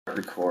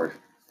record,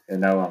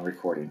 and now I'm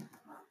recording.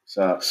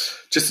 So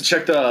just to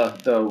check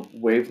the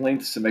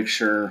wavelengths to make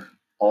sure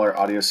all our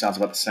audio sounds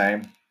about the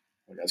same.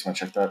 You guys want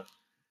to check that?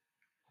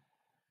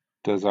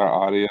 Does our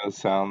audio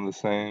sound the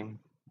same?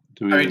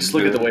 Do we? I mean, just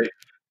look at the wave.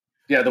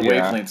 Yeah, the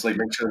Yeah. wavelengths. Like,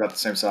 make sure they're about the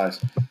same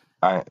size.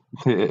 I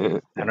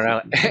don't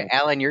know.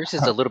 Alan, yours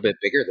is a little bit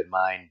bigger than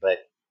mine, but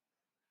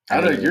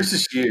I don't know. Yours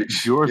is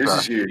huge. Yours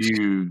is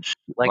huge.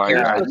 Like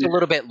yours was a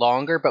little bit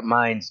longer, but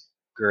mine's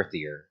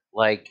girthier.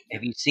 Like,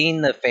 have you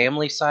seen the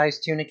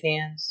family-sized tuna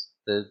cans?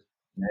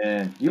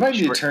 Man, you might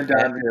need to turn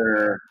down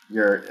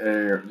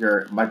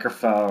your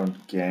microphone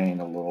gain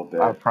a little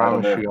bit. I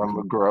promise you, I'm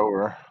a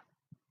grower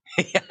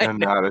and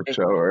not a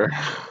shower.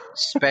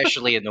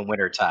 Especially in the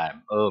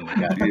wintertime. Oh my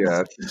god.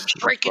 Yeah,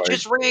 shrinkage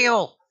is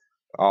real.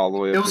 All the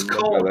way up. It was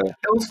cold. It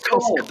was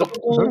cold. The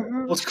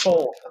pool was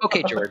cold.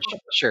 Okay, George.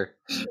 Sure.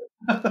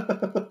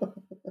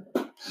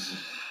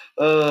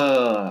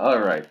 All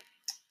right.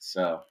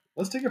 So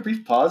let's take a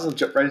brief pause and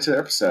jump right into the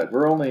episode.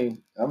 We're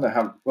only, I don't know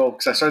how, well,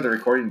 because I started the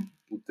recording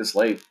this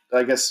late.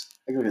 I guess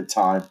I give it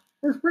time.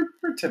 We're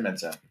 10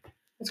 minutes in.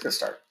 Let's go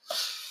start.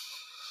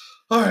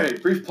 All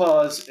right, brief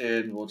pause,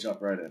 and we'll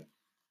jump right in.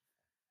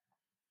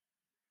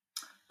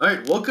 All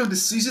right, welcome to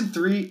Season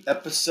 3,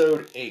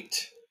 Episode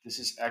 8. This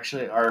is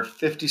actually our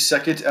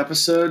 52nd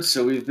episode,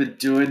 so we've been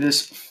doing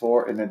this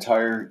for an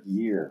entire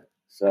year.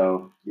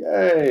 So,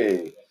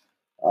 yay!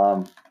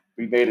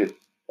 We made it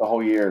the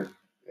whole year.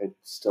 It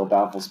still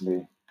baffles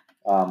me.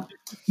 Yeah,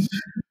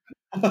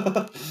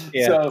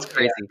 it's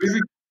crazy.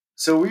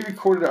 So we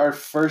recorded our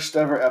first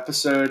ever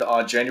episode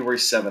on January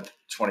 7th,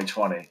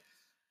 2020.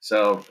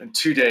 So in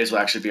 2 days will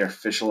actually be our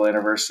official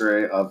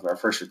anniversary of our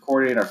first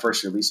recording. Our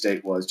first release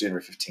date was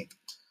January 15th.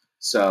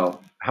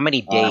 So how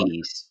many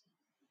days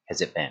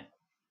has it been?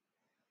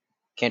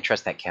 Can't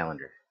trust that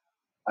calendar.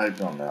 I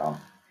don't know.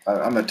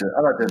 I'm not doing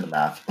the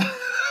math.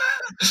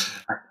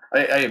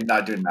 I am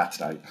not doing math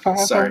tonight.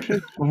 Sorry.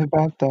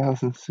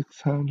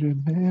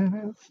 525,600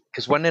 minutes.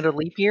 Because wasn't it a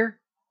leap year?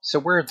 So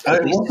we're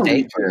at least a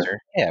day closer.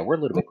 Yeah, we're a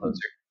little bit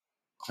closer.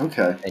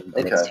 Okay.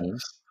 Than it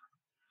seems.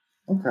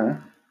 Okay.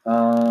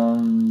 I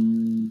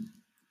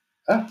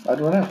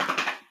don't know.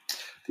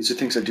 These are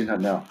things I do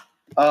not know.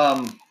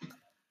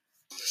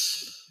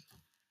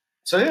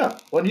 So yeah,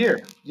 1 year.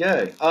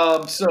 Yay.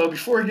 So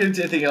before we get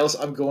into anything else,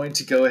 I'm going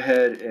to go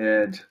ahead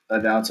and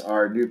announce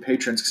our new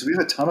patrons because we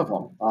have a ton of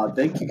them.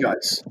 Thank you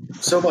guys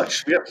so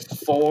much. We have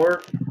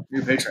 4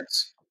 new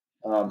patrons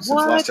since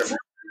last episode.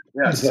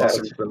 Yeah,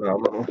 that's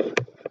phenomenal.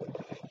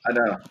 I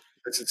know.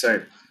 It's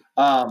insane.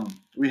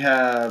 We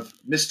have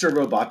Mr.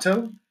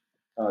 Roboto,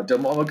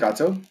 Domo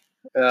Omogato.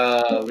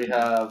 We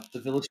have the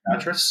Village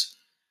Mattress.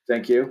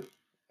 Thank you.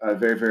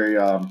 Very, very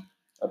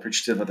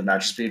appreciative of the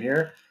mattress being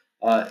here.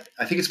 I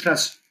think it's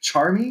pronounced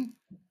Charmy.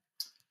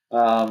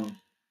 And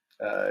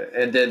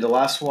then the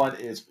last one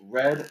is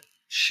Red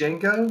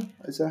Shango.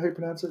 Is that how you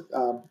pronounce it?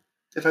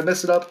 If I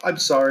mess it up, I'm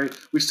sorry.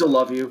 We still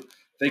love you.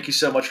 Thank you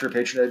so much for your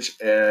patronage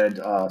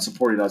and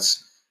supporting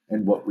us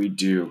in what we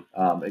do.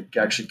 It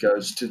actually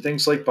goes to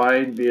things like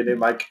buying me a new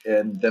mic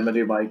and them a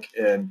new mic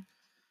and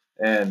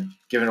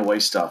giving away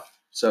stuff.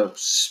 So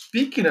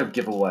speaking of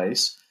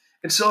giveaways,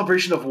 in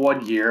celebration of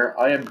 1 year,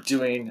 I am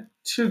doing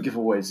 2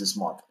 giveaways this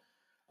month.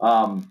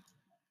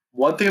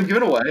 One thing I'm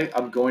giving away,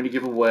 I'm going to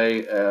give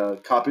away a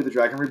copy of The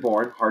Dragon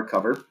Reborn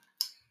hardcover.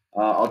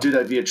 I'll do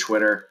that via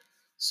Twitter.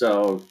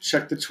 So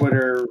check the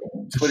Twitters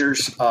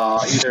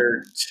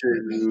either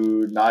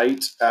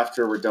tonight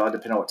after we're done,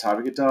 depending on what time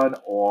we get done,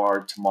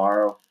 or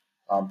tomorrow.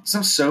 Since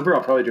I'm sober,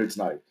 I'll probably do it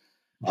tonight.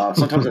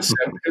 Sometimes I say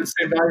the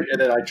same night,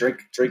 and then I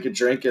drink,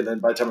 and then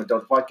by the time I'm done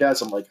with the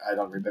podcast, I'm like, I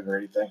don't remember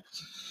anything.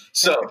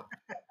 So,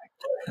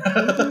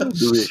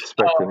 do we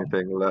expect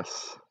anything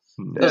less?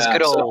 Those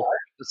good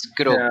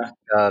old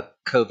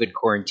COVID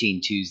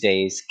quarantine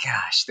Tuesdays.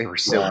 Gosh, they were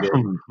so good.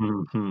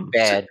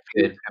 Bad,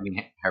 good. I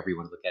mean, however you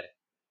want to look at it.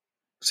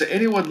 So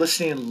anyone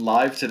listening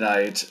live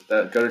tonight,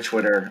 go to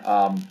Twitter.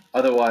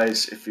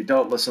 Otherwise, if you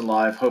don't listen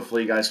live,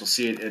 hopefully you guys will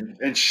see it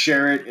and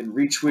share it and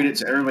retweet it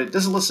so everybody that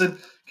doesn't listen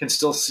can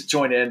still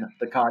join in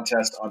the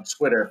contest on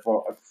Twitter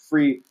for a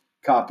free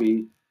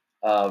copy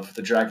of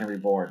The Dragon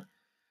Reborn.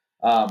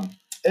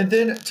 And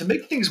then to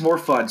make things more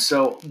fun,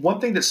 so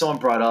one thing that someone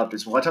brought up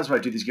is a lot of times when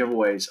I do these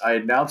giveaways, I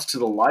announce to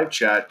the live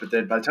chat, but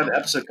then by the time the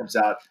episode comes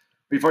out,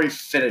 we've already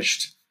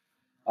finished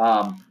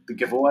the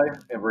giveaway,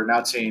 and we're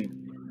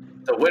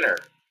announcing the winner.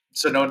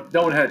 So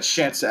no one had a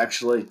chance to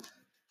actually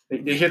 –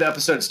 they hear the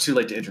episode, it's too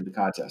late to enter the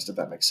contest, if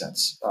that makes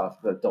sense,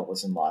 that don't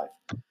listen live.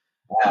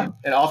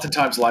 And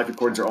oftentimes live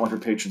recordings are only for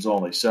patrons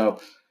only. So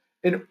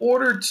in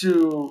order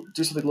to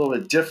do something a little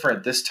bit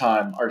different this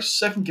time, our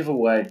second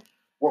giveaway –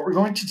 what we're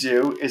going to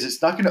do is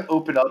it's not going to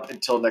open up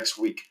until next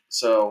week.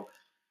 So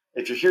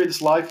if you're hearing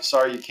this live,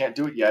 sorry, you can't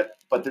do it yet.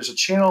 But there's a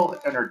channel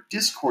in our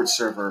Discord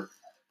server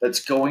that's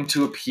going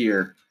to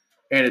appear,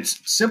 and it's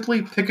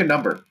simply pick a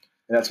number,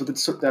 and that's what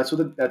it's going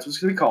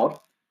to be called.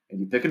 And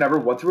you pick a number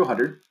 1 through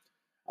 100.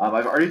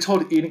 I've already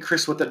told Ian and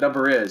Chris what that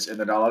number is, and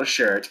they're not allowed to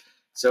share it.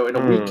 So in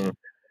a week, when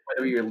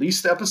we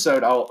release the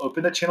episode, I'll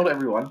open that channel to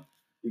everyone.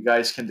 you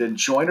guys can then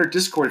join our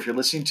Discord if you're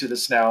listening to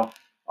this now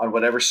on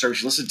whatever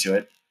service you listen to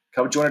it.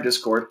 Come join our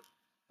Discord.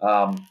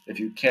 If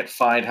you can't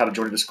find how to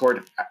join a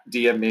Discord,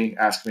 DM me,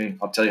 ask me.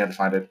 I'll tell you how to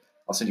find it.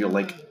 I'll send you a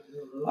link.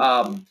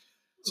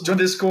 So join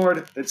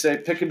Discord. They'd say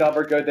pick a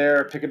number, go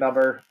there, pick a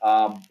number.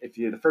 If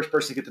you're the first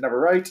person to get the number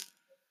right,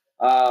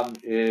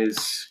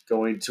 is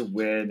going to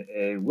win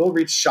a Will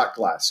Reach shot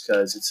glass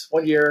because it's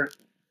 1 year.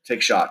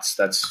 Take shots.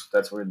 That's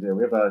what we're gonna do.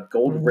 We have a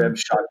gold rim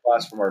shot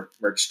glass from our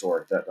merch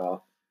store that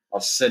I'll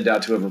send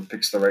out to whoever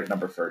picks the right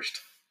number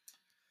first.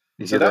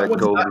 You So get that that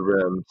one's gold not-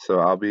 rim, so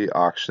I'll be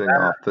auctioning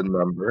off the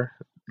number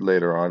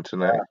later on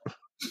tonight.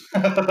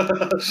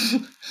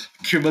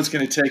 Kuma's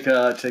going to take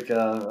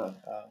a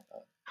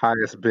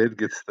Highest bid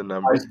gets the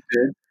number. highest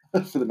bid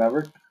for the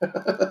number.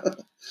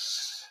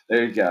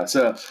 There you go.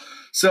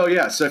 So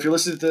yeah. So if you're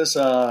listening to this,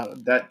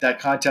 that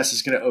contest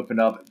is going to open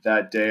up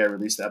that day I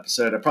release the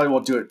episode. I probably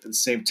won't do it at the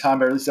same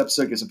time I release the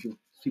episode. Give some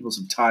people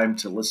some time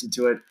to listen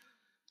to it.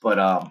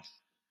 But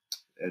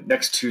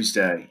next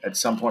Tuesday at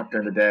some point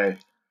during the day,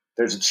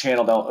 there's a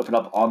channel that'll open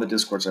up on the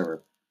Discord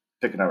server.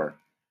 Pick a number.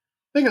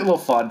 Make it a little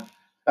fun.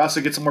 I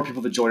also get some more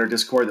people to join our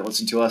Discord that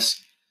listen to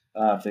us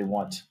if they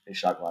want a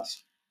shot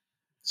glass.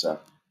 So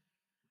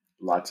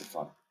lots of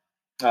fun.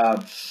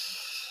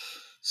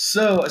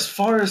 So as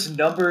far as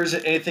numbers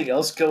and anything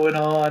else going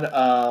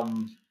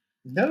on,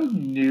 no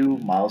new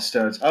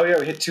milestones. Oh yeah,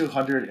 we hit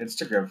 200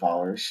 Instagram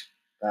followers,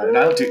 and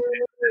I don't do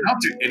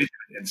anything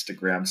on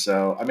Instagram.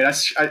 So I mean,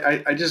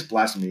 I just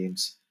blast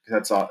memes because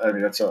that's all. I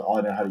mean, that's all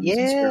I know how to use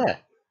Instagram. Yeah.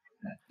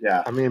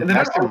 Yeah. I mean, And then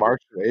back in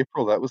March and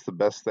April, that was the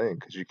best thing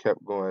because you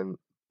kept going.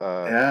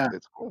 Yeah.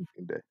 It's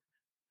quarantine day.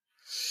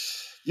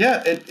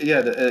 Yeah, I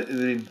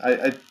mean,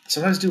 I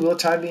sometimes do real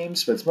time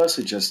memes, but it's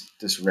mostly just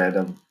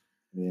random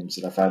memes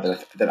that I find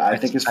that I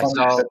think is funny.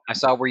 I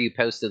saw where you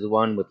posted the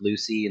one with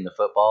Lucy and the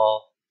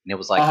football, and it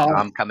was like, Uh-huh.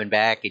 I'm coming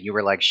back, and you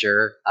were like,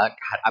 sure. God,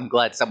 I'm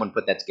glad someone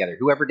put that together.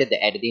 Whoever did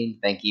the editing,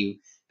 thank you.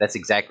 That's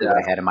exactly what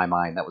I had in my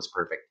mind. That was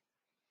perfect.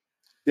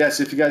 Yeah,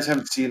 so if you guys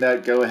haven't seen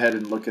that, go ahead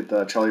and look at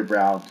the Charlie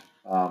Brown.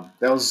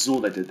 That was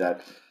Zool that did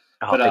that.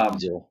 Oh, thank you,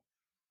 Jill.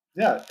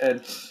 Yeah,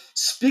 and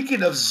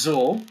speaking of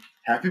Zool,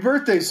 happy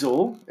birthday,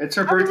 Zool! It's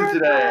her birthday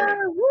today.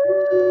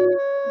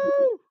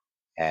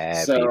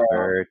 Happy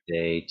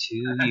birthday to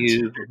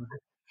you.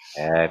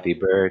 Happy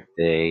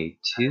birthday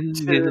to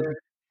you.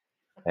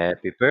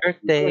 Happy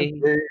birthday,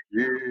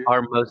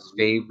 our most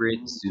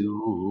favorite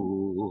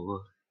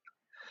Zool.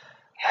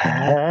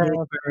 Happy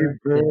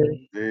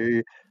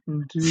birthday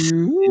to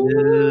you.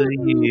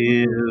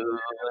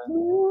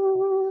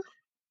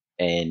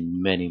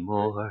 And many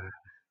more.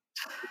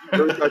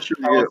 You really thought you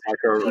were get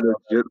like a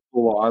legit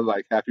full on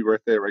like happy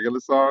birthday regular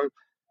song?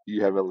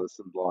 You haven't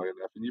listened long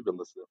enough, and you've been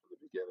listening from the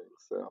beginning.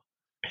 So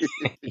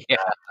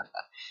Yeah,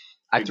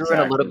 I threw in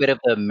a little bit of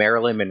the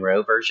Marilyn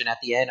Monroe version at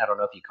the end. I don't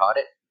know if you caught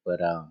it, but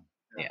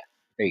yeah,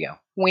 there you go.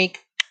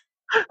 Wink.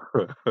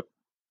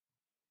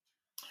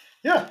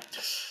 Yeah.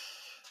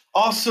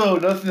 Also,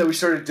 another thing that we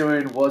started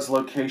doing was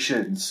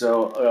location.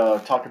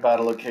 So, talk about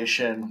a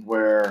location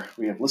where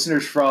we have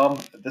listeners from.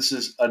 This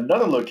is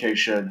another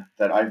location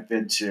that I've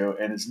been to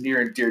and is near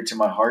and dear to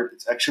my heart.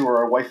 It's actually where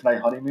our wife and I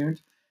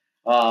honeymooned.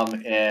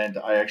 And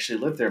I actually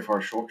lived there for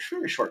a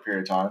very short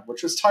period of time,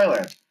 which was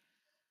Thailand.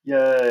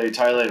 Yay,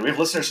 Thailand. We have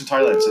listeners from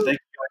Thailand, so thank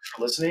you guys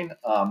for listening.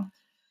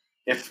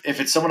 If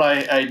it's someone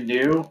I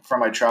knew from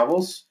my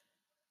travels,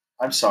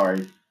 I'm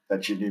sorry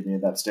that you knew me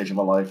at that stage of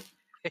my life.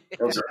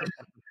 It was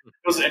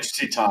an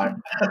interesting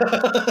time.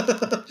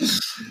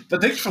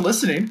 But thanks for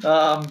listening.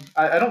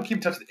 I don't keep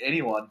in touch with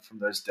anyone from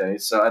those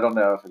days, so I don't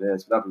know if it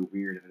is, but that'd be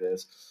weird if it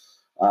is.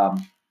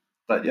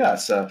 But yeah,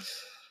 so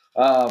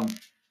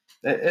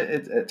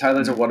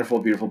Thailand's a wonderful,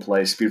 beautiful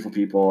place, beautiful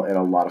people, and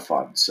a lot of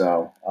fun.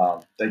 So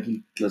thank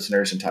you,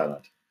 listeners in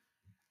Thailand.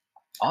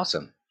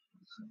 Awesome.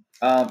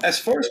 As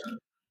far as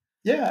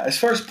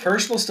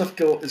personal stuff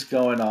is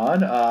going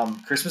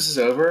on, Christmas is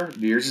over,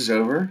 New Year's is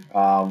over.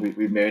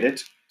 We made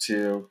it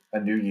to a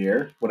new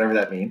year, whatever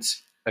that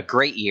means. A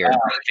great year,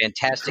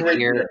 fantastic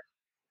year.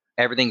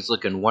 Everything's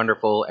looking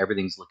wonderful.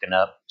 Everything's looking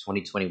up.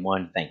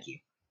 2021. Thank you.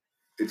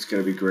 It's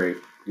going to be great.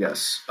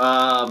 Yes.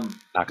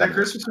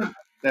 Christmas.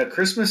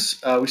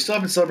 We still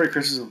haven't celebrated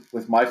Christmas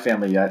with my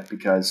family yet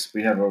because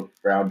we have a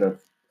round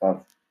of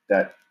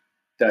that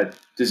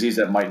disease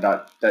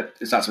that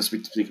is not supposed to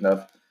be speaking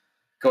of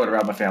going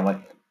around my family.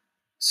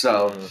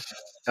 So,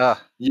 yeah.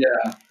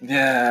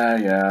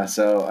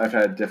 So I've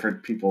had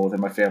different people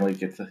within my family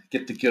get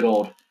the good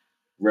old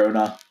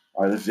Rona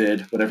or the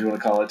vid, whatever you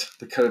want to call it,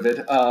 the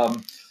COVID.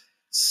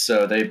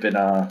 So they've been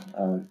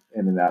in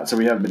and out. So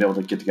we haven't been able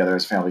to get together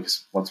as a family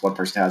because once one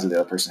person has it, the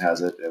other person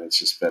has it, and it's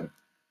just been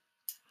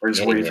we're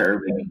just waiting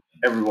for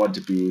everyone to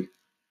be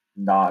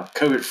not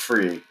COVID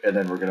free, and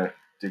then we're gonna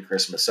do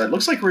Christmas. So it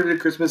looks like we're gonna do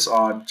Christmas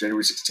on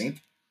January 16th.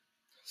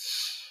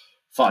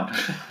 Fun.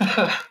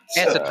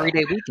 It's a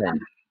 3-day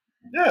weekend.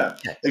 Yeah,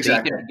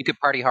 exactly. So you could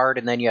party hard,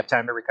 and then you have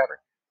time to recover.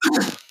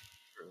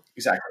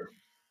 Exactly.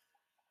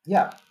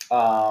 Yeah.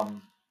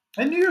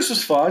 And New Year's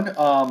was fun.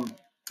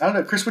 I don't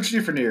know, Chris. What'd you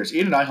do for New Year's?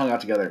 Ian and I hung out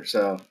together.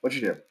 So what'd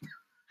you do?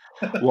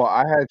 Well,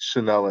 I had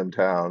Chanel in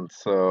town,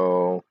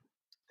 so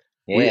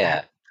we,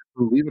 Yeah.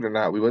 believe it or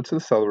not, we went to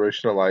the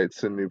Celebration of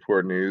Lights in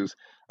Newport News.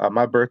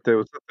 My birthday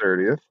was the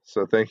 30th,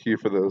 so thank you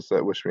for those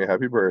that wish me a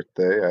happy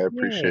birthday. I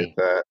appreciate Yay.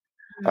 that.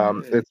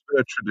 It's been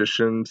a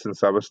tradition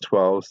since I was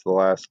 12, so the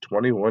last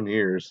 21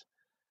 years,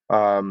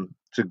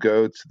 to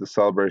go to the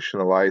Celebration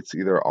of Lights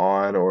either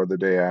on or the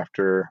day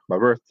after my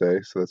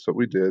birthday. So that's what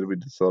we did. We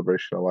did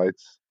Celebration of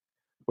Lights,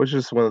 which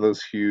is one of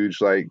those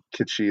huge, like,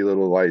 kitschy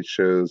little light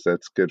shows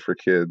that's good for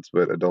kids,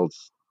 but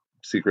adults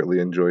secretly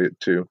enjoy it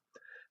too.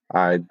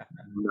 I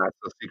not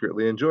so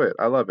secretly enjoy it.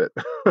 I love it.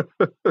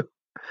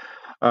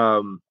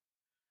 um,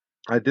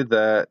 I did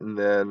that and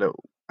then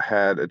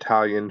had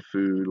Italian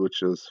food,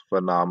 which was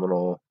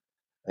phenomenal,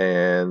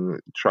 and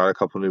tried a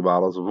couple new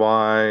bottles of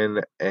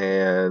wine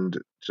and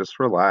just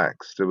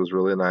relaxed. It was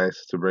really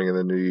nice to bring in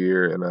the new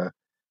year in a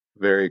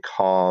very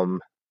calm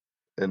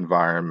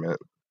environment.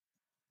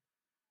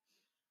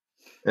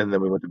 And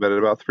then we went to bed at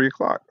about 3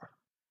 o'clock.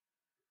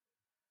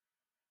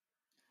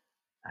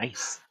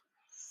 Nice.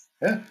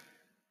 Yeah.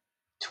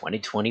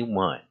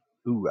 2021.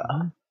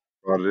 Hoorah.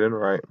 Brought it in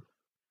right.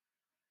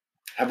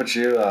 How about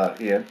you,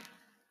 Ian?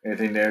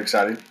 Anything new,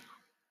 exciting?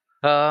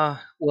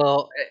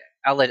 Well,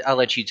 I'll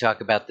let you talk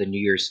about the New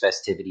Year's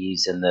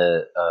festivities and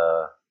the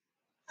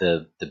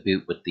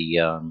boot with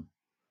the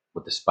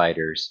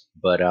spiders.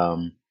 But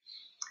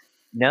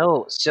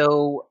no.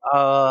 So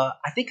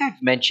I think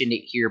I've mentioned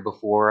it here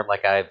before.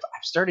 Like I've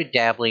started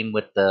dabbling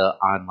with the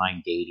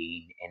online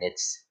dating, and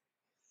it's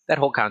that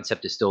whole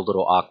concept is still a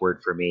little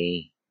awkward for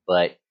me.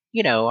 But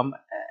I'm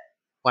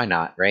why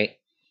not, right?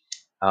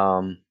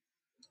 Um,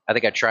 I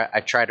think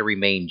I try to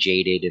remain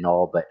jaded and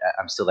all, but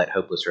I'm still that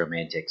hopeless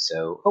romantic.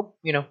 So,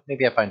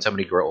 maybe I find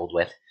somebody to grow old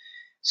with.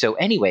 So,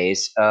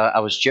 anyways, I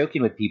was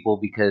joking with people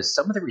because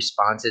some of the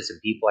responses and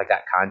people I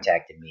got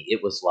contacted me,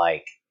 it was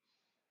like,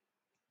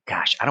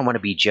 gosh, I don't want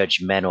to be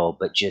judgmental,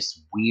 but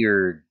just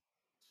weird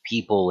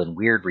people and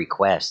weird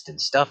requests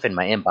and stuff in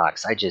my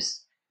inbox.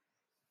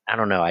 I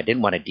don't know, I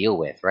didn't want to deal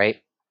with,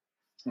 right?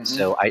 Mm-hmm.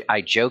 So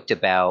I joked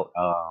about,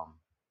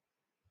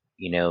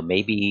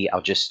 maybe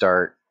I'll just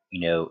start,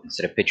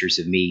 instead of pictures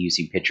of me,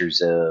 using pictures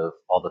of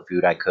all the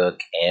food I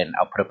cook, and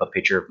I'll put up a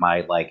picture of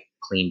my like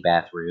clean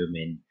bathroom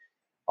and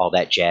all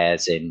that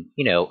jazz. And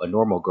a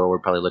normal girl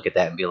would probably look at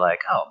that and be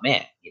like, "Oh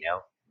man,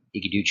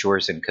 he can do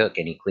chores and cook,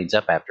 and he cleans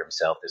up after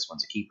himself. This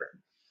one's a keeper."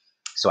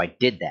 So I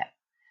did that.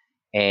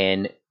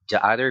 And do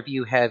either of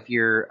you have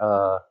your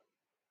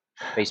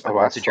Facebook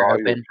I Messenger saw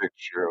your open?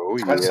 picture. Oh,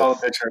 I saw the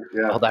yes. picture.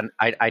 Yeah. Hold on,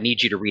 I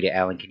need you to read it,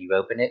 Alan. Can you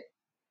open it?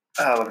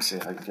 Let me see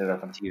if I can get it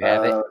open. Do you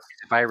have it?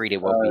 If I read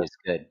it, won't be as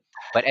good.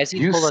 But as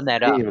he's You pulling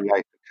that up, seem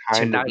like the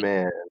kind of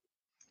man.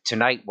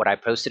 tonight, what I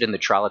posted in the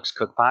Trollocs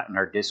Cookpot in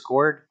our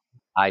Discord,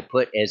 I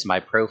put as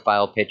my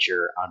profile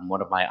picture on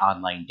one of my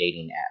online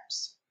dating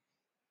apps.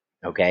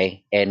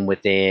 Okay? And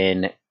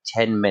within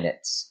 10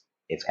 minutes,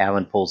 if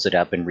Alan pulls it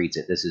up and reads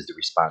it, this is the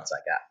response I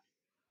got.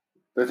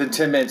 Within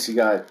 10 minutes,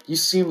 you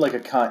seem like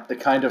the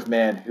kind of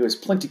man who is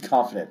plenty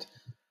confident.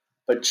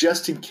 But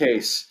just in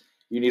case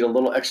you need a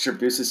little extra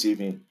boost this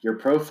evening, your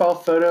profile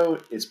photo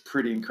is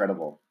pretty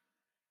incredible.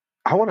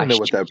 I want to know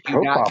what that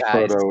profile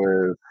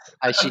photo is.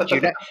 I should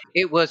you not.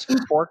 It was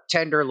pork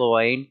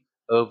tenderloin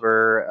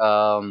over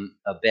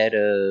a bed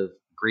of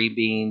green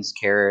beans,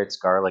 carrots,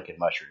 garlic, and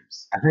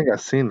mushrooms. I think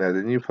I've seen that.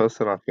 Didn't you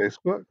post it on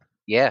Facebook?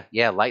 Yeah,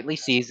 lightly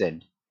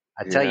seasoned.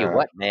 I tell you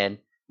what, man,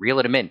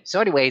 reeling them in. So,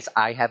 anyways,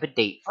 I have a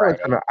date Friday.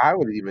 I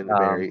would even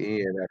marry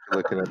Ian after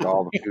looking at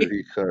all the food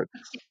he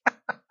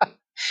cooks.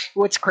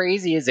 What's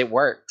crazy is it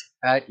worked.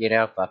 Fuck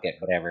it,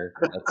 whatever.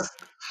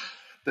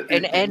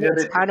 And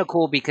it's kind of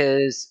cool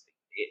because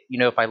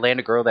if I land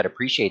a girl that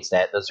appreciates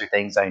that, those are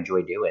things I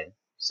enjoy doing.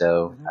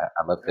 So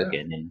I love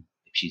cooking, and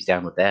if she's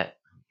down with that,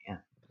 yeah.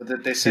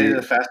 But they say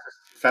the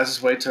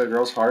fastest way to a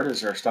girl's heart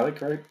is her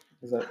stomach, right?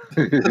 Is that?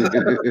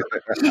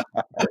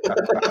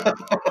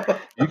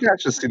 You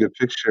guys should see the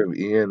picture of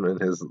Ian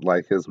and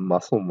his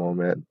muscle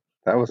moment.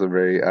 That was a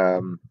very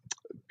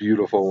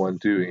beautiful one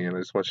too, Ian. I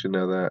just want you to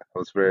know that I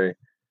was very,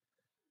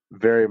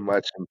 very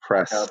much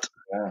impressed.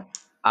 Yeah.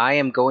 I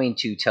am going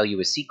to tell you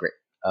a secret.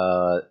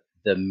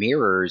 The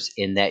mirrors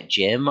in that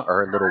gym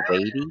are a little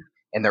wavy,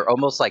 and they're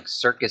almost like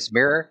circus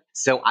mirror.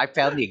 So I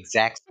found the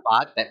exact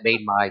spot that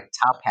made my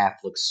top half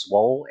look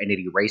swole, and it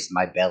erased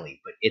my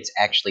belly. But it's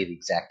actually the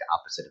exact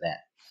opposite of that.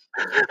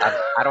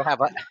 I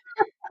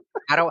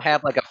don't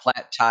have like a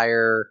flat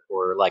tire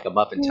or like a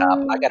muffin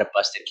top. I got a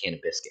busted can of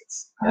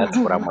biscuits. That's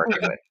what I'm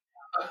working with.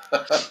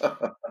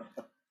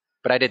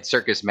 But I did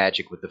circus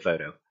magic with the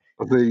photo.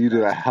 Well, you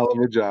did a hell of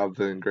a job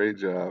then. Great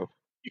job.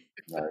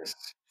 Nice.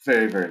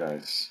 Very, very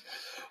nice.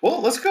 Well,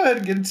 let's go ahead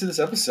and get into this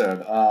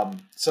episode.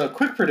 So,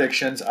 quick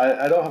predictions.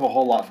 I don't have a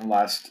whole lot from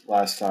last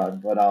time,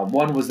 but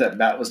one was that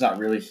Matt was not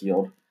really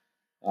healed,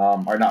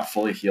 or not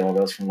fully healed.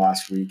 That was from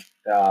last week.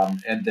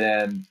 And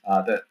then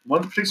that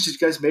one of the predictions you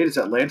guys made is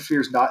that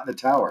Lanfear's not in the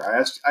tower.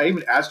 I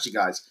even asked you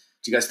guys,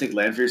 Do you guys think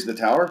Lanfear's in the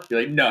tower?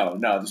 You're like, no,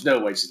 there's no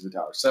way she's in the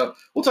tower. So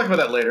we'll talk about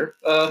that later.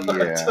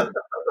 Yeah.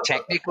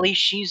 Technically,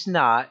 she's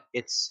not.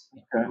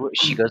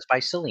 She goes by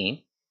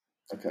Celine.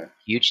 Okay.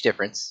 Huge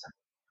difference.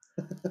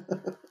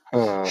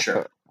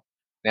 Sure.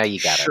 Now you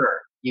got us.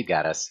 Sure. You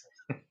got us.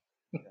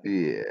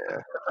 Yeah.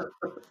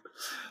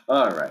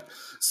 All right.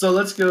 So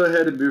let's go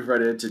ahead and move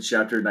right into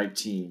chapter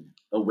 19,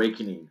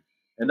 Awakening.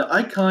 And the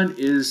icon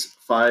is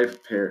 5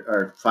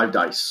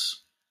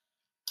 dice.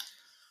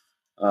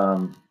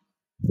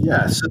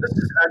 Yeah, so this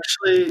is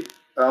actually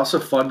also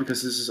fun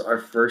because this is our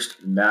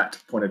first Matt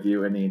point of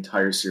view in the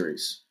entire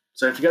series.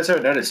 So if you guys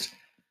haven't noticed,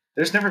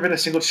 there's never been a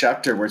single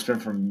chapter where it's been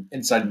from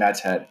inside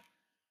Matt's head.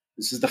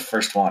 This is the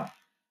first one.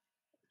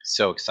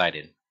 So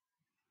excited.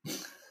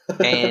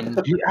 And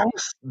I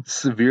was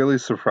severely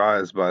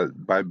surprised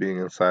by being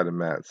inside of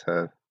Matt's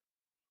head.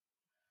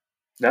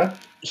 Yeah?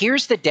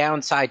 Here's the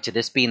downside to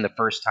this being the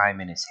first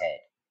time in his head.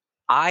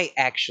 I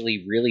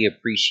actually really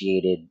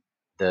appreciated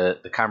the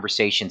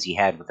conversations he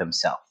had with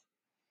himself.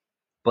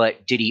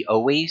 But did he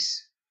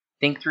always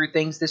think through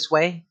things this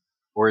way?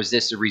 Or is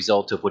this a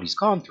result of what he's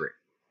gone through?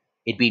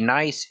 It'd be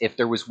nice if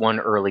there was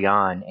one early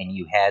on and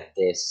you had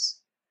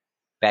this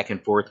back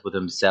and forth with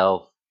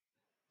himself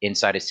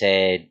inside his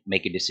head,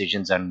 making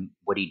decisions on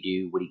what he'd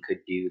do, what he could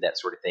do, that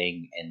sort of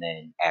thing, and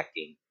then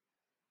acting.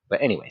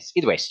 But anyways,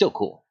 either way, still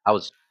cool. I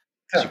was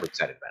super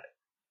excited about it.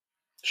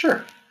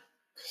 Sure.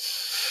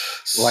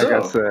 Like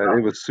I said,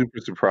 it was super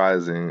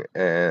surprising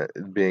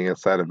being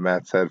inside of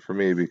Matt's head for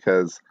me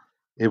because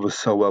it was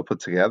so well put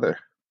together.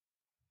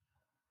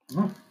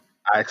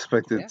 I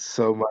expected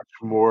so much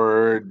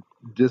more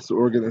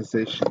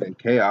disorganization and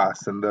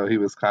chaos, and though he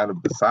was kind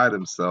of beside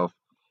himself,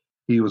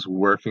 he was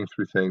working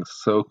through things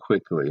so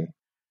quickly,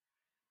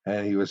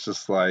 and he was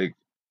just like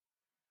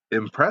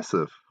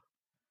impressive.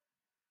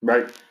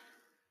 Right.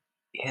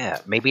 Yeah,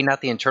 maybe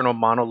not the internal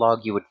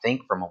monologue you would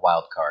think from a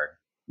wild card.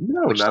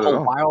 No, not at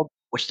all.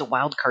 Which the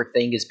wild card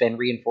thing has been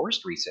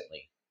reinforced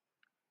recently.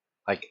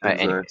 Like,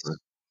 anyways,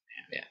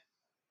 yeah,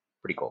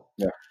 pretty cool.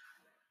 Yeah.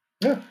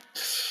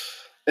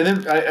 And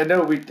then I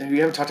know we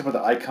haven't talked about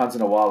the icons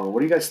in a while, but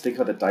what do you guys think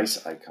of the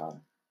dice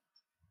icon?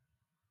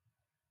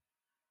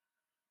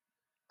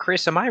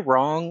 Chris, am I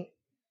wrong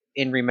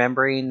in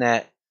remembering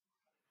that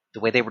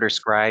the way they were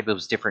described, it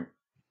was different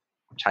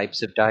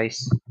types of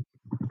dice,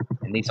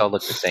 and these all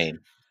look the same?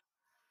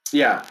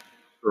 Yeah,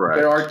 right.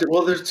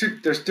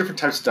 There's different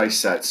types of dice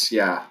sets.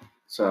 Yeah,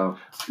 so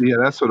yeah,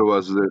 that's what it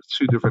was. There's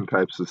 2 different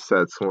types of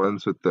sets.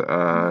 One's with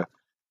the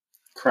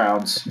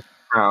crowns,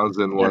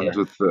 and one's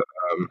with the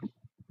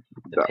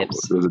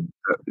pips.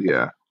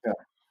 Yeah.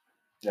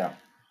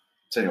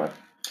 So anyway,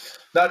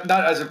 not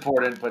as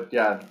important, but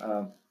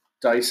yeah.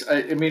 Dice.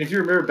 I mean, if you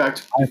remember back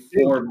to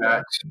before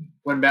Matt,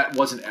 when Matt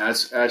wasn't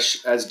as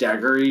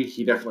daggery,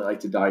 he definitely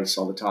liked to dice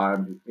all the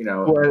time. You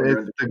know, well,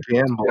 it's the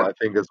gamble. I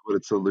think is what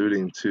it's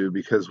alluding to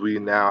because we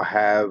now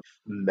have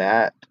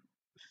Matt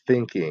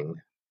thinking,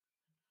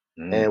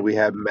 and we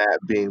have Matt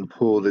being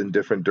pulled in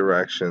different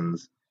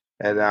directions,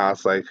 and now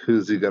it's like,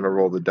 who's he going to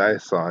roll the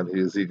dice on?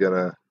 Who's he going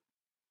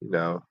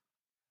to,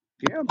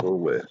 gamble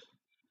with?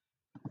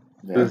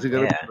 Yeah. Who's he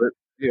going to put?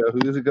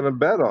 Who's he going to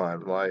bet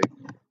on? Like.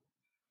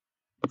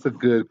 That's a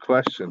good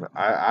question.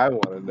 I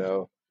want to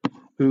know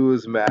who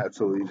is Matt's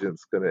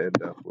allegiance going to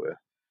end up with.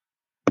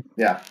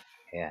 Yeah.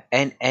 Yeah.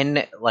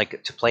 And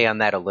like to play on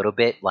that a little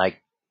bit, like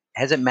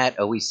hasn't Matt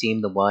always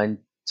seemed the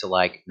one to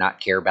like not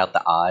care about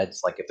the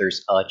odds? Like if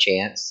there's a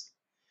chance,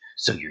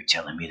 so you're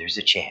telling me there's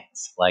a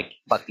chance? Like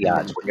fuck the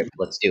odds.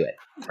 Let's do it,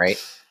 right?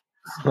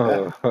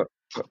 So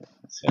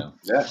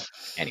yeah.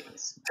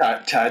 Anyways,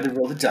 time to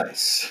roll the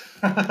dice.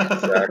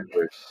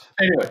 Exactly.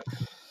 Anyway.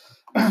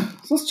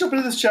 So let's jump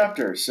into this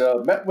chapter.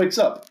 So Matt wakes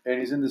up and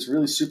he's in this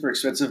really super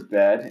expensive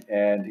bed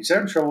and he's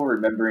having trouble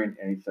remembering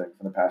anything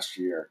from the past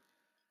year.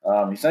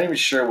 He's not even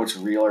sure what's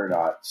real or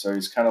not. So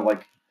he's kind of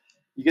like,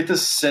 you get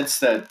this sense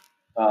that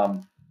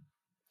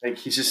like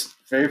he's just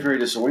very, very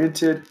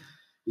disoriented.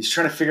 He's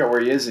trying to figure out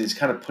where he is and he's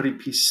kind of putting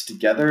pieces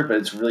together, but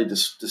it's really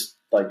just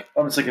like,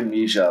 almost like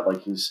amnesia.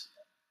 Like he's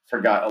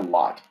forgot a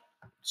lot.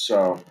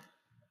 So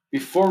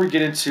before we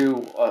get into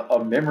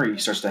a memory he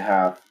starts to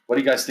have, what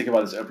do you guys think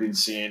about this opening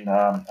scene?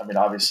 I mean,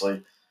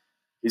 obviously,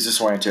 he's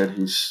disoriented.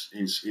 He's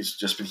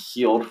just been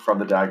healed from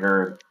the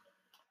dagger.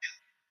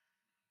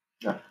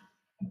 Yeah.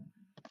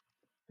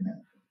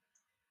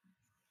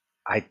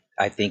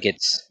 I think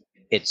it's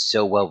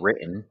so well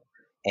written,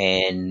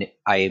 and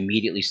I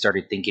immediately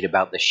started thinking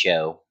about the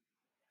show,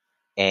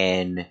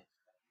 and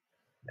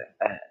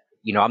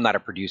I'm not a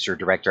producer,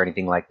 director, or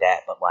anything like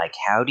that, but like,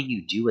 how do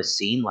you do a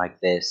scene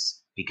like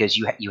this? Because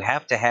you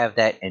have to have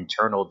that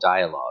internal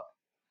dialogue.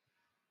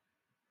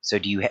 So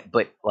do you?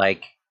 But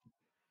like,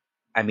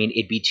 I mean,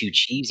 it'd be too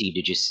cheesy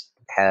to just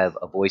have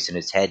a voice in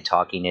his head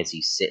talking as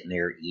he's sitting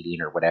there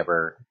eating or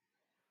whatever.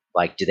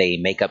 Like, do they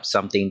make up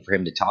something for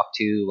him to talk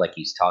to? Like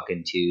he's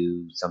talking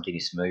to something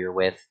he's familiar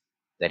with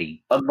that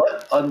he.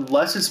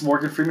 Unless it's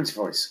Morgan Freeman's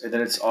voice, and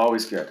then it's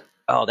always good.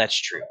 Oh, that's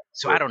true.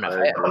 So I don't know.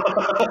 I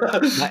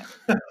agree.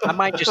 My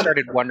mind just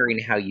started wondering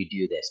how you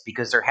do this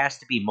because there has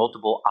to be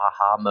multiple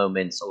aha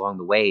moments along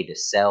the way to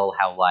sell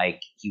how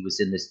like he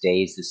was in this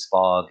daze, this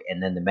fog,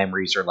 and then the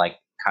memories are like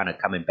kind of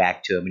coming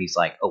back to him, and he's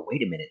like, "Oh,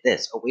 wait a minute,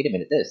 this. Oh, wait a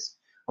minute, this.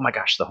 Oh my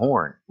gosh, the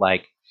horn!"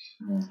 Like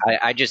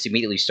I just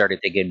immediately started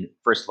thinking,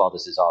 first of all,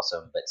 this is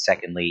awesome, but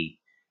secondly,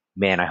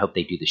 man, I hope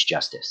they do this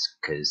justice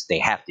because they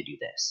have to do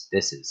this.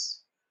 This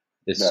is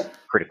Yeah.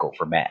 critical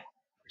for Matt,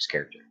 his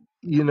character.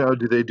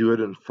 Do they do it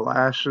in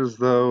flashes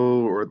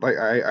though, or like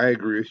I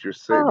agree with your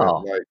statement. Oh,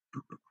 Like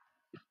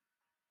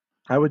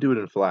I would do it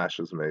in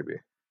flashes, maybe.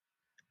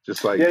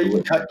 Just like Yeah,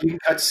 you can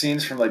cut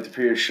scenes from like the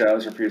previous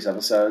shows or previous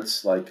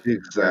episodes, like during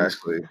this.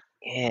 exactly.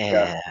 Yeah.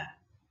 yeah.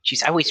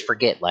 Jeez, I always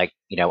forget, like,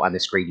 on the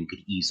screen you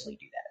could easily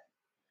do that.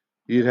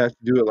 You'd have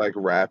to do it like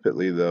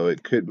rapidly though.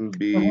 It couldn't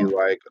be Mhm.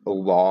 like a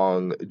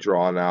long,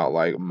 drawn out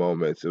like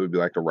moments. It would be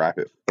like a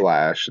rapid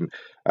flash. And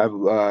I've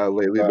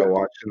lately been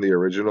watching the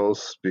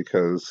originals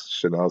because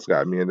Chanel's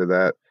got me into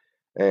that.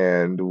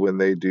 And when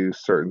they do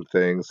certain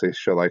things, they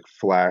show like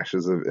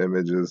flashes of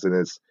images, and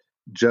it's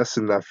just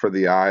enough for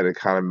the eye to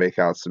kind of make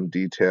out some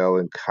detail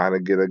and kind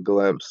of get a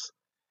glimpse.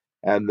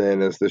 And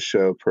then as the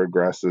show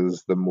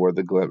progresses, the more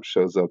the glimpse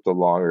shows up, the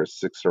longer it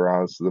sticks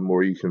around, so the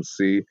more you can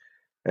see.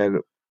 And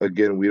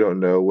again, we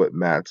don't know what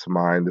Matt's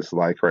mind is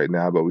like right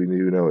now, but we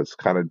do know it's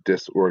kind of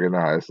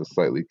disorganized and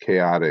slightly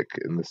chaotic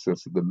in the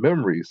sense of the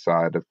memory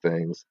side of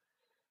things.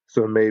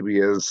 So maybe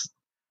as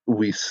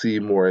we see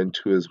more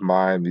into his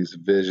mind, these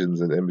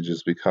visions and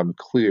images become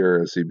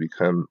clear as he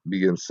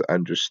begins to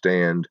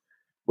understand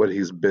what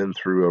he's been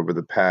through over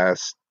the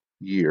past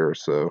year or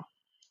so.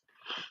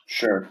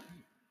 Sure.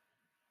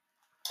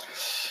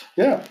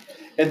 Yeah.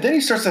 And then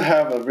he starts to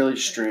have a really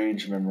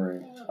strange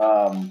memory.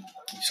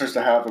 He starts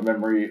to have a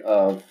memory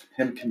of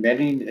him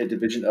commanding a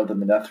division of the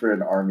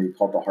Manethran army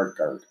called the Heart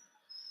Guard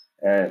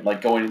and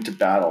like going into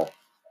battle.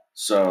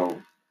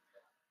 So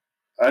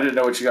I didn't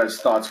know what you guys'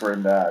 thoughts were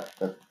in that,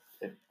 but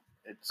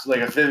it's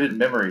like a vivid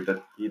memory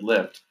that he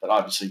lived, but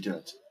obviously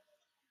didn't.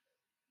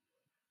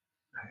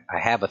 I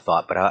have a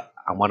thought, but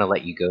I want to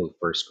let you go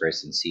first,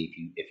 Chris, and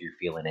see if you're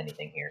feeling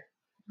anything here.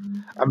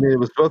 I mean, it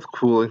was both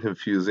cool and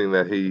confusing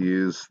that he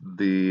used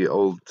the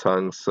old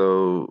tongue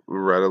so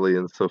readily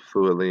and so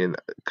fluently and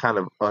kind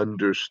of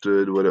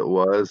understood what it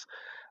was.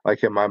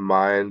 Like in my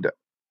mind,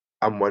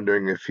 I'm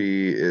wondering if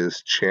he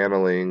is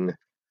channeling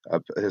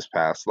his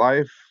past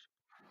life,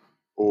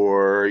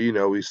 or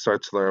we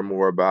start to learn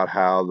more about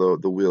how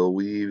the wheel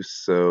weaves.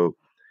 So,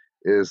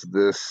 is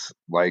this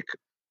like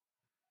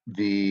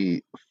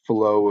the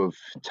flow of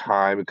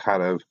time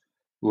kind of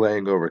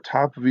laying over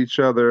top of each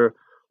other,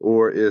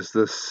 or is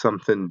this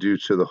something due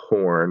to the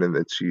horn and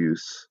its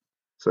use?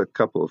 So, a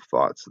couple of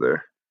thoughts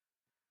there.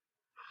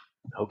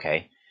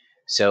 Okay.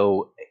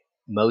 So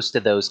most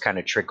of those kind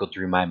of trickled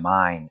through my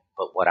mind,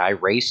 but what I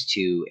raced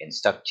to and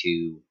stuck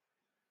to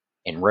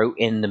and wrote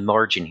in the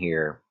margin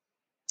here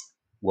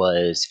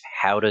was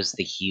how does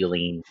the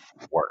healing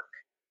work?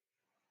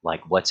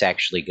 Like what's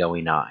actually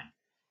going on?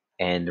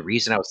 And the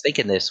reason I was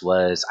thinking this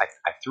was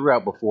I threw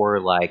out before,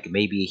 like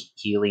maybe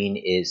healing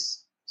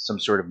is some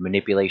sort of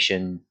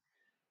manipulation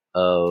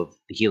of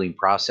the healing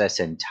process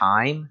and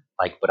time,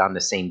 like, but on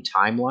the same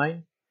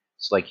timeline.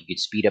 So, like, you could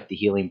speed up the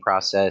healing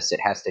process. It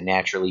has to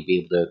naturally be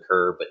able to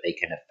occur, but they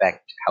can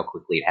affect how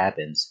quickly it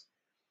happens.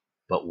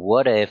 But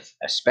what if,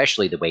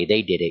 especially the way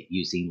they did it,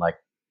 using like,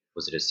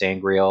 was it a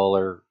sangreal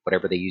or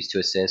whatever they used to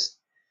assist?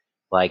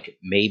 Like,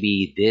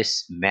 maybe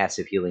this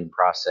massive healing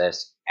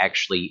process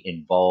actually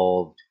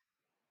involved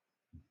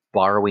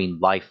borrowing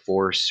life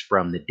force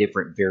from the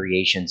different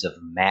variations of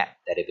Matt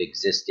that have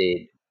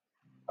existed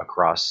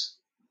across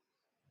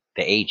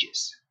the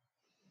ages.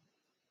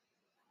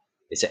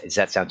 Does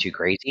that sound too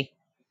crazy?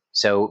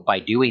 So by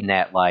doing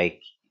that,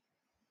 like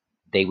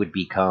they would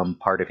become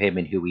part of him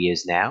and who he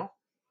is now.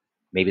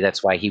 Maybe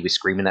that's why he was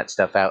screaming that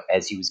stuff out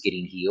as he was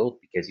getting healed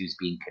because he was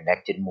being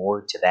connected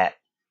more to that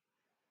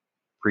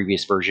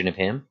previous version of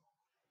him.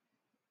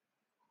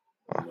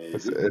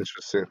 That's an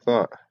interesting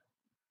thought.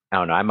 I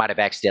don't know. I might have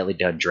accidentally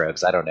done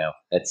drugs. I don't know.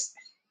 That's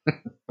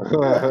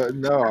No, I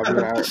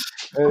mean, it is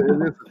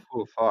a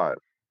cool thought.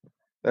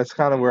 That's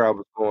kind of where I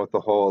was going with the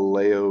whole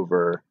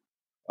layover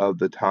of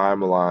the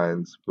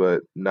timelines,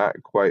 but not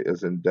quite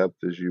as in depth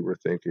as you were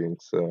thinking.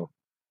 So,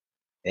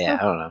 yeah.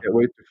 I don't know. can't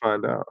wait to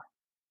find out.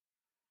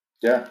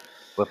 Yeah.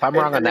 Well, if I'm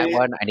wrong on And that they,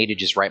 one, I need to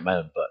just write my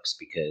own books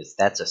because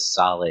that's a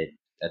solid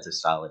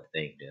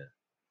thing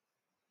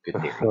to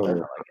good theory. I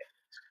like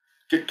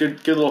it.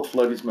 good little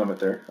floaties moment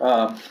there.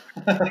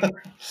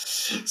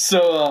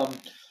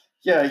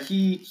 Yeah,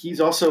 he's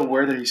also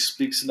aware that he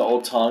speaks in the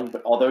old tongue,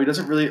 but although he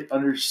doesn't really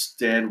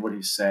understand what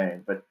he's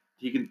saying, but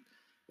he can.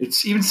 It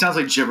even sounds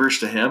like gibberish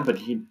to him, but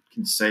he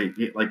can say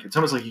like it's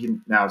almost like he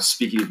can now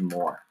speak even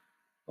more,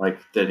 like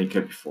than he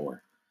could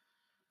before.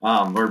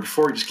 Where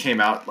before he just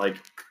came out like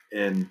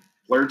in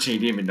Blurred he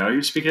didn't even know he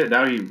was speaking it.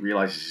 Now he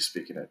realizes he's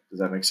speaking it. Does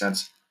that make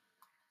sense?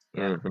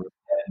 Yeah. Mhm.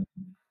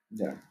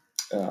 Yeah.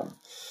 Um,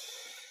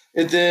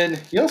 And then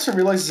he also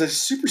realizes that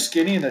he's super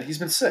skinny and that he's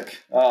been sick.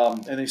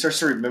 And then he starts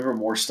to remember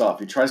more stuff.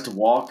 He tries to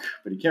walk,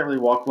 but he can't really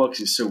walk well because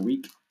he's so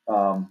weak.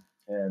 And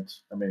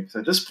I mean, 'cause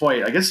at this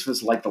point, I guess it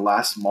was like the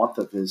last month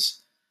of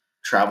his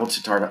travel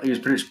to Target. He was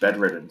pretty much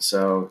bedridden,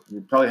 so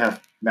you probably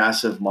have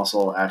massive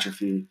muscle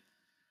atrophy.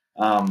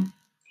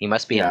 He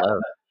must be in Yeah,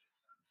 love.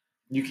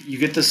 you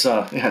get this.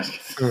 Yeah,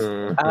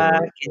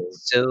 I get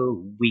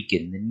so weak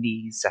in the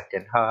knees, I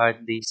can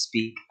hardly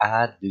speak.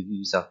 I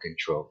lose all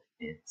control,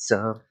 and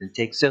something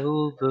takes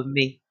over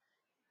me.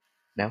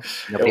 No,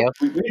 nobody else.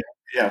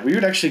 we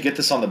would actually get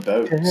this on the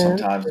boat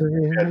sometimes.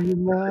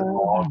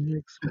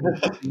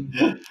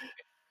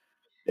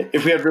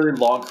 If we had really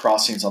long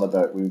crossings on the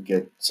boat, we would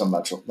get some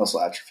muscle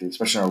atrophy,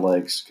 especially in our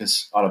legs,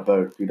 because on a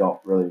boat, we don't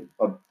really,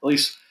 at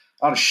least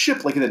on a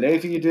ship like in the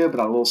Navy, you do, but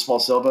on a little small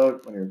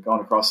sailboat, when you're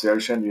going across the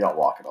ocean, you don't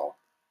walk at all.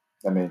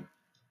 I mean,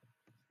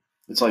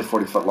 it's only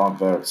 40-foot long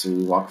boat, so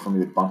you walk from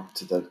your bunk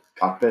to the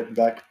cockpit and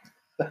back.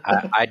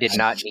 I did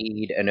not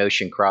need an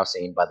ocean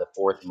crossing by the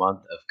 4th month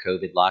of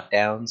COVID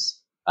lockdowns.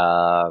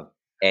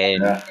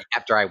 And Yeah.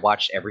 after I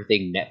watched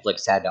everything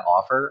Netflix had to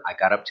offer, I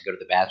got up to go to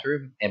the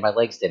bathroom, and my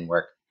legs didn't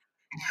work.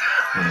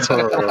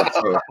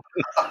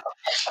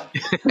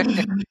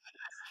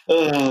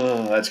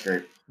 Oh, that's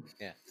great.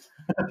 Yeah.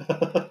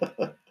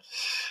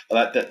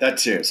 that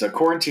too. So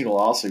quarantine will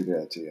also do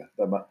that to you,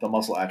 the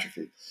muscle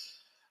atrophy.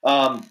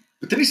 But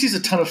then he sees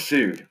a ton of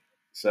food,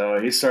 so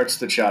he starts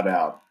to chop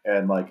out.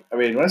 And like, I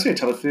mean, when I say a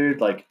ton of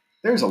food, like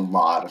there's a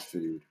lot of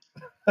food,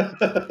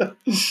 and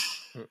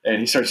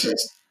he starts to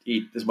just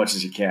eat as much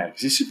as he can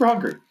because he's super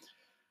hungry.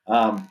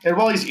 And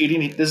while he's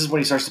eating, this is when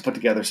he starts to put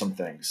together some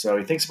things. So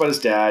he thinks about his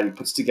dad. He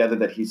puts together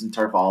that he's in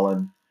Tar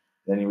Valon.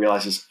 Then he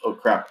realizes, oh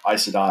crap,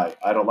 Aes Sedai.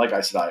 I don't like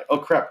Aes Sedai. Oh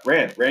crap,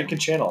 Rand. Rand can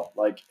channel.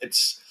 Like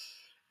it's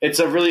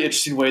a really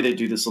interesting way they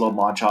do this little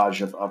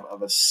montage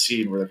of a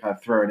scene where they're kind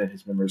of throwing in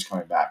his memories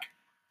coming back.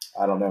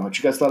 I don't know what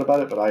you guys thought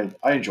about it, but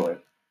I enjoy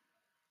it.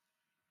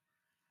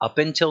 Up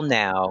until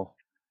now,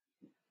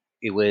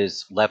 it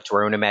was left to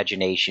our own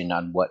imagination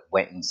on what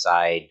went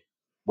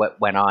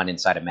on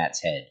inside of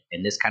Matt's head.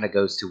 And this kind of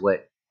goes to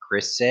what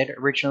Chris said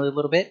originally a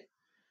little bit.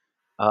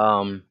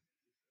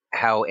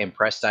 How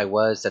impressed I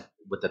was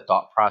with the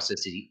thought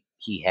process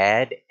he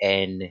had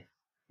and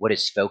what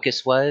his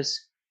focus was.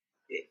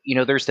 You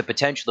know, there's the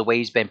potential, the way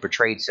he's been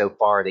portrayed so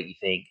far, that you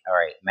think, all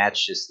right,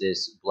 Matt's just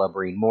this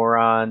blubbering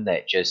moron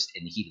that just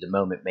in the heat of the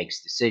moment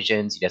makes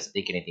decisions. He doesn't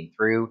think anything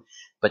through.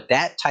 But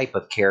that type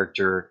of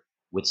character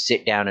would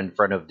sit down in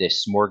front of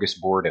this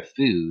smorgasbord of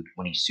food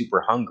when he's super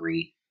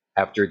hungry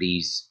after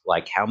these,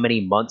 like, how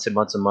many months and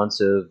months and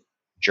months of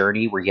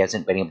journey where he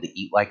hasn't been able to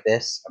eat like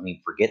this. I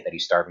mean, forget that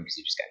he's starving because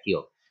he just got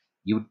healed.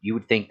 You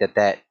would think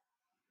that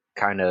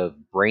kind of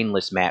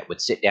brainless Matt would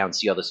sit down,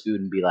 see all this food,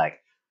 and be like,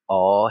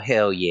 "Oh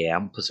hell yeah,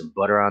 I'm gonna put some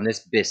butter on this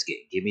biscuit.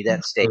 Give me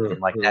that steak," and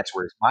like that's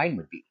where his mind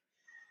would be.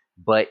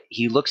 But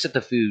he looks at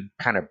the food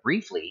kind of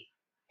briefly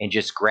and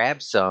just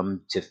grabs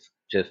some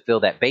to fill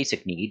that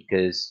basic need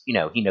because he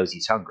knows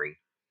he's hungry,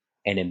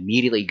 and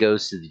immediately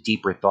goes to the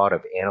deeper thought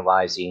of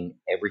analyzing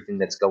everything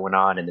that's going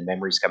on and the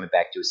memories coming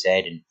back to his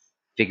head and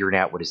figuring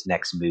out what his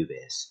next move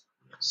is.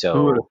 Who would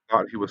So have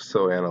thought he was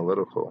so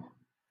analytical?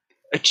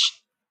 it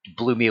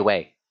blew me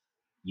away.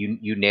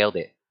 You nailed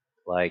it.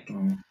 Like,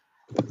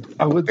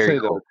 I would very say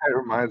cool. though, it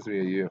reminds me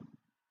of you.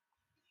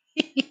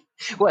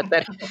 What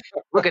that?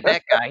 Look at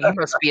that guy. He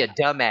must be a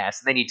dumbass.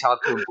 And then you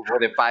talk to him for more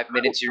than 5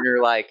 minutes, and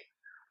you're like,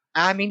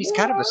 I mean, he's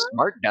kind of a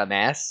smart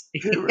dumbass.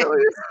 It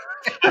really is.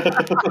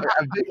 I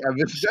think I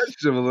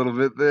misjudged him a little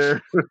bit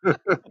there.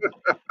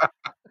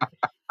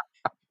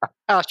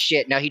 Oh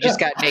shit! No, he just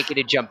got naked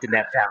and jumped in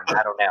that fountain.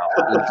 I don't know.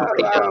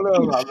 I don't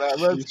know about that.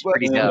 Let's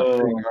pretty dumb.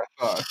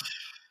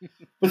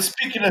 But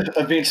speaking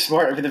of being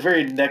smart, I mean, the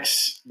very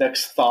next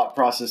thought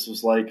process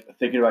was like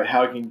thinking about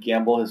how he can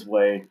gamble his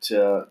way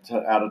to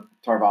out of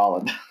Tar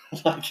Valon,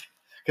 like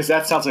because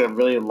that sounds like a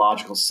really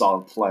logical,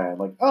 solid plan.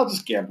 Like, I'll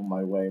just gamble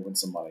my way, win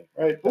some money,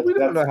 right? But we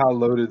don't know how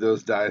loaded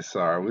those dice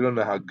are. We don't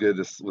know how good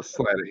with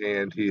sleight of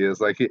hand he is.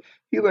 Like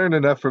he learned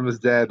enough from his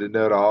dad to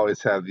know to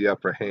always have the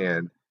upper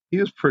hand. He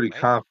was pretty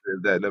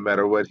confident that no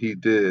matter what he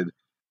did,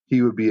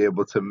 he would be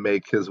able to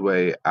make his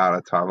way out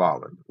of Tar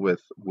Valon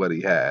with what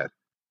he had.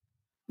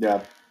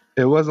 Yeah.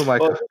 It wasn't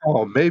like,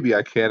 oh, maybe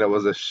I can. It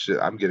was a shit.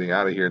 I'm getting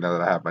out of here now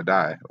that I have my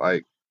die.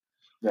 Like,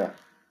 yeah.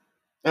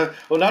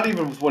 Well, not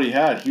even with what he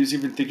had. He was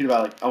even thinking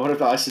about like, I wonder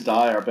if I should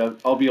die, or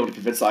I'll be able to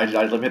convince the Aes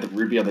Sedai to let me have the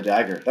ruby on the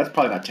dagger. That's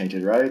probably not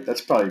tainted, right? That's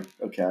probably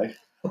okay.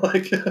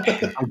 Like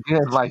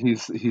again, like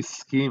he's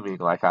scheming.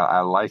 Like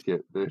I like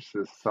it. There's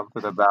just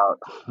something about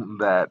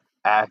that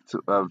act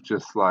of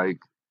just like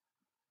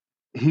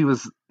he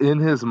was in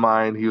his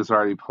mind. He was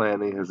already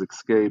planning his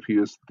escape. He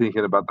was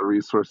thinking about the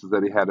resources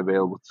that he had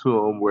available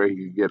to him, where he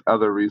could get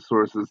other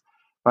resources.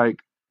 Like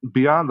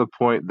beyond the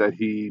point that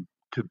he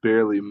could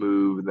barely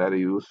move, that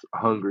he was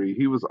hungry.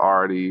 He was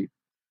already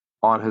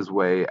on his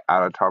way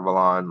out of Tar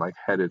Valon, like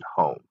headed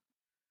home.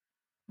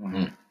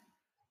 Mm-hmm.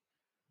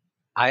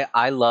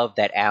 I love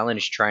that Alan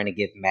is trying to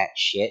give Matt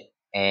shit,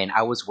 and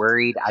I was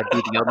worried I'd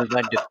be the only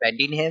one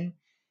defending him.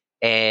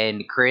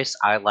 And Chris,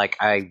 I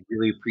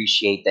really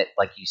appreciate that.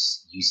 Like you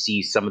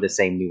see some of the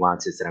same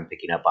nuances that I'm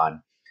picking up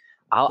on.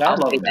 I I'll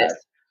love say this: that.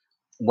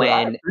 But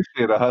I when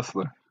appreciate a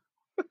hustler.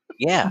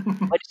 yeah,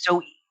 but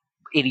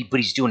but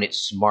he's doing it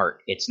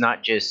smart. It's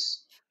not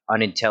just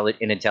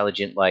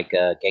unintelligent like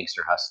a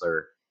gangster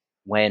hustler.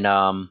 When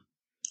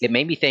it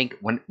made me think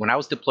when I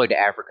was deployed to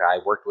Africa, I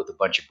worked with a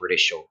bunch of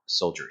British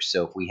soldiers.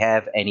 So if we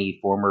have any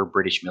former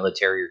British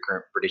military or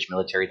current British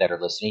military that are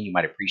listening, you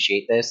might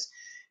appreciate this.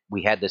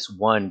 We had this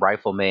one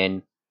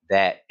rifleman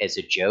that, as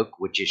a joke,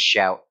 would just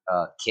shout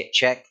 "kit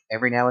check"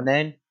 every now and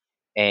then.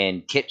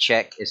 And kit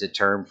check is a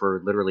term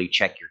for literally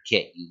check your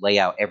kit. You lay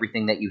out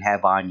everything that you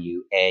have on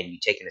you and you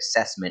take an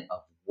assessment of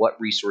what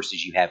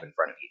resources you have in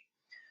front of you.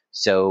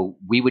 So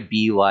we would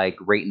be like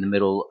right in the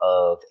middle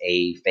of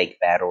a fake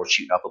battle,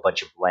 shooting off a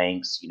bunch of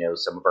blanks.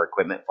 Some of our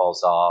equipment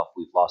falls off.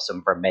 We've lost some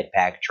of our med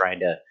pack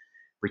trying to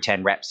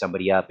pretend wrap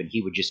somebody up. And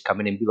he would just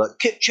come in and be like,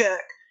 kit check.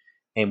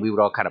 And we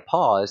would all kind of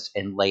pause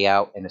and lay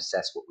out and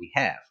assess what we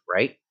have,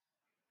 right?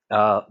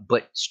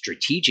 But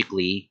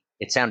strategically,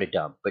 it sounded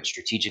dumb, but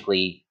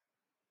strategically,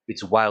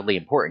 it's wildly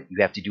important.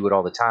 You have to do it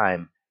all the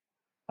time.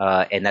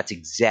 And that's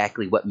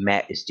exactly what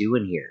Matt is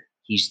doing here.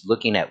 He's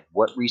looking at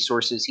what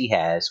resources he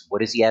has, what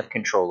does he have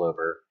control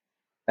over.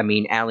 I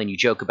mean, Alan, you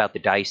joke about the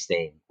dice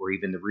thing or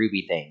even the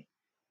ruby thing,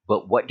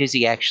 but what does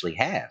he actually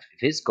have?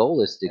 If his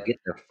goal is to get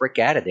the frick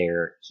out of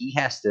there, he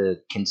has to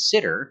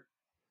consider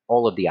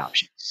all of the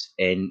options.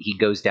 And he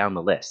goes down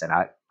the list. And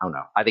I don't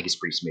know. I think it's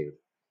pretty smooth.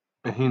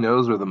 And he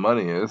knows where the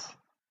money is.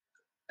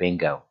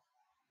 Bingo.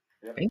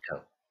 Yep.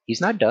 Bingo.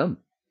 He's not dumb.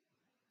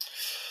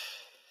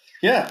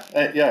 Yeah.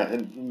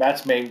 And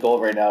Matt's main goal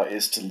right now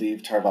is to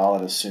leave Tar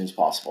Valon as soon as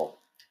possible.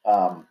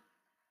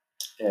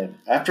 And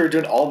after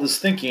doing all this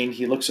thinking,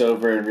 he looks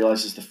over and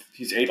realizes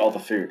he's ate all the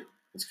food.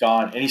 It's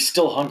gone, and he's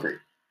still hungry.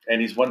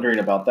 And he's wondering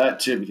about that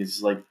too, because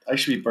he's like, I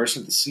should be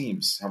bursting at the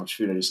seams. How much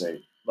food I just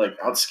ate, like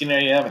how skinny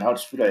I am, and how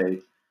much food I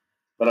ate,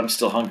 but I'm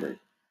still hungry.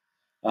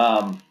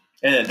 And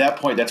at that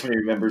point, that's when he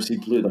remembers he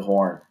blew the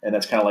horn, and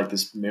that's kind of like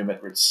this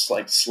moment where it's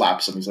like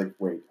slaps him. He's like,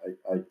 "Wait,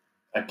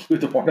 I blew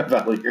the horn of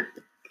Valier."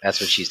 That's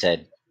what she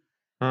said.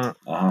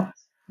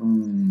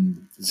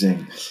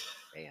 Zing.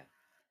 Man.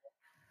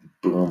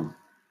 Boom.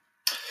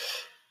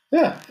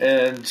 Yeah,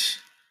 and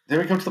then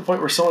we come to the point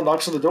where someone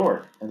knocks on the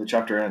door, and the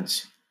chapter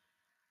ends.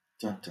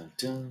 Dun, dun,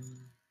 dun.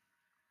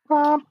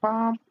 Bum,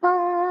 bum,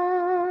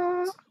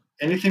 bum.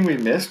 Anything we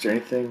missed, or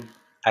anything?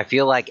 I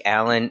feel like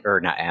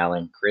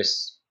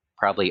Chris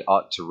probably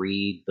ought to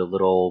read the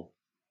little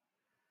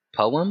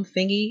poem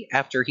thingy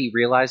after he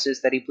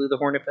realizes that he blew the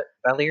horn of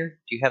Valier.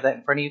 Do you have that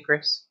in front of you,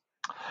 Chris?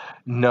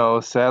 No,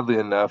 sadly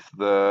enough,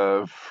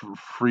 the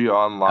free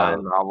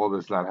online novel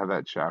does not have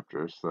that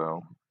chapter.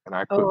 So, and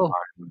I couldn't find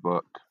the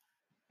book.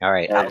 All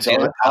right, I'll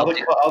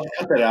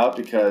cut that out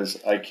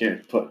because I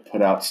can't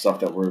put out stuff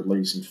that we're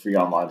using free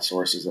online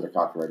sources that are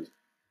copyrighted.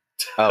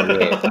 Oh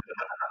yeah.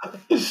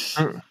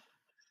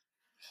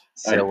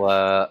 So,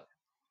 all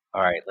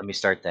right, let me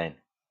start then.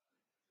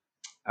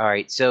 All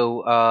right,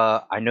 so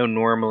I know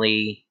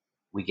normally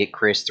we get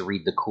Chris to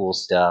read the cool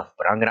stuff,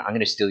 but I'm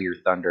gonna steal your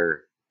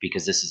thunder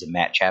because this is a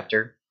Matt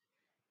chapter,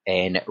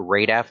 and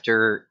right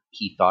after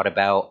he thought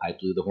about I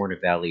blew the horn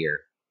of Valier,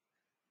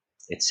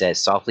 it says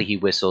softly he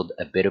whistled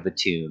a bit of a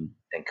tune,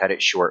 then cut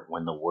it short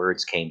when the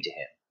words came to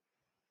him.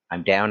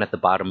 I'm down at the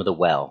bottom of the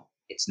well.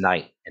 It's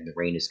night and the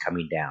rain is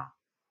coming down.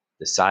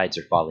 The sides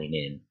are falling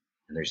in,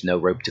 and there's no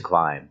rope to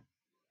climb.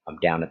 I'm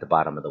down at the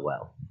bottom of the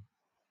well.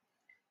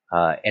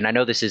 And I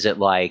know this isn't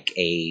like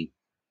a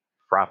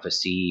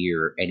prophecy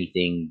or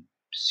anything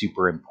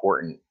super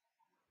important.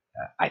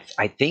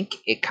 I think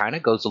it kind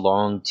of goes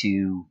along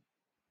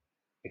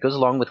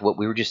with what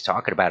we were just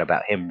talking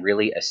about him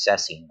really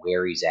assessing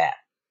where he's at.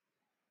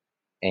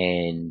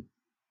 And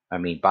I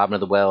mean, bottom of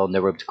the well,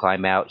 no rope to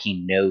climb out.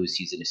 He knows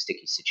he's in a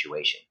sticky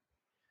situation.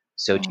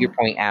 So to your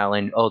point,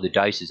 Alan, the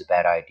dice is a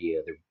bad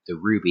idea. The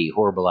ruby,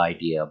 horrible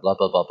idea. Blah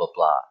blah blah blah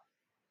blah.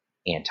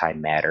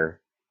 Antimatter.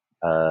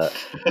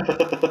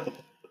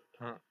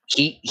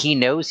 He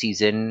knows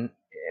he's in.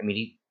 I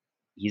mean,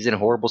 he's in a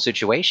horrible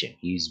situation.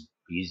 He's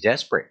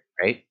desperate,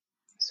 right?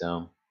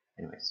 So,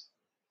 anyways,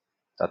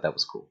 thought that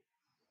was cool.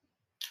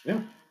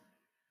 Yeah.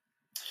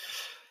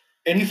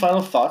 Any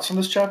final thoughts on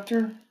this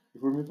chapter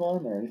before we move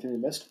on, or anything we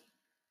missed?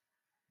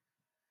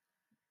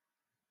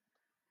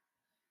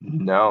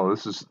 No,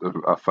 this is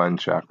a fun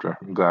chapter.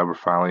 I'm glad we're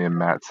finally in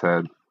Matt's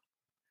head.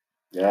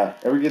 Yeah,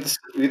 and we get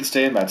to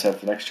stay in Matt's head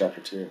for the next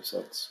chapter too. So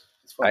it's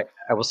fun.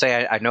 I will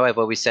say I know I've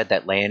always said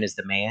that Lan is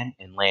the man,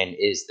 and Lan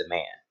is the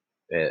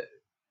man.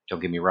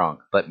 Don't get me wrong,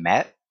 but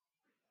Matt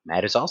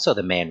is also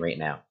the man right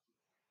now.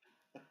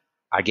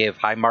 I give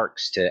high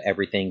marks to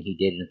everything he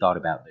did and thought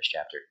about in this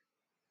chapter.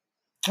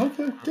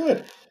 Okay,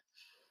 good.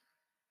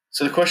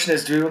 So the question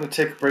is, do we want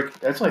to take a break?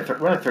 It's only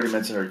we're only 30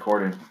 minutes into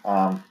recording.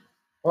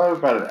 Well,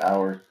 about an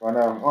hour. Well,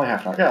 no, only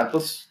half an hour. Yeah,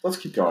 let's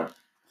keep going.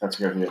 That's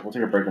a good idea. We'll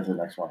take a break after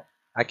the next one.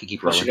 I could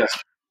keep rolling.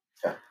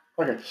 Yeah.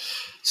 Okay.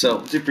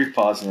 So do a brief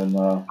pause and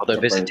then. Although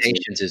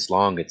Visitations is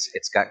long,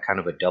 it's got kind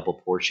of a double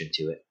portion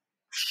to it.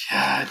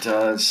 Yeah, it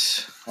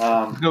does.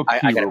 Go I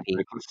pee gotta real pee.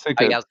 quick. Let's take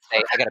I a gotta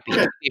say, I gotta pee.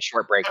 Okay. Be a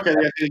short break. Okay,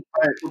 yeah,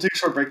 all right, we'll take a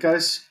short break,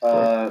 guys.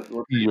 We'll take a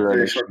short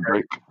urination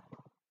break. break.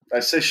 I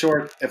say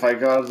short. If I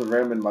go out of the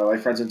room and my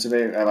wife runs into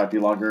me, I might be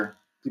longer.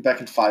 Be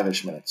back in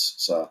 5-ish minutes.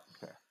 So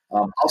Okay.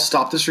 I'll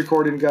stop this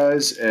recording,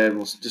 guys, and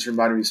we'll just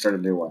remind me to start a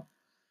new one.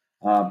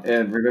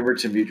 And remember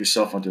to mute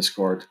yourself on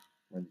Discord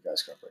when you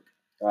guys go break.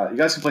 You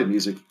guys can play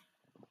music,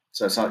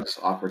 so it's not just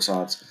awkward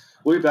silence.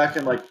 We'll be back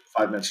in like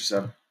 5 minutes or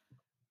so.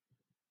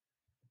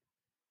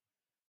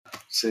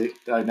 See,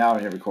 now I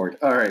hit record.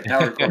 All right, now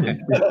we're recording.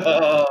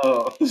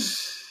 Oh.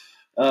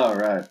 All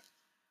right.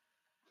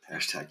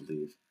 Hashtag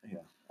leave. Yeah.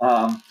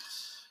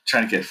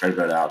 Trying to get Fred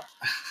Bird out.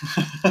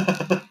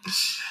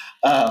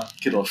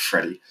 Good old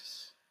Freddy.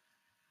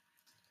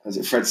 Is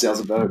it Fred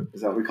Sails a Boat?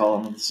 Is that what we call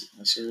him on this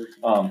server?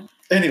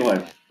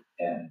 Anyway,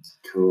 and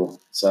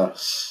cool. So,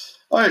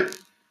 all right.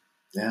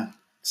 Yeah.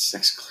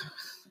 6 o'clock.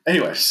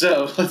 Anyway,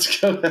 so let's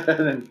go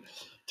ahead and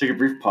take a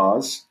brief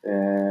pause.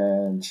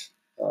 And,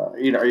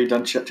 are you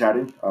done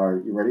chatting?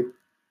 Are you ready?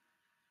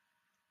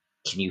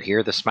 Can you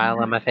hear the smile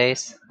on my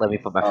face? Let me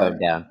put my phone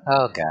down.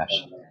 Oh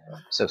gosh,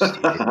 so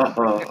stupid.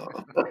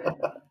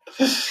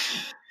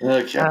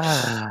 Okay.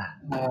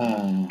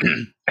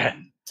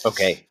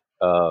 Okay.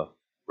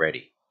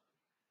 Ready.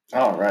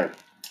 All right.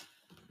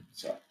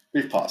 So,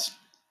 brief pause.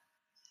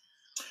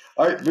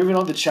 All right, moving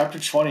on to chapter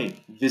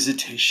 20,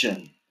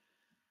 visitation.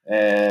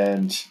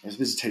 And there's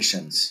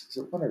visitations. Is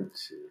it one or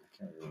two? I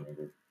can't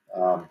remember.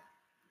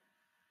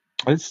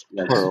 It's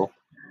Yeah, plural.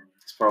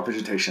 it's plural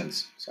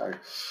visitations. Sorry.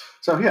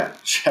 So yeah,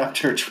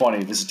 chapter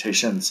 20,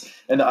 visitations.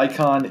 And the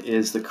icon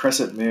is the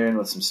crescent moon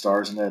with some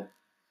stars in it.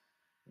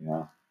 You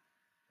know,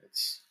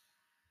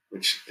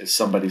 which is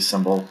somebody's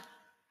sigil,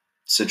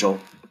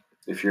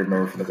 if you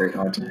remember from the Great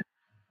Hunt.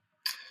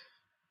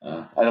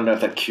 I don't know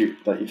if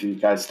if you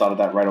guys thought of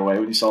that right away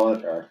when you saw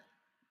it, or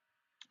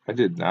I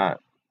did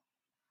not.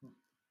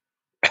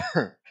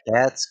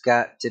 That's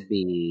got to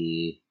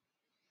be.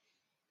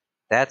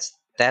 That's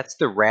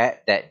the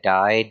rat that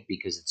died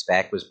because its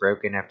back was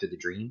broken after the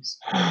dreams.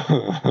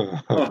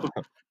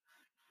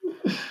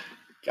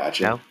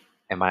 gotcha. No,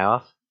 am I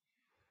off?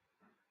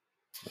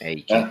 Hey,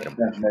 you can't get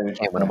them. Maybe.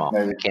 Can't win them all.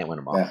 Maybe. Can't win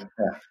them all. Yeah.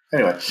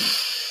 Anyway,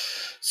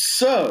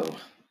 so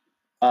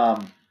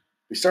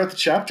we start the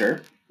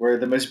chapter where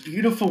the most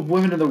beautiful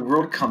woman in the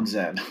world comes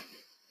in.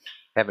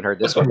 Haven't heard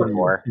this one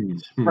before.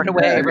 Run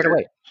away! Run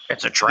away!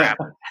 It's a trap.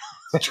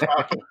 It's a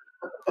trap.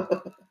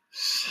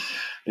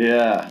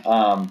 Yeah.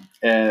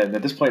 And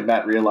at this point,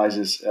 Matt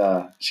realizes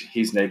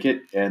he's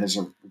naked, and there's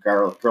a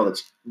girl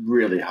that's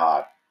really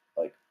hot,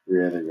 like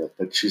really,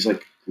 but she's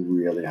like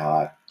really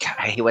hot. God,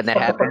 I hate when that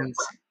happens.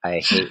 I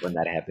hate when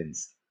that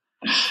happens.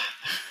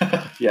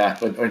 Yeah,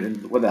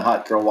 when the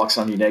hot girl walks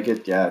on you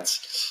naked, yeah,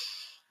 it's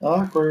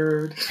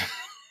awkward.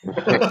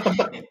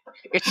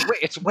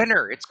 It's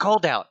winter. It's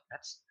cold out.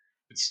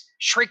 It's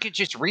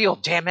shrinkage is real.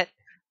 Damn it.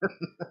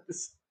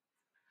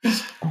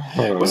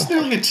 Wasn't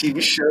there like a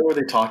TV show where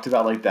they talked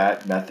about like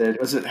that method?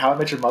 Was it How I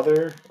Met Your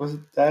Mother? Was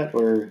it that,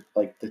 or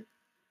like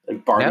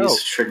Barney's No.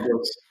 shrink?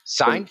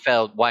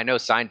 Seinfeld. Well, I know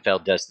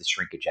Seinfeld does the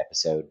shrinkage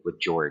episode with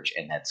George,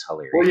 and that's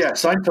hilarious. Well, yeah,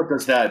 Seinfeld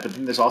does that, but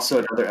then there's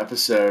also another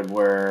episode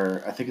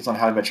where I think it's on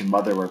How I Met Your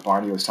Mother, where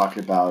Barney was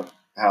talking about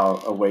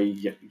how a way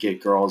you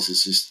get girls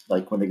is just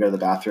like when they go to the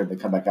bathroom, they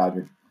come back out and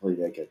you're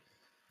completely naked.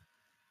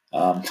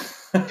 Oh,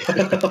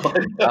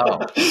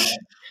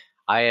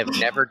 I have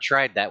never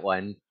tried that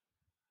one.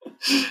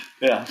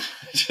 Yeah,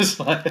 just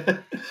like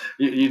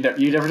you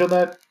never done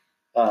that,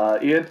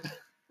 Ian?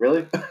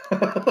 Really?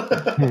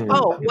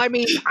 Oh, well, I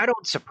mean, I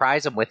don't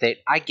surprise them with it.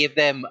 I give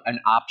them an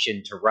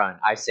option to run.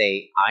 I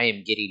say, I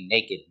am getting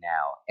naked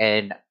now.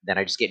 And then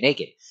I just get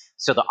naked.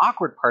 So the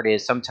awkward part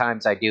is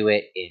sometimes I do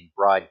it in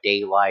broad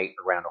daylight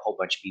around a whole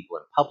bunch of people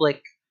in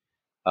public.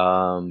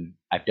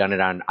 I've done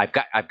it on,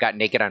 I've got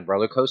naked on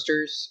roller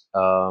coasters.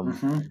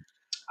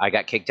 I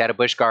got kicked out of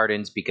Busch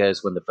Gardens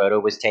because when the photo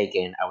was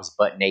taken, I was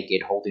butt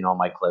naked holding all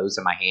my clothes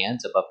in my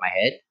hands above my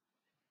head.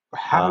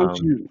 How would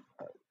you?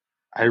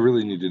 I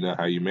really need to know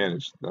how you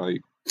managed.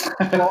 Like,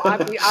 well,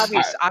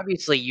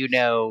 obviously, you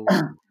know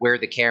where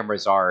the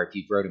cameras are if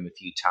you've rode them a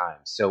few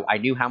times. So I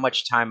knew how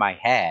much time I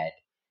had,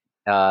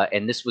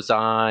 and this was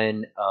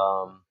on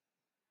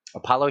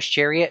Apollo's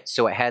Chariot,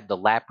 so it had the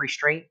lap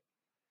restraint.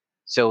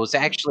 So it was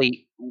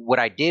actually what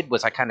I did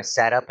was I kind of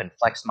sat up and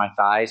flexed my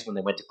thighs when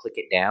they went to click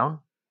it down,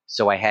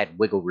 so I had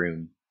wiggle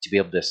room to be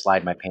able to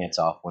slide my pants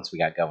off once we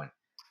got going.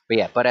 But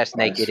yeah, butt ass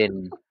naked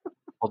and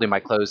holding my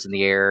clothes in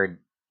the air. And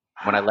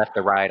when I left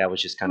the ride, I was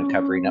just kind of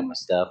covering up my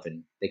stuff,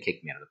 and they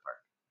kicked me out of the park.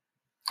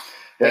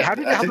 Yeah,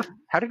 Wait,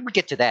 how did we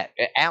get to that?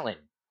 Alan,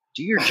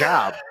 do your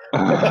job.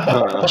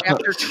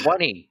 Chapter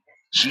 20.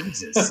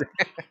 Jesus.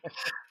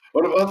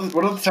 What about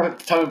the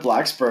time in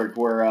Blacksburg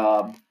where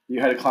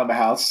you had to climb a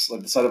house,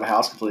 like the side of a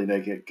house, completely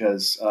naked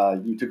because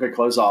you took your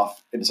clothes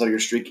off and decided you're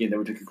streaky, and then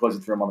we took your clothes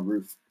and threw them on the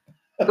roof.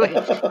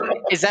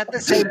 Is that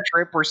the same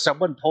trip where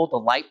someone pulled a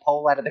light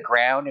pole out of the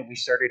ground and we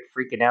started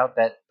freaking out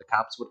that the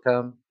cops would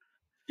come?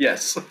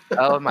 Yes.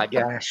 Oh my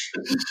gosh.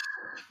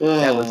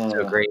 That was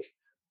so great.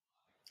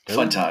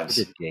 Fun Those times.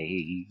 were the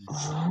days.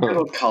 Good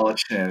old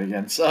college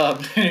shenanigans.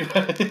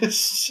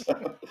 Anyways,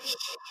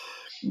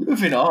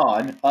 moving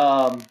on.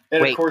 And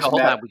Wait, of course,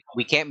 hold Matt. on.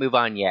 We can't move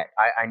on yet.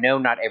 I know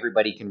not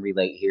everybody can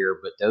relate here,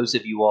 but those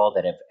of you all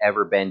that have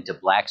ever been to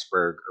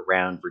Blacksburg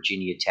around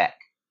Virginia Tech,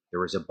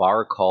 there was a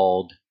bar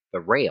called The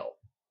Rail.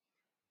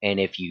 And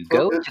if you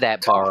go to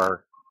that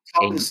bar,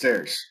 Top of and the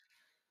stairs.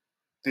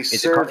 They is it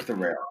serve called? the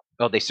rail.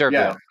 Oh, they serve the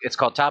Yeah. rail. It's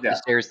called Top of Yeah. the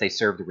Stairs. They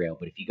serve the rail.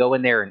 But if you go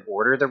in there and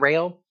order the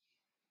rail,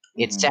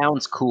 it Mhm.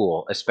 sounds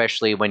cool,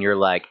 especially when you're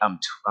like, I'm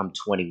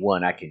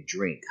 21, I can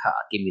drink. Ha,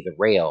 give me the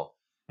rail.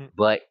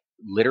 But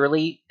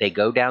literally, they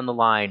go down the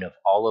line of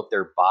all of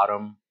their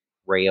bottom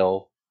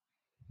rail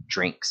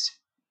drinks,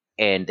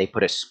 and they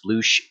put a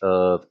sploosh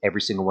of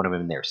every single one of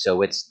them in there.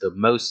 So it's the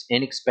most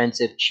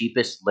inexpensive,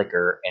 cheapest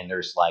liquor, and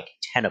there's like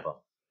 10 of them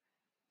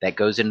that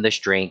goes into this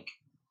drink,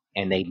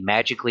 and they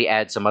magically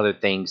add some other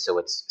things so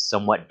it's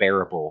somewhat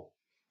bearable.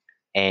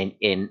 And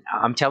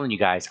I'm telling you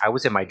guys, I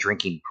was in my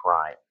drinking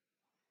prime,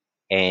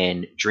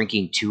 and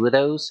drinking 2 of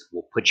those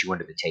will put you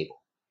under the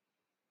table,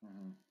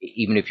 Mhm.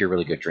 even if you're a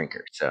really good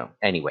drinker. So,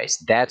 anyways,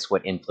 that's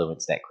what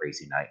influenced that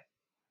crazy night.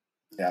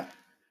 Yeah.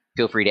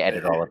 Feel free to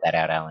edit all of that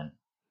out, Alan.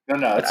 No,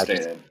 But it's I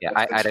just, staying. yeah,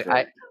 That's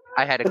great.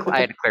 I had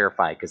to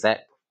clarify because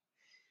that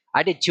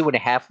I did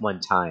 2.5 one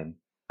time.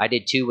 I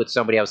did 2 with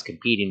somebody I was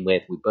competing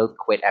with. We both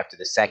quit after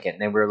the second.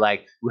 And then we were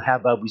like, well, how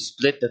about we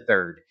split the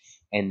third?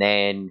 And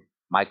then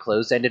my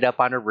clothes ended up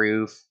on a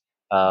roof.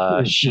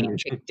 She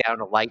kicked down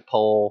a light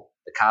pole.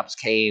 The cops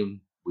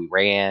came. We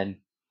ran.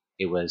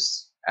 It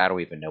was, I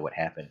don't even know what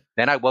happened.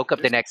 Then I woke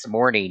up the next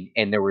morning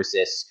and there was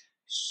this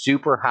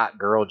super hot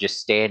girl just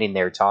standing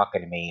there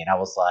talking to me. And I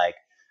was like,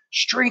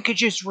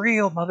 shrinkage is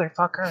real,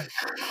 motherfucker.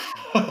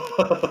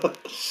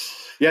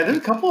 Yeah, there's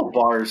a couple of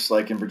bars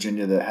like in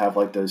Virginia that have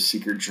like those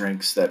secret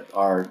drinks that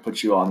are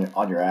put you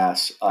on your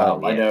ass. Oh,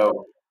 I yeah.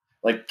 know,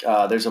 like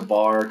there's a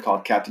bar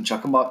called Captain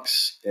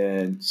Chuckamuck's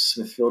in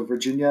Smithfield,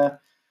 Virginia,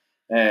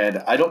 and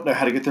I don't know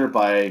how to get there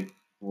by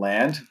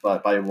land,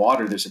 but by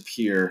water there's a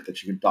pier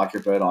that you can dock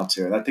your boat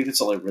onto, and I think it's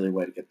the only really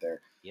way to get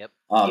there. Yep.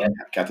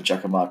 Captain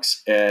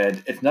Chuckamuck's,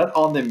 and it's not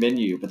on the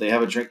menu, but they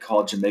have a drink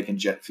called Jamaican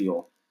Jet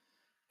Fuel,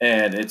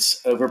 and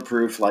it's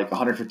overproof, like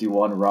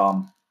 151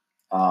 rum.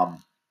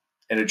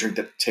 And a drink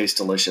that tastes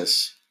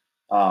delicious.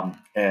 And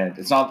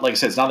it's not, like I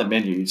said, it's not on the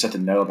menu. You just have to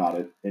know about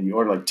it. And you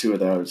order like 2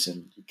 of those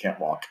and you can't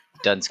walk.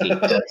 Dunsky.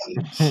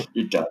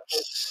 You're done.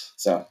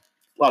 So, a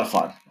lot of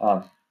fun.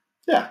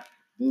 Yeah.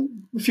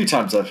 A few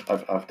times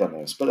I've done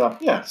those.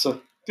 But yeah, so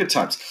good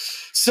times.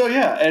 So,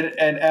 yeah.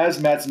 And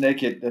as Matt's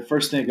naked, the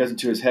first thing that goes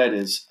into his head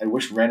is, I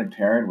wish Rand and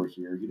Perrin were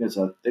here.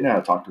 They know how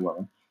to talk to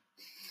women.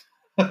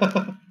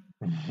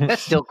 That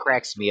still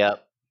cracks me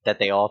up that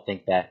they all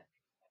think that.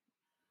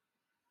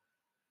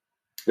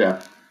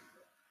 Yeah.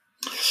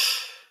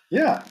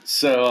 Yeah.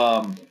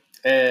 So,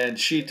 and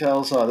she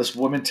tells this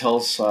woman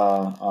tells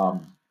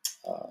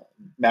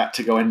Matt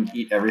to go ahead and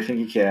eat everything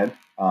he can.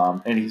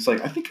 And he's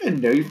like, I think I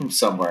know you from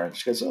somewhere. And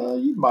she goes,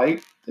 you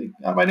might.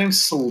 My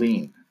name's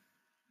Celine.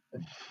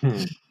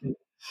 The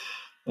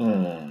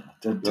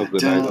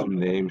nice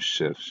name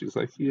shift. She's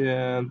like,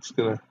 yeah, I'm just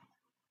gonna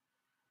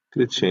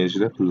change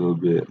it up a little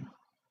bit.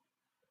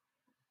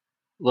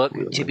 Look,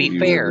 to be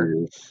fair,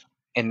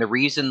 and the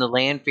reason the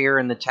Lanfear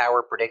and the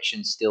Tower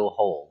prediction still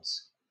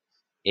holds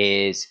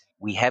is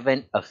we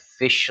haven't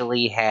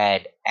officially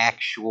had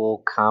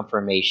actual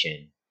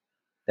confirmation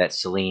that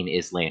Celine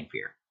is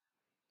Lanfear.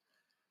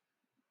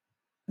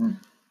 All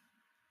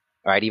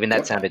right, even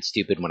that sounded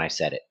stupid when I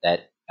said it.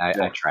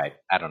 I tried.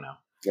 I don't know.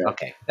 Yeah.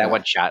 Okay, that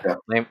one shot. Yeah.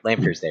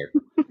 Lanfear's there.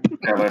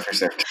 Yeah, Lanfear's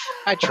there.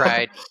 I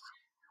tried.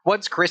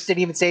 Once Chris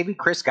didn't even say me,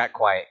 Chris got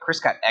quiet. Chris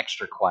got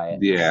extra quiet.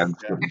 Yeah.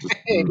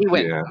 He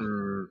went,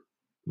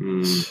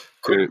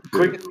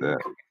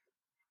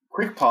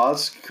 Quick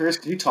pause. Chris,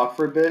 can you talk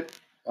for a bit?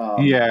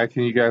 Yeah,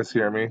 can you guys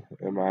hear me?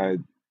 Am I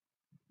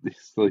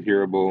still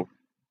hearable?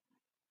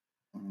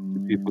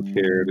 Do people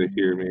care to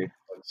hear me?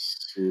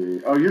 Let's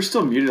see. Oh, you're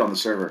still muted on the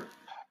server.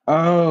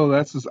 Oh,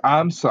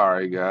 I'm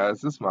sorry,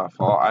 guys. It's my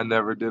fault. I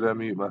never did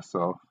unmute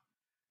myself.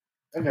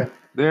 Okay.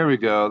 There we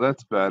go.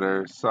 That's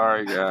better.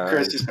 Sorry, guys.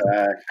 Chris is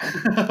back.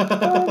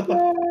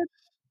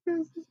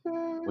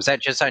 Was that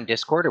just on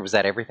Discord or was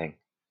that everything?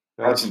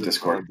 That's in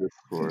Discord.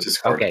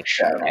 Okay.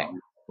 Okay.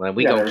 Well,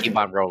 we go keep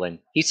on rolling.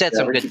 He said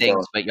some good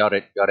things, but y'all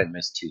didn't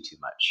miss too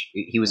much.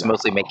 He was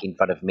mostly making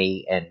fun of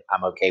me, and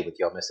I'm okay with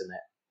y'all missing that.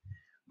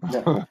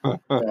 Yeah.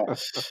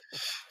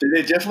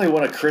 They definitely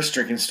want a Chris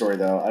drinking story,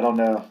 though. I don't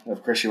know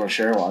if Chris, you want to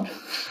share one.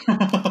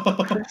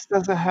 Chris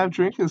doesn't have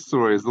drinking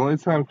stories. The only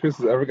time Chris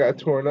has ever got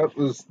torn up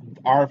was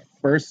our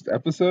first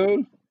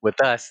episode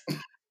with us.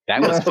 That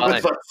was fun.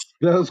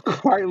 That was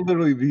quite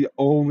literally the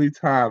only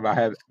time I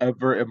have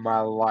ever in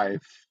my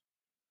life.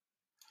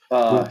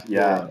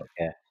 Yeah.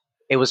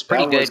 It was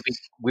pretty good.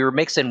 We were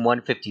mixing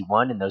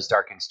 151 in those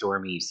dark and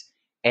stormies,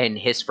 and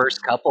his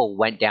first couple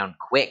went down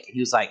quick. He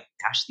was like,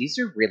 "Gosh, these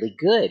are really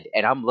good."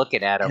 And I'm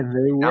looking at them. And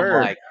they were.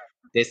 I'm like,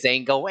 "This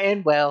ain't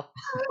going well."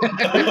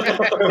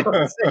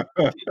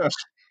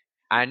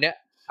 I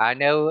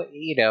know.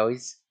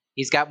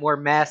 He's got more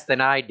mass than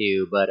I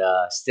do, but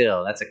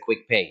still, that's a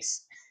quick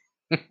pace.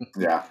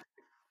 Yeah.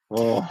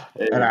 Oh,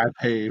 It- and I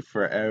paid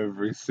for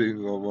every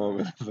single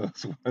moment of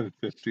those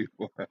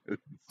 151.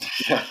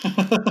 yeah.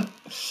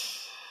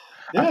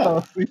 I Yeah. fell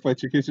asleep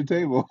at your kitchen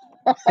table.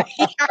 Yeah,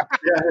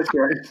 that's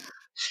right.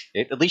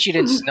 At least you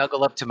didn't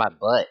snuggle up to my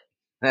butt.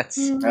 That's.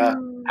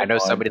 I know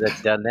somebody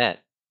that's done that.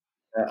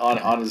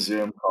 On a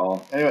Zoom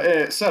call.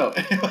 Anyway, so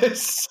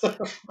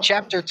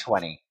Chapter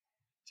 20.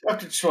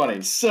 chapter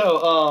 20.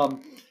 So,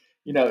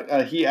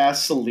 he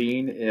asked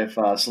Celine if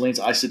Celine's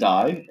Aes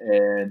Sedai,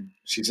 and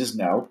she says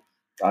no.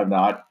 I'm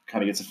not.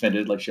 Kind of gets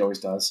offended like she always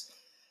does.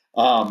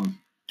 Um,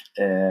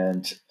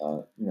 and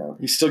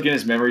he's still getting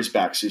his memories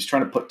back, so he's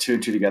trying to put two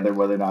and two together,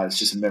 whether or not it's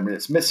just a memory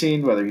that's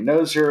missing, whether he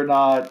knows her or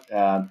not.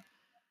 And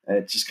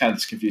it's just kind of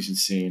this confusing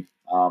scene.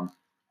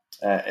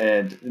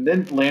 And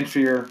then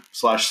Lanfear /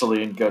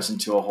 Celine goes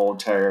into a whole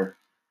entire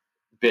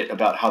bit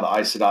about how the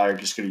Aes Sedai are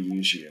just going to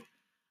use you.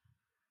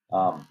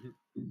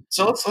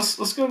 So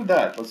let's go to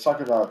that. Let's talk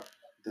about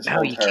this No,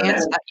 whole you entire.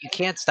 can't. You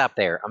can't stop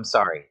there. I'm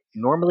sorry.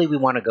 Normally, we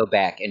want to go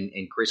back, and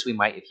Chris, we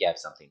might if you have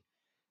something.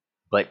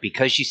 But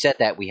because you said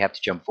that, we have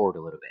to jump forward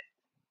a little bit.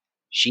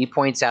 She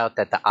points out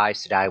that the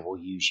Aes Sedai will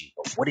use you.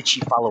 But what did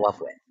she follow up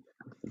with?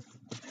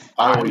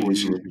 I will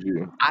use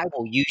you. I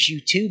will use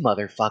you too,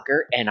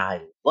 motherfucker. And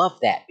I love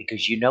that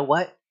because you know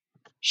what?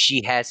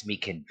 She has me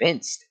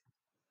convinced.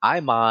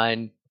 I'm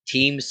on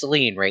Team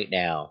Celine right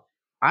now.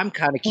 I'm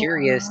kind of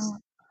curious,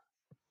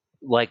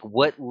 like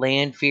what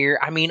Lanfear.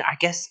 I mean, I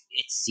guess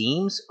it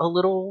seems a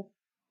little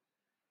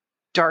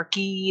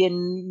darky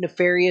and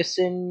nefarious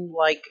and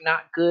like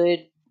not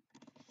good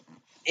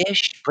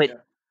ish, but Yeah.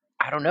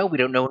 I don't know. We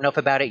don't know enough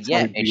about it So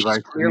yet, he'd and be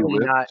like to be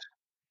whipped.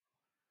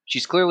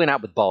 She's clearly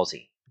not with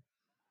Ballsy.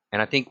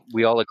 And I think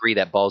we all agree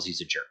that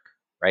Ballsy's a jerk,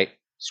 right?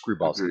 Screw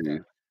Ballsy.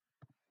 Agreed.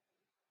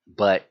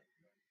 But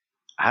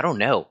I don't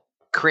know.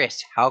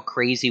 Chris, how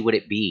crazy would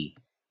it be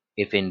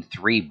if in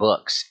 3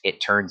 books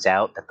it turns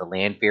out that the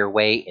Lanfear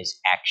way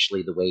is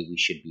actually the way we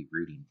should be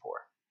rooting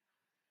for?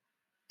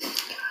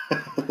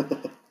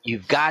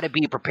 You've got to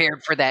be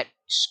prepared for that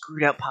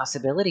screwed up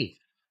possibility.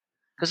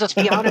 Because let's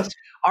be honest,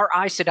 our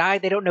Aes Sedai,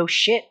 they don't know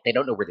shit. They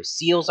don't know where the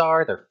seals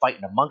are. They're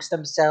fighting amongst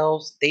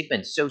themselves. They've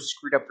been so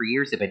screwed up for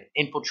years. They've been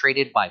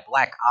infiltrated by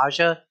Black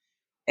Aja.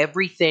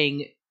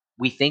 Everything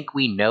we think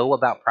we know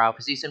about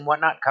prophecies and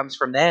whatnot comes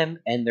from them,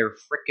 and they're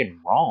freaking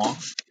wrong.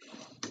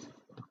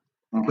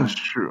 That's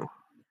true.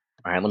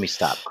 All right, let me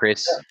stop.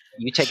 Chris,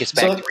 you take us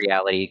back to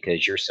reality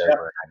because you're sober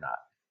and I'm not.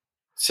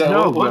 So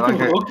No, go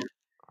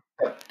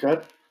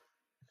ahead.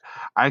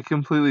 I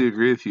completely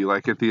agree with you.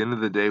 Like at the end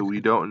of the day,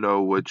 we don't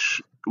know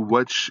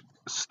which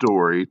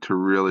story to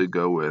really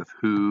go with.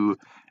 Who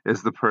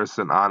is the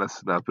person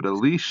honest enough? But at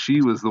least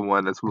she was the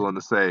one that's willing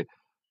to say,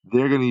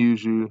 "They're going to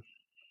use you.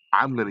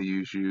 I'm going to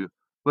use you.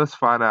 Let's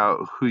find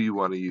out who you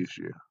want to use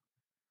you."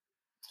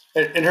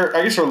 And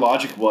I guess her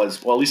logic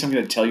was, well, at least I'm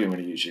going to tell you I'm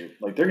going to use you.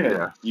 Like they're going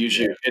to use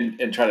you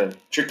and try to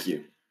trick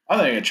you. I'm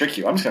not going to trick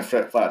you. I'm just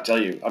going to flat out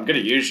tell you I'm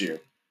going to use you.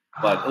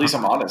 But at least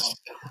I'm honest.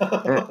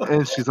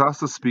 and she's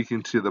also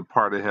speaking to the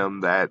part of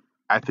him that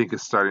I think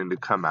is starting to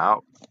come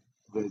out,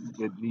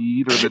 the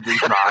need or the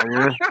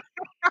desire.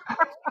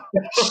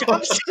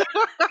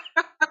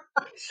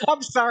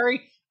 I'm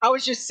sorry. I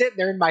was just sitting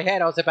there in my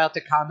head. I was about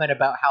to comment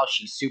about how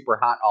she's super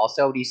hot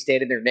also, and he's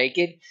standing there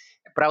naked.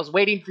 But I was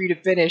waiting for you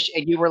to finish,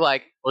 and you were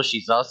like, well,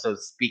 she's also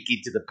speaking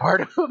to the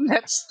part of him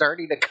that's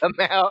starting to come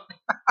out.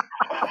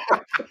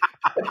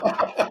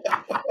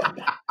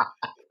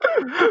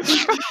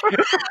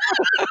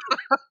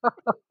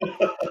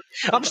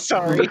 I'm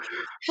sorry.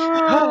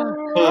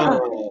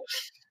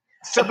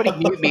 Somebody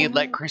mute me and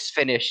let Chris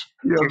finish.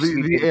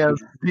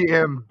 The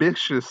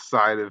ambitious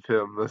side of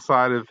him, the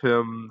side of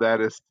him that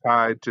is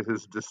tied to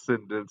his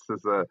descendants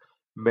as a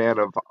man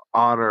of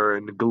honor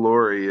and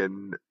glory,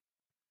 and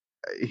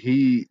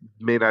he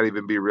may not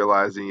even be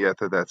realizing yet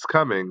that that's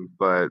coming,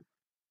 but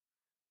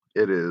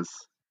it is.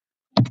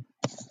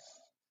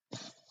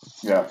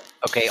 Yeah.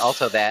 Okay.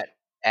 Also, add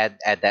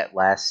that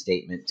last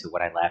statement to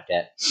what I laughed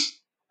at.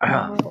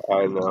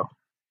 I know.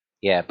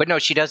 Yeah, but no,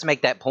 she does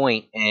make that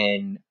point,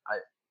 and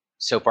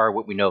so far,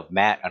 what we know of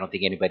Matt, I don't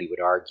think anybody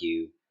would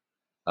argue.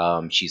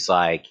 She's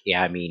like,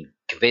 yeah, I mean,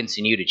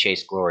 convincing you to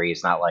chase glory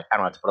is not like I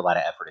don't have to put a lot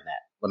of effort in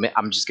that.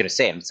 I'm just gonna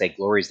say,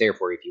 glory's there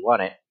for you if you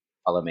want it.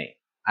 Follow me.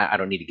 I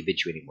don't need to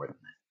convince you any more than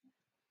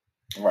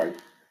that. Right.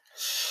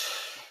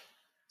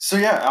 So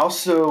yeah,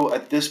 also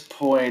at this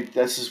point,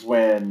 this is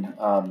when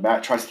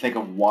Matt tries to think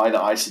of why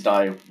the Aes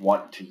Sedai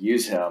want to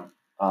use him.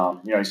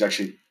 He's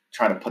actually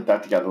trying to put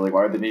that together. Like,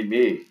 why do they need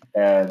me?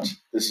 And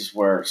this is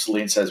where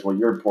Celine says, "Well,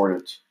 you're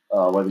important,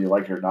 whether you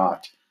like it or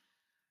not."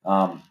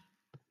 And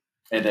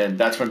then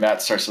that's when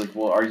Matt starts like,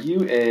 "Well, are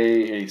you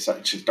a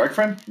dark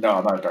friend? No,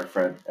 I'm not a dark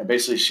friend." And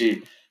basically,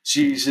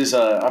 she's his.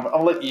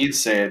 I'll let Ian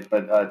say it,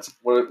 but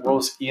what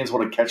was Ian's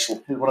one of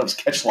his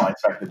catch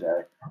lines back in the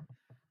day?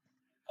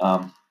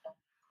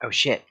 Oh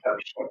shit!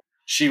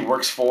 She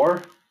works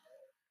for.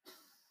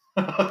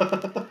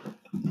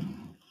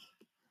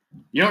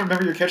 You don't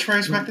remember your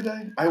catchphrase back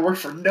today? I work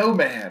for no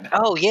man.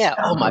 Oh yeah.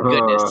 Oh my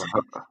goodness.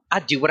 Uh, I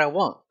do what I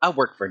want. I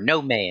work for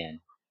no man.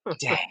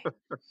 Dang.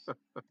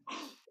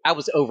 I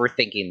was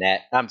overthinking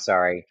that. I'm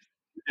sorry.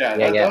 Yeah, Yeah,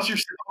 that yeah. was your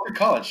in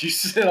college. You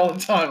said it all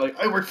the time, like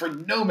I work for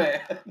no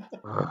man.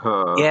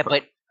 Yeah,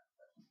 but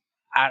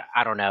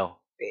I don't know.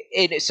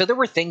 So there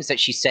were things that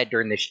she said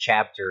during this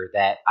chapter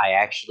that I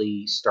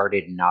actually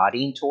started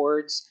nodding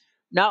towards.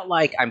 Not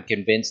like I'm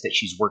convinced that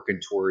she's working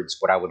towards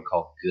what I would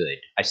call good.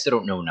 I still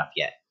don't know enough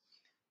yet.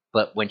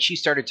 But when she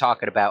started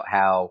talking about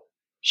how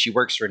she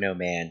works for no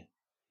man,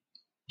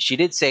 she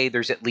did say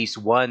there's at least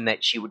one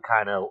that she would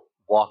kind of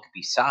walk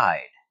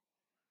beside,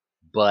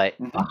 but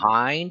Mhm.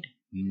 behind,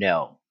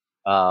 no.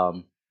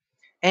 Um,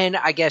 and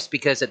I guess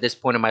because at this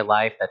point in my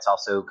life, that's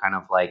also kind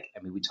of like,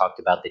 I mean, we talked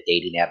about the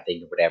dating app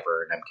thing or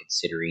whatever, and I'm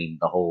considering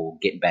the whole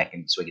getting back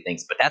into swing of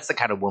things, but that's the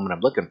kind of woman I'm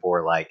looking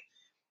for. Like,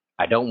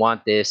 I don't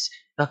want this,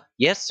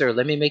 yes, sir,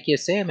 let me make you a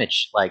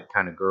sandwich, like,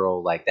 kind of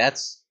girl. Like,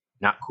 that's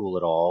not cool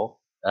at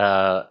all.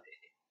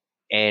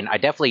 And I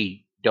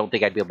definitely don't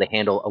think I'd be able to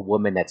handle a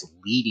woman that's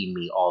leading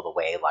me all the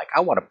way. Like, I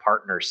want a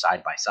partner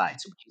side by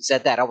side. So when she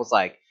said that, I was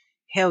like,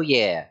 hell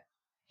yeah.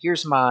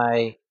 Here's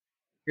my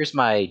here's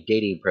my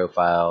dating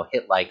profile.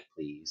 Hit like,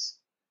 please.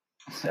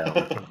 So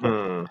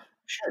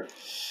Sure.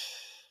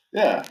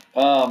 Yeah.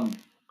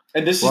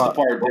 And this is the well,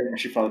 part where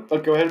she finally. Oh,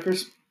 go ahead,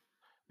 Chris.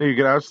 you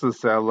can also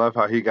say I love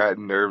how he got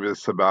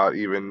nervous about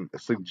even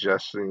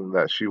suggesting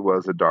that she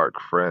was a dark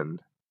friend.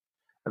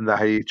 And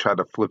that he tried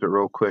to flip it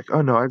real quick.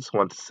 Oh no, I just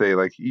want to say,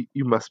 like,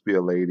 you must be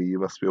a lady. You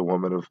must be a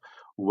woman of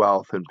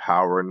wealth and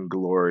power and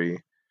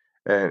glory.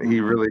 And he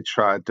Mhm. really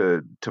tried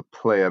to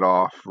play it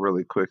off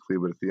really quickly,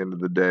 but at the end of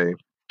the day,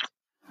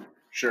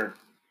 Sure.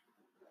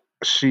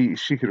 she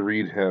could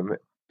read him.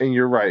 And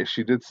you're right,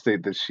 she did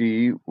state that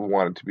she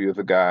wanted to be with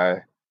a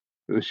guy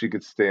who she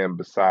could stand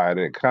beside.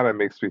 And it kind of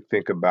makes me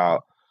think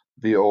about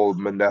the old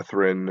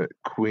Manethran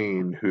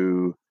queen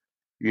who,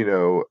 you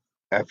know,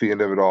 at the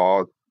end of it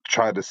all,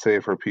 tried to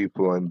save her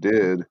people and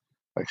did.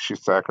 Like, she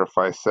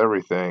sacrificed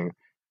everything,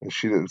 and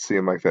she didn't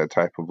seem like that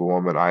type of a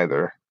woman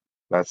either.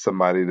 Not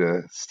somebody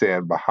to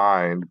stand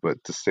behind,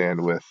 but to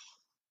stand with.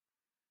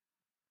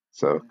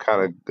 So,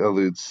 kind of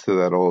alludes to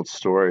that old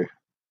story.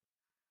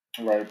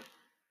 Right.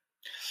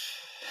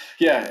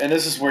 Yeah, and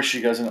this is where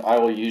she goes, and I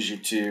will use you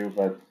too,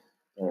 but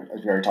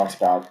as we already talked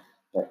about,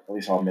 but at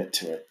least I'll admit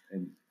to it.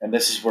 And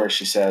this is where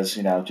she says,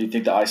 you know, do you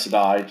think the Aes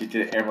Sedai, do you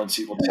think the Amyrlin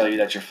seat will tell you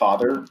that your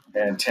father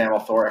and Tam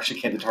Thor actually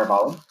came to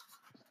Tarvalin?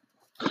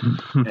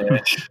 And,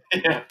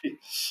 yeah,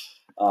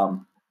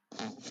 um,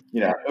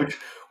 you know,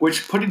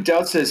 which putting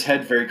doubts to his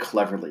head very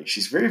cleverly.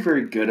 She's very,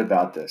 very good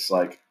about this,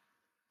 like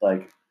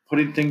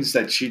putting things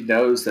that she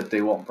knows that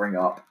they won't bring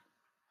up,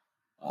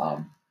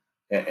 um,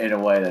 in a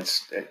way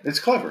that's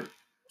clever.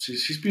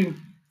 She's being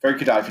very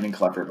conniving and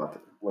clever about the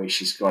way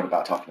she's going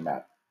about talking to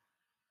Matt.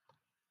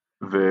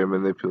 Very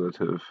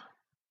manipulative.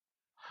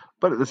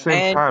 But at the same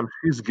and time,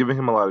 she's giving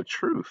him a lot of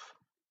truth.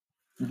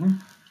 Mm-hmm.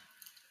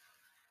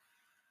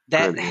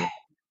 that Good. Yeah.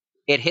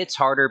 it hits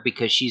harder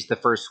because she's the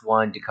first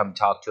one to come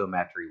talk to him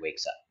after he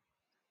wakes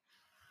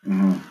up.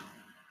 Mm-hmm.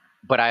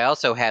 But I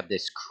also have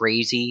this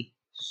crazy,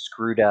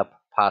 screwed up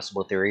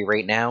possible theory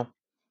right now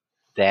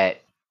that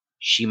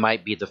she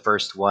might be the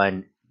first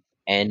one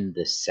and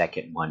the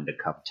second one to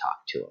come talk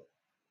to him.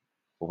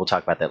 But we'll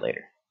talk about that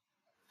later.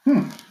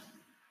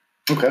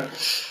 Okay.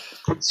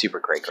 Super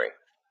cray.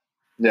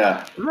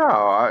 Yeah. No,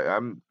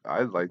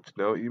 I'd like to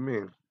know what you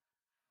mean.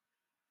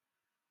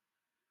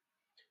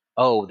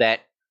 Oh,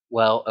 that.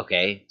 Well,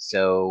 okay.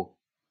 So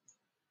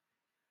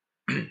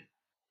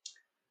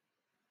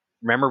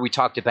remember we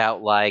talked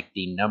about like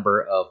the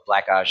number of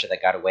Black Asha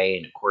that got away,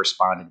 and it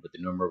corresponded with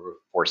the number of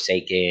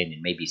Forsaken,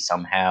 and maybe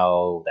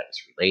somehow that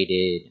was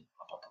related.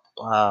 Blah blah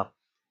blah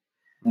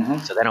blah.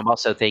 Mm-hmm. So then I'm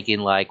also thinking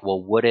like,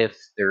 well, what if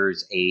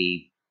there's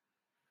a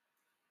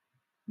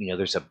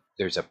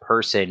there's a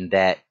person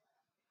that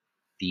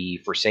the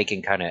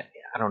Forsaken kind of,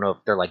 I don't know if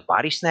they're like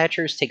body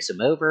snatchers, takes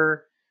them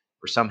over,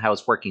 or somehow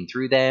it's working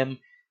through them,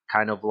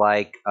 kind of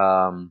like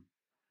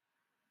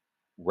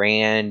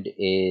Rand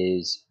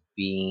is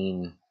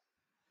being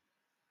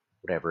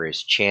whatever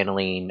is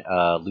channeling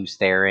Luce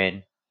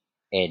Theron,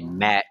 and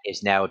Matt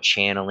is now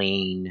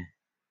channeling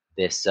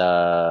this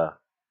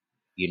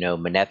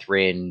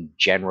Manethrin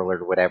general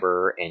or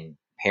whatever, and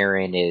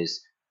Perrin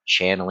is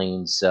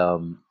channeling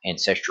some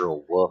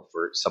ancestral wolf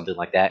or something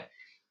like that.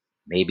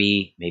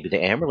 Maybe the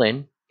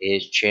Amyrlin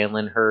is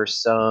channeling her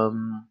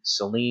some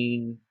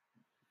Celine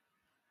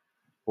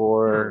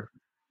or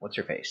what's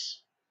her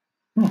face.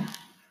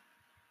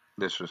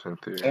 Interesting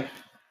theory.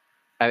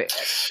 Yeah.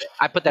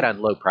 I put that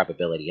on low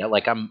probability.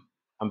 Like I'm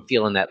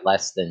feeling that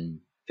less than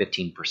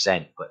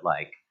 15%, but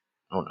like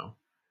I don't know.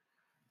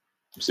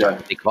 I'm starting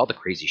to think of all the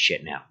crazy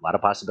shit now. A lot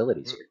of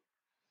possibilities here.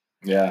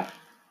 Yeah.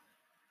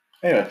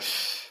 Anyway,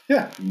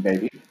 yeah,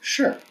 maybe,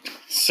 sure.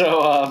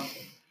 So,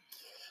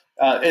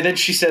 and then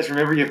she says,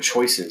 "Remember, you have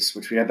choices,"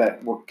 which we had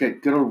that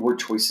good old word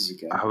choices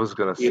again. I was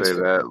gonna say It's-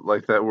 that,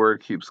 like, that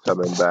word keeps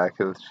coming back,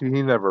 and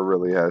he never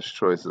really has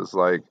choices.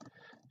 Like,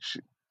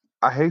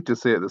 I hate to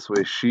say it this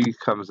way, she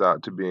comes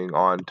out to being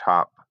on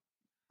top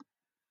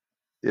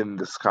in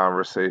this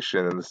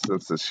conversation in the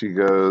sense that she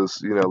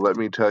goes, let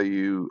me tell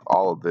you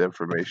all of the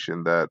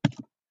information that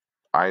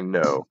I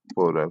know,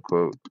 quote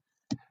unquote,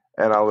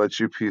 and I'll let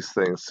you piece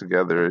things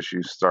together as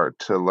you start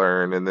to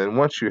learn. And then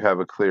once you have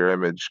a clear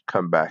image,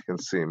 come back and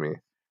see me.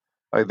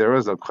 Like, there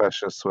was no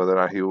question as to whether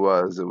or not he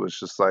was. It was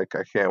just like,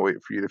 I can't wait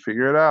for you to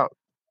figure it out.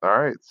 All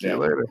right, see you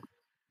later.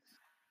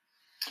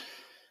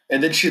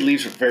 And then she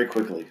leaves very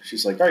quickly.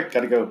 She's like, all right,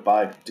 got to go.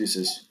 Bye.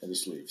 Deuces. And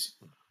just leaves.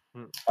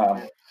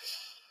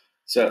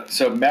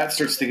 So Matt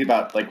starts thinking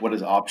about like what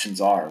his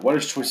options are, what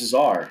his choices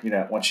are,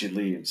 once she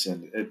leaves.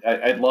 And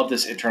I love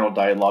this internal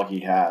dialogue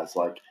he has.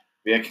 Like,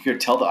 maybe I could go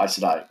tell the Aes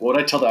Sedai. What would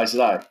I tell the Aes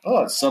Sedai?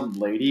 Oh, some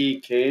lady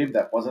came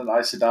that wasn't an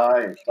Aes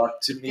Sedai and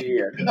talked to me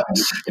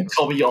and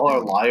told me y'all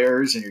are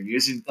liars and you're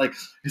using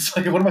it's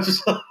like, what am I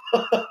supposed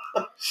to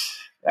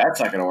That's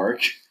not going to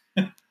work.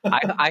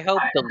 I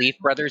hope the Leaf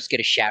brothers get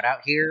a shout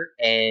out here,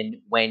 and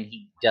when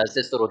he does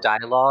this little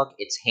dialogue,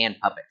 it's hand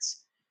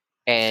puppets.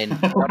 And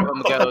one of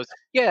them goes,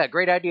 yeah,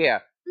 great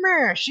idea.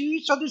 Man,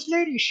 see, so this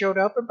lady showed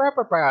up and blah,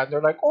 blah, blah. And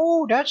they're like,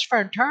 oh, that's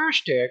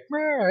fantastic.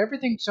 Man,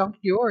 everything's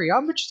hunky-dory.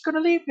 I'm just going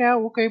to leave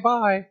now. Okay,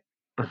 bye.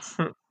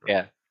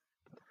 Yeah.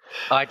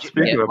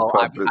 Speaking of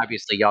puppets,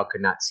 obviously, y'all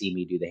could not see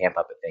me do the hand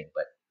puppet thing,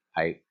 but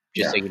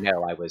so you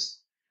know, I was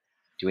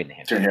doing the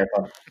hand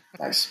puppet.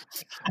 Nice.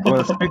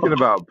 Well, speaking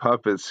about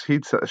puppets, she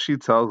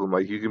tells him,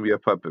 like, you can be a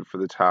puppet for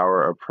the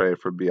Tower of Prey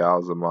for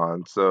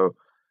Beelzemon. So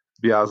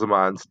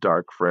Beelzemon's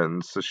dark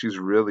friends. So she's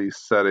really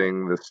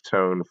setting this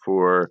tone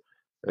for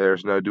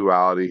there's no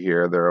duality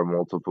here. There are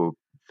multiple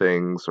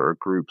things or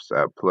groups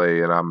at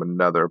play, and I'm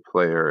another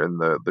player in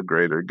the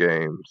greater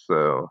game.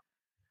 So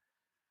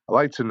I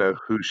like to know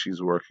who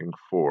she's working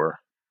for,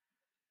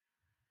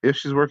 if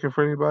she's working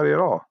for anybody at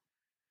all.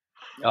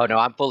 Oh, no,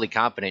 I'm fully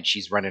confident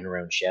she's running her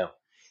own show.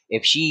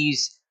 If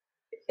she's,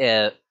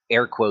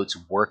 air quotes,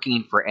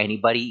 working for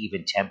anybody,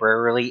 even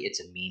temporarily,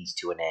 it's a means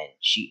to an end.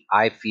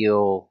 I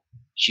feel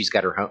she's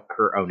got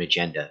her own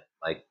agenda,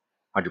 like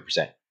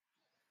 100%.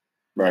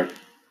 Right.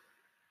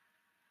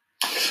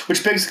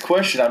 Which begs the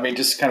question, I mean,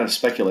 just kind of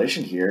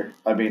speculation here.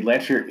 I mean,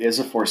 Lanfear is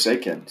a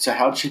Forsaken. So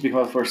how did she become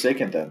a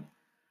Forsaken then?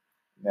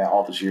 Yeah,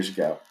 all those years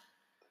ago.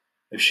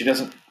 If she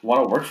doesn't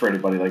want to work for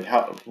anybody, like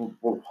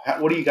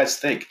what do you guys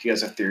think? Do you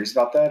guys have theories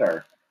about that,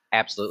 or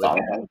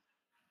absolutely?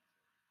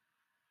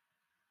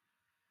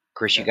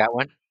 Chris, you got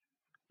one?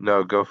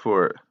 No, go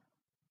for it.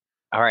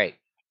 All right.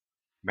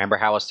 Remember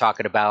how I was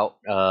talking about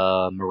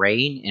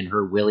Moraine and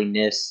her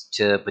willingness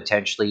to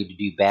potentially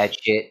do bad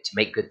shit to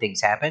make good things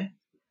happen?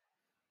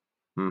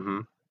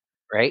 Mm-hmm.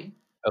 Right?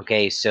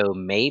 Okay, so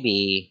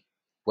maybe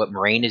what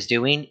Moraine is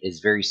doing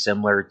is very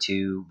similar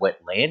to what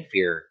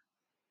Lanfear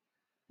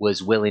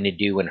was willing to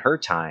do in her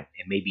time,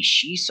 and maybe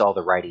she saw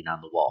the writing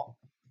on the wall,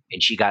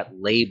 and she got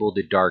labeled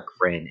a dark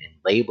friend and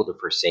labeled a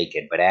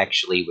Forsaken, but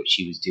actually what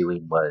she was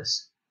doing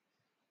was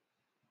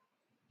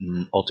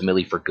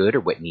ultimately for good, or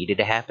what needed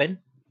to happen.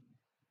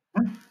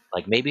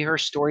 Like maybe her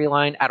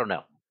storyline, I don't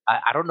know.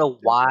 I don't know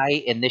why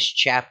in this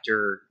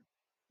chapter,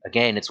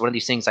 again, it's one of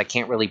these things I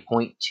can't really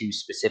point to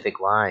specific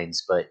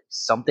lines, but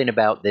something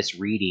about this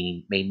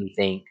reading made me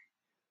think,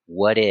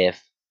 what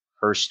if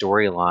her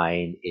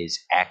storyline is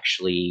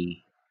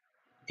actually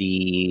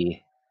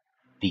the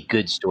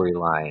good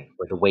storyline,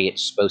 or the way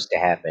it's supposed to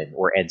happen,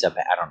 or ends up,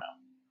 I don't know.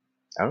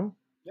 Oh,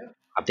 yeah.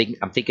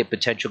 I'm thinking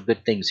potential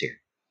good things here.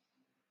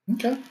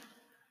 Okay.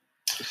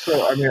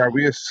 So, I mean, are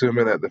we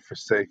assuming that the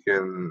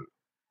Forsaken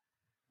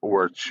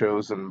were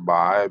chosen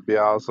by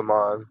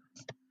Beelzemon?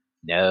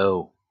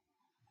 No.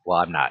 Well,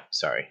 I'm not.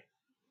 Sorry.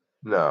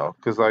 No,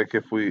 because like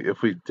if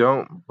we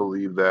don't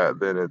believe that,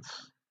 then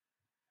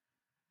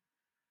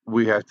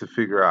we have to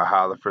figure out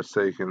how the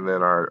Forsaken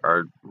then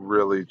are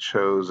really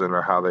chosen,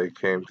 or how they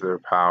came to their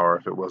power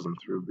if it wasn't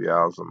through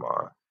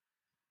Beelzemon.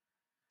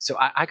 So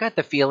I got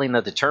the feeling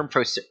that the term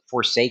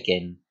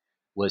Forsaken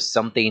was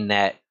something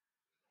that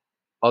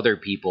other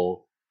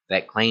people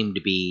that claimed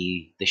to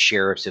be the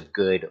sheriffs of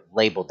good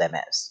labeled them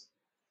as.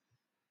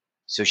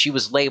 So she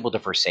was labeled a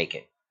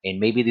Forsaken, and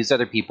maybe these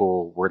other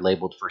people were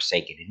labeled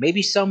Forsaken, and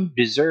maybe some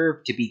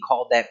deserved to be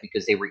called that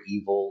because they were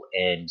evil,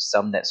 and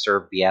some that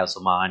served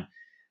Beelzemon.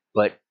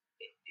 But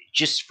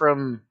just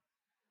from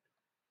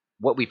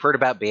what we've heard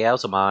about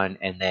Beelzemon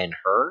and then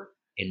her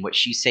and what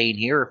she's saying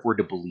here, if we're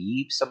to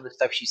believe some of the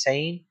stuff she's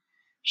saying,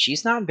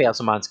 she's not in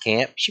Beelzemon's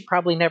camp. She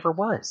probably never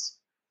was.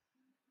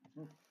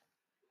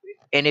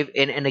 And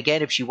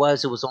again, if she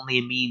was, it was only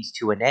a means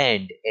to an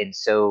end, and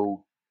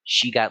so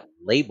she got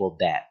labeled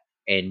that,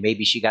 and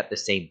maybe she got the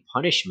same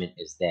punishment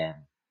as them.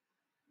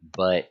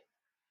 But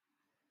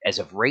as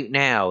of right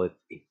now, if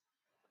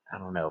I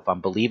don't know if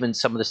I'm believing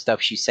some of the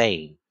stuff she's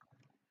saying,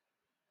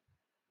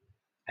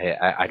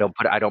 I don't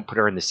put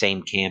her in the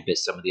same camp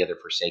as some of the other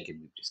Forsaken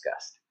we've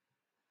discussed.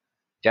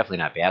 Definitely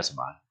not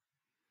Beelzemon.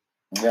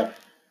 Yeah.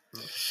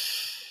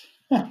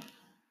 Huh.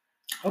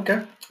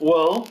 Okay.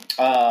 Well,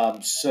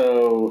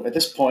 so at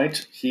this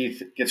point,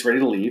 Heath gets ready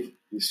to leave.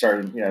 He's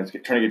starting, trying to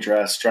get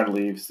dressed, trying to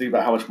leave. He's thinking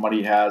about how much money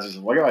he has. He's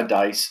like, well, I got my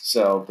dice,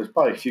 so there's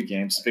probably a few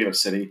games. Speaking of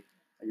city,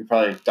 I can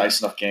probably dice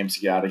enough games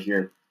to get out of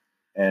here.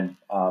 And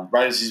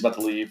right as he's about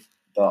to leave,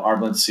 the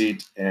Armland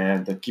seat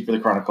and the Keeper of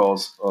the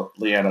Chronicles,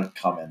 Leanna,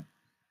 come in.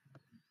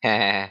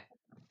 Say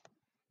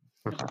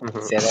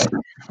that.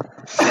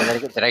 Say that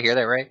again. Did I hear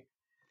that right?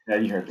 Yeah,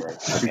 you heard it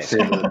right. She Okay.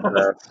 came in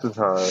fast and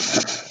hard.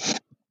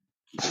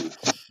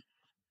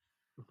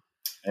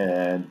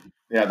 And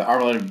yeah, the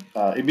Armland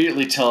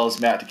immediately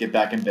tells Matt to get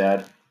back in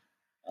bed.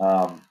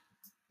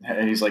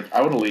 And he's like,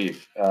 I want to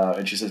leave.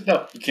 And she says,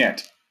 no, you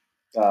can't.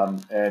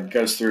 And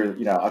goes through,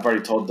 I've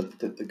already told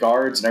the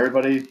guards and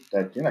everybody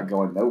that you're not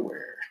going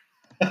nowhere.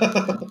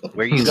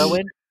 Where you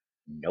going?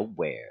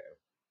 Nowhere.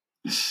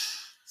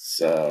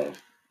 So,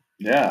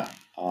 yeah.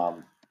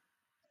 What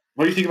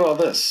do you think about all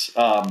this?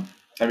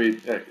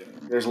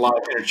 There's a lot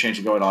of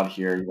interchange going on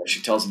here.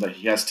 She tells him that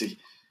he has to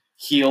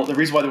heal. The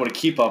reason why they want to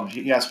keep him,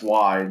 he asks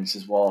why, and he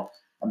says, well,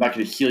 I'm not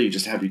going to heal you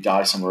just to have you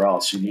die somewhere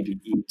else. You need to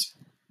eat,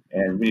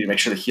 and we need to make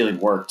sure the healing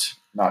worked,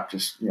 not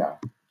just, you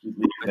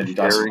leave and then you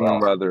die somewhere Caring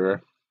else.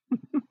 mother.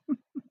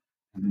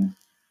 Mhm.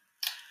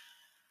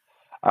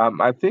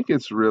 I think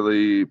it's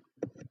really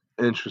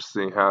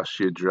interesting how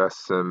she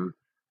addressed him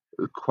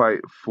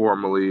quite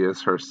formally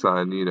as her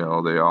son.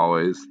 They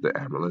always, the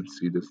Amerlin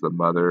seat is the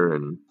mother,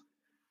 and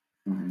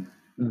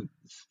Mhm.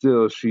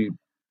 still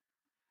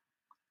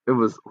it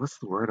was, what's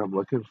the word I'm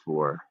looking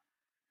for?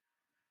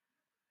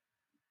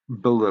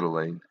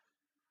 Belittling.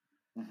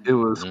 It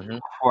was Mm-hmm.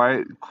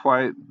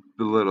 quite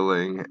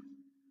belittling,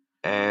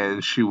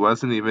 and she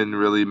wasn't even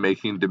really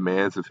making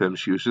demands of him.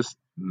 She was just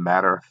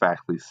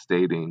matter-of-factly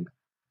stating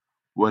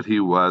what he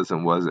was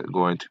and wasn't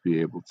going to be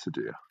able to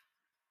do.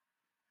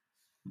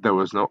 There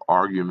was no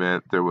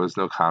argument, there was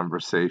no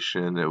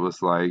conversation. It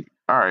was like,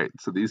 all right,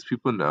 so these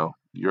people know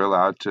you're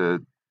allowed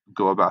to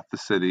go about the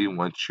city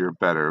once you're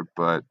better,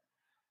 but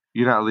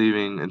you're not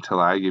leaving until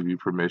I give you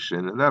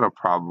permission, and that'll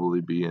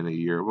probably be in a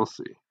year. We'll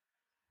see.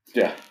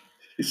 Yeah.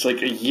 It's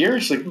like a year.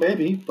 It's like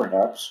maybe,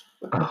 perhaps.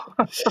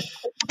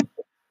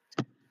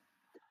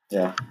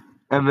 Yeah.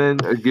 And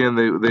then again,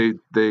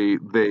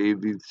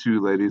 these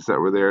two ladies that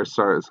were there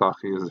started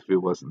talking as if he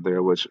wasn't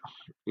there, which,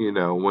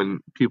 when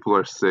people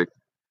are sick,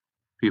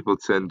 people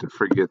tend to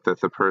forget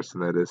that the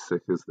person that is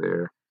sick is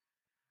there.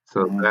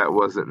 So Mhm. that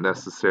wasn't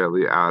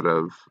necessarily out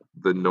of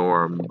the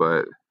norm,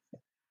 but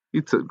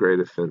he took great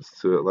offense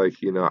to it. Like,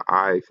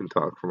 I can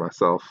talk for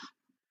myself.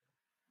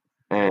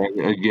 And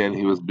again,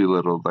 he was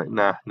belittled. Like,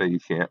 nah, no, you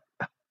can't.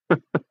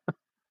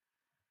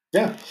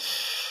 Yeah.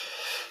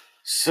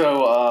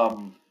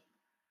 So,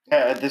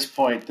 at this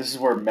point, this is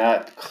where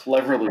Matt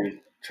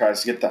cleverly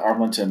tries to get the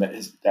Armland to admit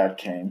his dad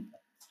came.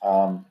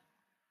 Um,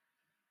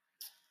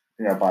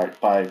 by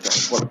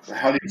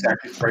how do you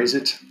exactly phrase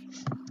it?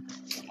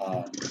 He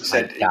My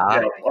said,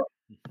 da.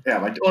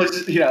 yeah,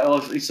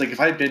 it's like if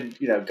I had been,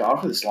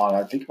 gone for this long,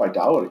 I think my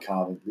dad would have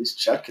come at least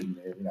checking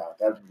me.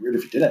 That'd be weird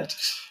if he didn't,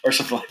 or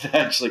something like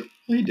that. She's like,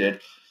 well, he did.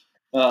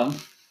 Um,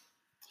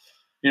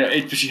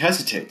 but she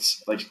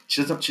hesitates. Like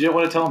she doesn't. She didn't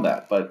want to tell him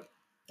that, but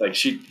like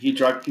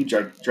dragged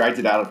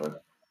it out of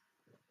her.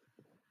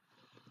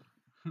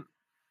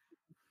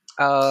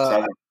 Uh,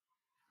 So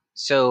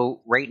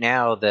so right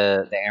now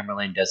the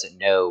Amerlin doesn't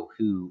know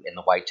who in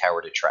the White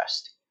Tower to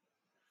trust.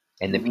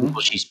 And the people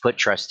she's put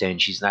trust in,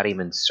 she's not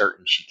even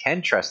certain she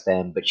can trust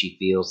them, but she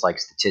feels like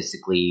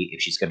statistically,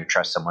 if she's going to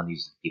trust someone,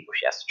 these are the people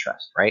she has to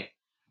trust, right?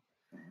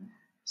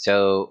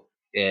 So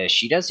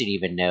she doesn't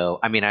even know.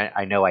 I mean,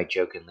 I know I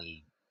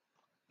jokingly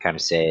kind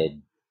of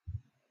said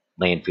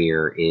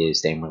Lanfear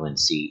is the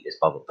Amerlin's seat is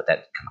blah blah, but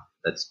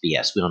that's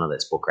BS. We don't know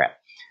that's bullcrap.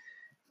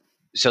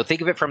 So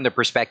think of it from the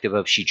perspective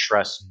of she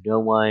trusts no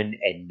one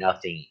and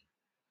nothing,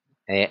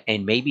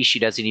 and maybe she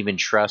doesn't even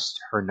trust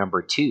her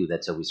number two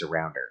that's always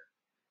around her.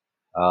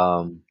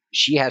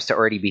 She has to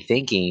already be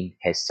thinking,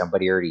 has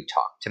somebody already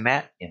talked to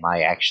Matt? Am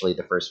I actually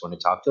the first one to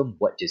talk to him?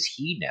 What does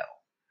he know?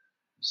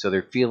 So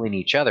they're feeling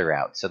each other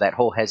out. So that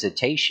whole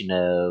hesitation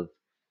of,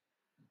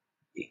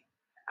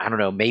 I don't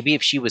know, maybe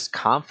if she was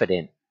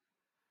confident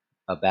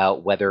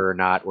about whether or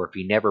not, or if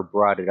he never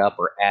brought it up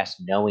or asked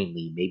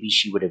knowingly, maybe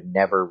she would have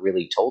never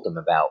really told him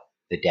about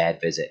the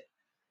dad visit.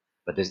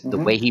 But the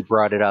way he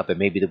brought it up and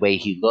maybe the way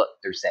he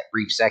looked, there's that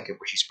brief second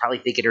where she's probably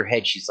thinking in her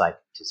head, she's like,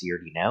 does he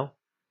already know?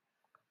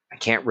 I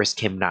can't risk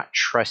him not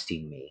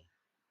trusting me.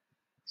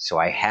 So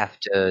I have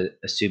to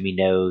assume he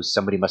knows.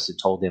 Somebody must have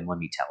told him, let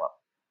me tell him.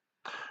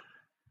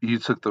 You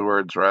took the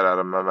words right out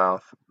of my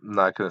mouth. I'm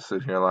not going to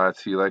sit here and lie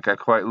to you. Like, I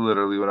quite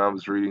literally, when I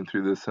was reading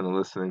through this and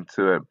listening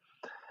to it,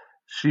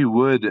 she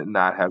would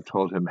not have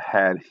told him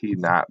had he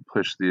not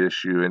pushed the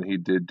issue, and he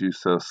did do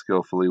so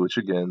skillfully, which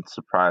again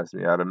surprised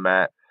me out of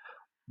Matt.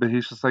 But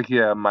he's just like,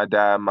 yeah, my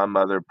dad and my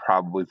mother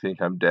probably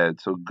think I'm dead,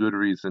 so good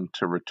reason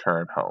to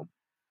return home.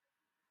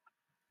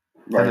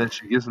 right. And then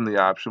she gives him the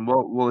option,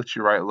 well, we'll let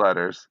you write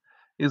letters.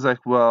 He's like,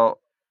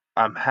 well,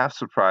 I'm half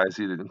surprised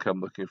he didn't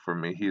come looking for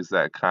me. He's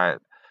the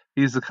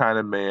kind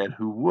of man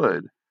who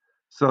would.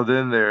 So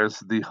then there's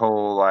the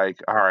whole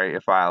like, all right,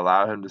 if I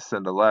allow him to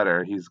send a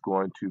letter, he's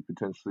going to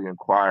potentially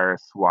inquire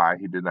as to why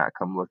he did not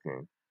come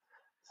looking.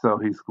 So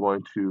he's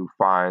going to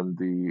find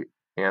the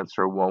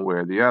answer one way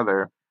or the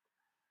other.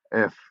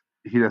 If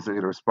he doesn't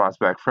get a response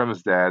back from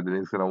his dad, then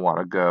he's going to want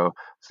to go.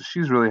 So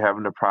she's really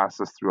having to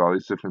process through all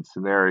these different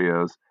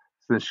scenarios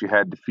since she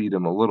had to feed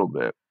him a little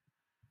bit.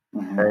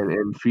 Mhm. And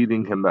in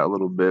feeding him that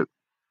little bit,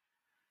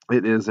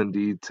 it is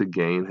indeed to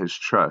gain his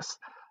trust.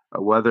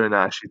 Whether or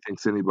not she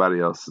thinks anybody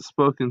else has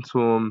spoken to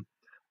him,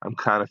 I'm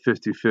kind of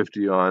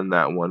 50-50 on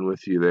that one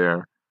with you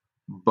there.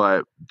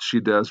 But she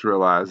does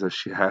realize that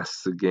she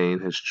has to gain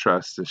his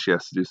trust and she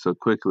has to do so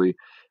quickly.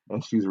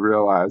 And she's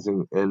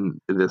realizing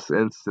in this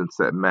instance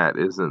that Matt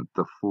isn't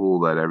the fool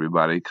that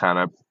everybody kind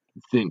of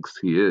thinks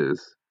he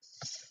is.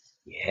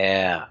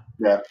 Yeah.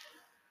 Yeah.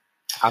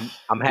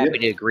 I'm happy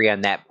to agree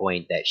on that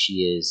point that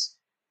she is,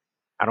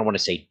 I don't want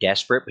to say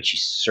desperate, but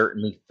she's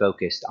certainly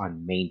focused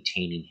on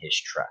maintaining his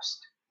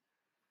trust.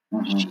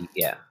 Mhm.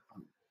 Yeah.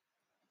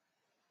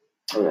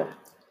 Okay.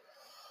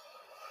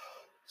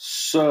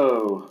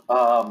 So,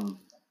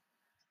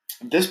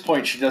 at this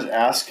point, she does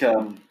ask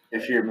him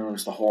if he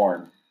remembers the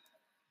horn.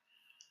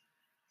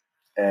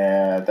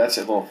 And that's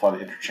a little fun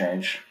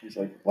interchange. He's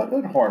like, what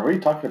horn? What are you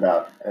talking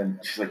about? And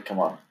she's like, come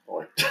on,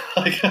 boy.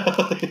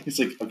 He's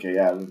like, okay,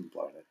 yeah, I didn't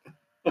blow it.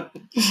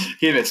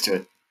 He admits to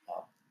it.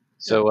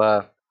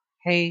 So,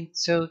 hey,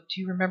 so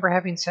do you remember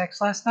having sex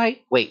last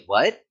night? Wait,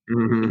 what?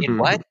 You did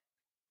what?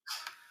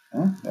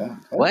 Yeah.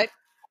 What?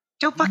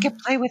 Don't fucking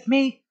play with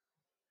me.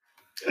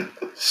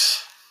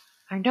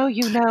 I know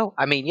you know.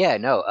 I mean, yeah,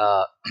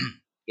 no,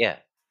 yeah.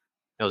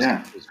 No,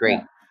 it was great.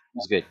 Yeah. It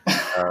was good.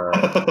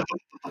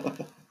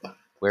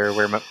 Where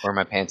are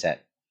my pants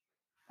at?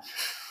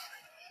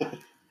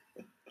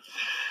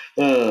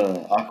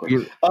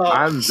 Awkward.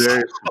 I'm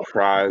very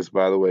surprised,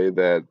 by the way,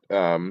 that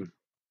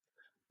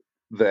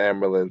the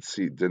Amberlin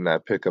seat did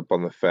not pick up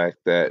on the fact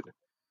that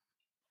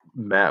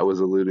Matt was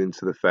alluding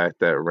to the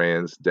fact that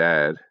Rand's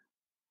dad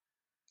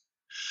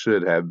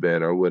should have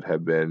been or would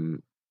have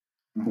been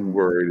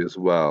worried as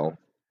well.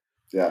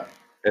 Yeah.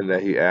 And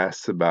that he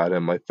asked about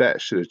him, like that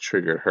should have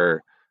triggered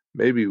her.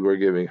 Maybe we're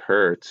giving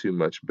her too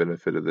much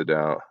benefit of the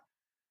doubt.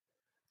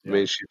 Yeah. I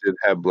mean, she did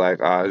have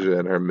Black Aja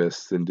in her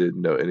midst and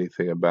didn't know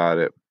anything about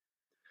it.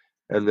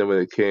 And then when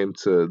it came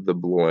to the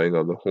blowing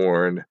of the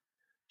horn,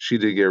 she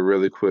did get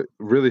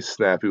really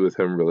snappy with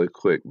him really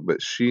quick,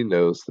 but she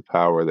knows the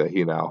power that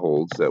he now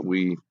holds that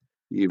we,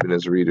 even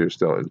as readers,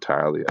 don't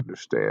entirely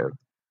understand.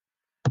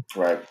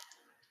 Right.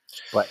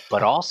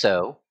 But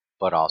also,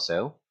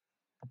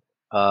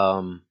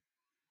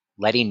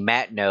 letting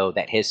Matt know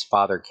that his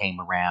father came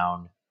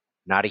around,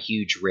 not a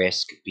huge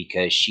risk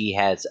because she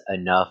has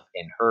enough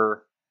in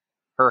her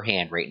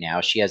hand right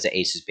now. She has the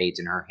ace of spades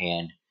in her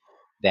hand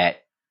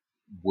that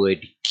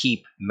would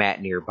keep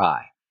Matt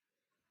nearby,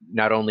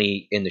 not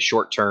only in the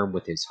short term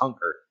with his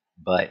hunger,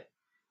 but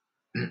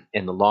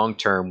in the long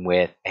term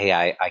with, hey,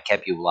 I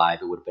kept you alive.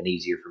 It would have been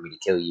easier for me to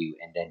kill you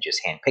and then just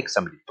handpick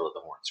somebody to blow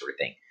the horn, sort of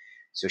thing.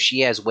 So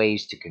she has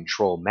ways to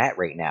control Matt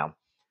right now.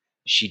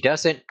 She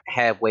doesn't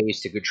have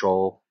ways to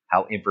control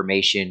how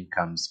information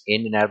comes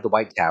in and out of the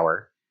White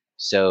Tower.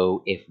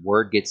 So if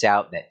word gets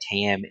out that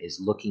Tam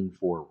is looking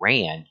for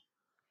Rand,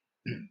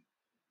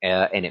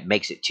 and it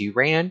makes it to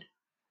Rand,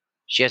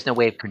 she has no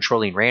way of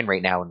controlling Rand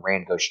right now, and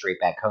Rand goes straight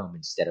back home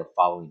instead of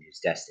following his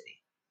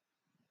destiny.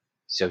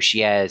 So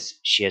she has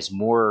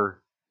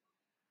more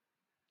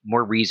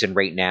reason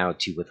right now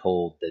to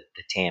withhold the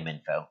Tam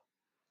info.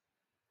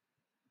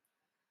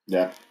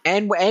 Yeah.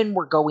 And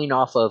we're going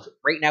off of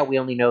right now. We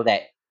only know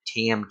that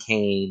Tam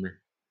came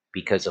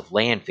because of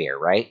Lanfear,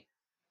 right?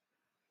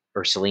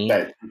 Or Celine.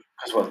 Right.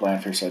 That's what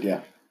Lanfear said.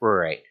 Yeah.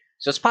 Right.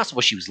 So it's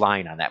possible she was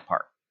lying on that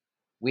part.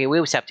 We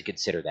always have to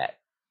consider that.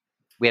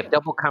 We have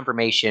double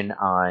confirmation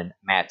on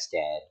Matt's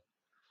dad.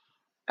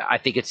 I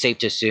think it's safe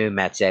to assume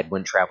Matt's dad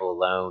wouldn't travel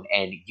alone.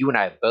 And you and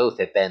I both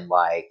have been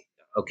like,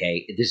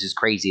 okay, this is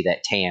crazy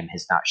that Tam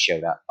has not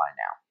showed up by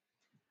now.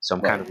 So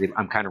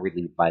I'm kind of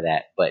relieved by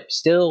that. But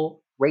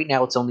still, right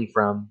now it's only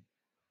from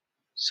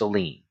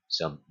Celine.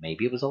 So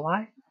maybe it was a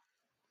lie.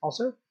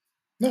 Also,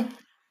 Yeah.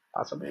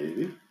 possibly.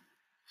 Maybe.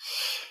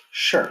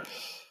 Sure.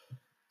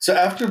 So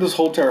after this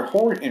whole entire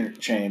horn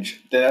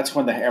interchange, then that's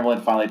when the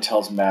Hammerlin finally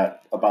tells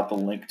Matt about the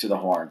link to the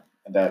horn,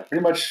 and that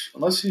pretty much,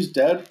 unless he's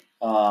dead,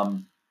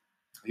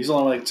 he's the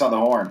only one that's on the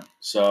horn.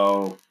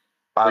 So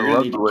I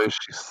love the way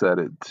she said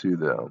it too,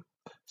 though.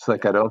 It's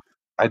like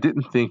I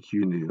didn't think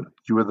you knew.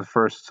 You were the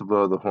first to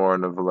blow the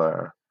horn of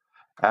Valar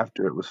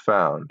after it was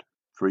found.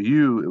 For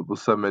you, it will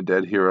summon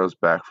dead heroes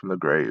back from the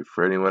grave.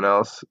 For anyone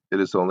else, it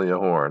is only a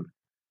horn,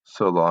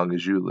 so long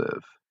as you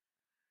live.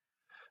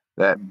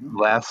 That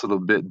last little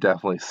bit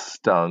definitely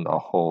stung a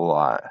whole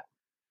lot.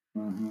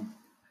 Mm-hmm.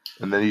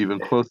 And then even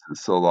closer,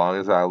 so long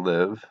as I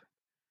live,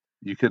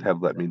 you could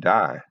have let me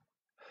die.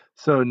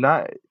 So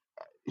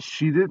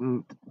she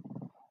didn't,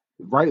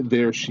 right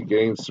there, she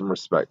gained some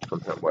respect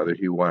from him, whether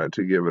he wanted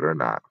to give it or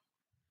not.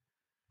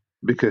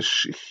 Because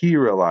he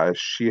realized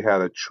she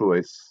had a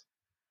choice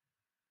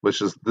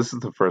this is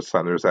the first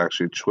time there's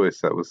actually a choice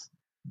that was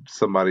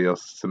somebody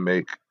else to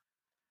make,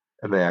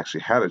 and they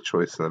actually had a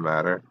choice in the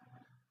matter.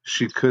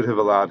 She could have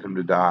allowed him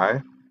to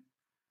die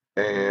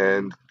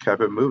and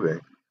kept it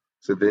moving.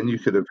 So then you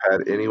could have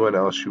had anyone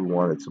else you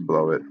wanted to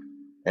blow it,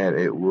 and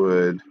it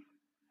would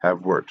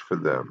have worked for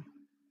them.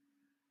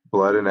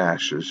 Blood and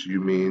ashes.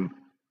 You mean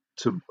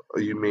to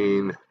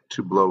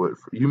blow it?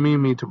 You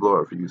mean me to blow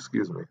it for you?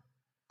 Excuse me.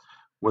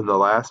 When the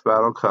last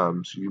battle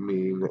comes, you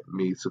mean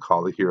me to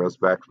call the heroes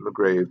back from the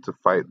grave to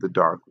fight the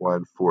Dark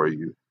One for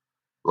you.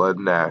 Blood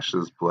and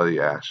ashes, bloody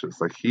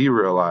ashes. Like, he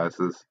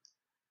realizes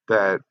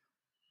that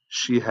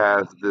she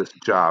has this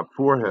job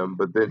for him,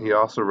 but then he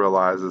also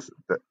realizes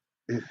that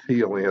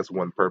he only has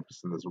one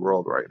purpose in this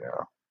world right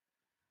now.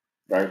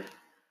 Right.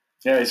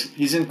 Yeah,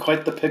 he's in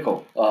quite the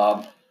pickle,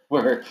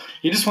 where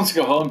he just wants to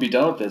go home and be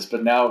done with this,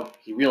 but now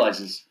he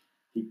realizes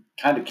he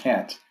kind of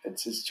can't.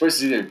 It's his choice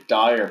is either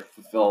die or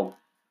fulfill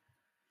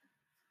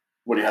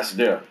what he has to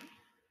do,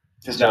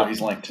 because now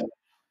he's linked.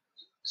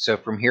 So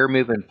from here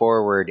moving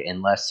forward,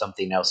 unless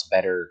something else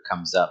better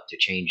comes up to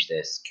change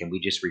this, can we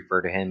just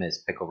refer to him as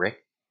Pickle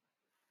Rick?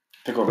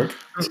 Pickle Rick?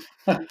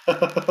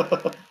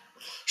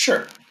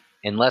 Sure.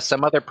 Unless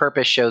some other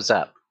purpose shows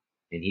up,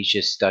 and he's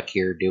just stuck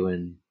here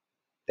doing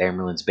the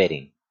Amerlin's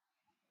bidding.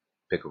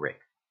 Pickle Rick.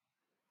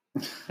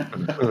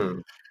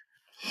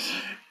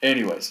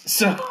 Anyways,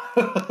 so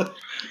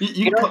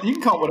you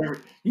can call whatever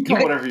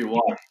whatever you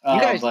want.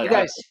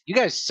 You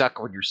guys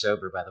suck when you're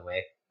sober. By the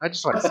way, I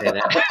just want to say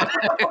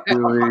that.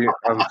 Really,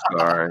 I'm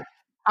sorry.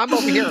 I'm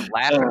over here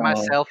laughing at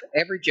myself.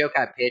 Every joke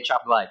I pitch,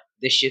 I'm like,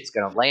 "This shit's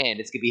gonna land.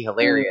 It's gonna be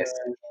hilarious."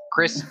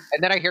 Chris,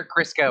 and then I hear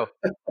Chris go,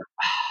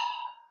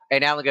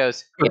 and Alan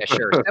goes, "Yeah,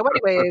 sure." So,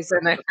 anyways,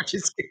 and then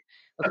just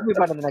let's move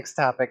on to the next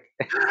topic.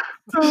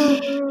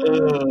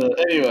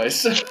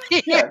 Anyways, just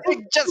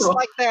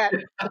like that.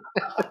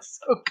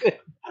 So good.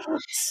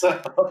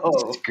 So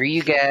screw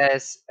you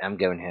guys. I'm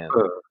going home.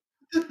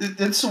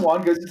 Then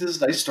Siuan goes into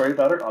this nice story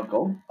about her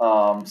uncle,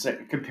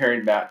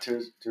 comparing Mat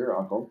to her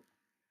uncle,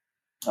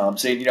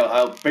 saying,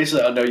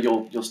 I know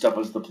you'll step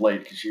up to the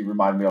plate because you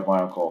remind me of my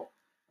uncle.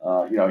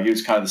 He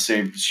was kind of the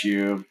same as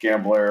you,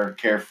 gambler,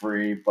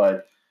 carefree,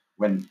 but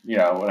when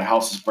a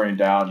house is burning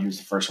down, he was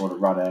the first one to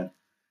run in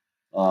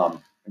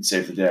and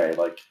save the day.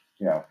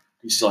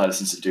 He still had a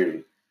sense of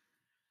duty.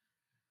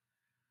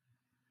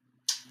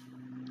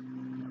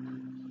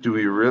 Do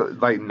we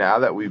really, now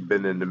that we've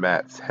been into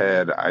Mat's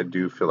head, I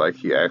do feel like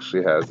he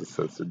actually has a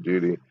sense of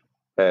duty.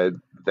 Had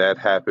that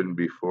happened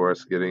before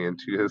us getting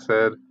into his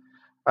head,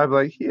 I'd be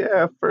like,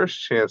 yeah,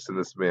 first chance and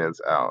this man's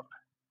out.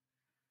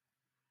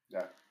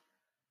 Yeah.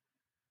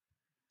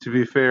 To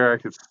be fair, I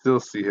could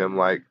still see him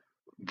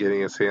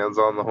getting his hands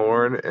on the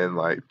horn and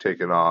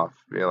taking off,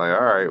 being like,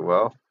 all right,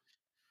 well,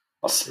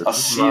 I'll see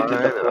you at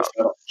the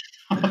post.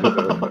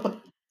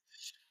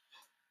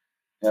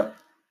 Yep.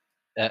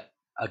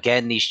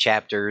 Again, these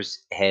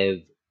chapters have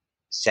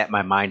set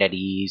my mind at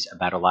ease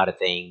about a lot of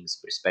things,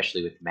 but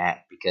especially with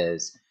Mat,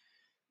 because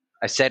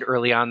I said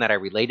early on that I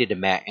related to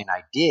Mat, and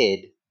I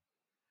did,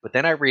 but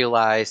then I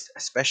realized,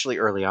 especially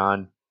early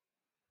on,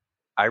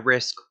 I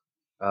risk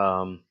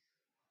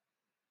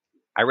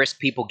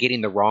people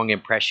getting the wrong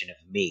impression of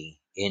me.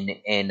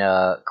 And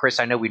Chris,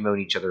 I know we've known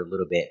each other a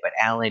little bit, but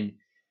Alan,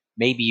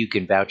 maybe you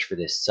can vouch for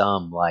this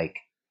some.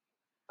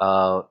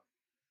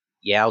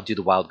 Yeah, I'll do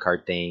the wild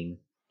card thing.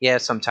 Yeah,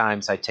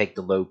 sometimes I take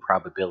the low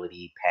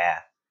probability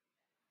path.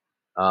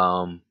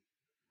 But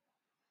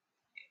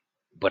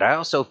I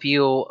also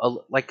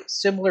feel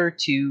similar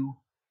to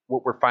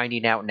what we're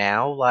finding out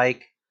now.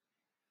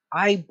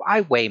 I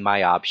weigh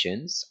my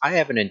options. I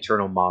have an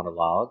internal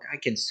monologue. I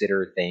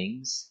consider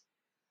things.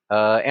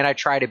 And I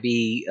try to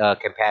be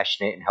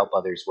compassionate and help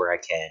others where I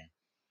can.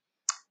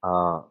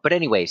 But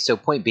anyway, so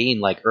point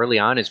being, early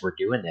on as we're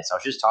doing this, I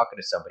was just talking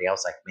to somebody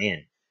else,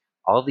 man,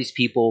 all of these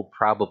people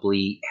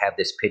probably have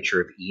this picture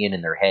of Ian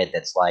in their head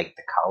that's like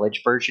the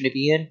college version of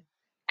Ian,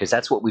 because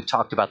that's what we've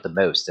talked about the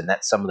most, and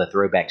that's some of the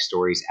throwback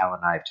stories Al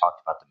and I have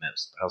talked about the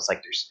most. But I was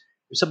like, there's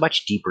a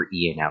much deeper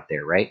Ian out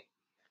there, right?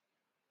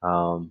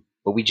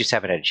 But we just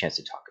haven't had a chance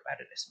to talk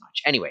about it as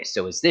much. Anyway,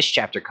 so as this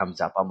chapter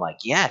comes up, I'm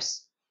like,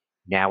 yes,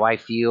 now I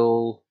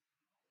feel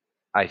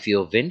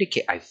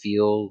vindicated. I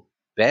feel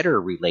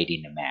better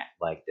relating to Mat.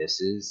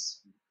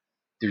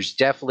 There's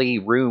definitely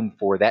room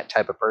for that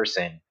type of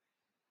person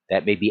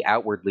that maybe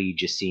outwardly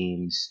just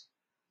seems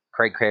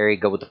Craig Carey,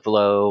 go with the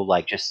flow,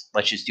 let's just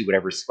do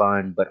whatever's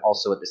fun, but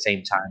also at the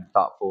same time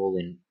thoughtful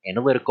and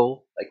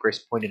analytical, like Chris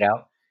pointed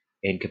out,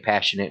 and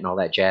compassionate and all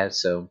that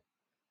jazz. So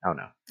I don't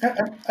know.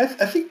 I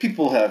think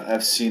people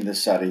have seen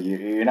this side of you,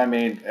 Ian. I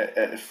mean,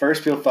 at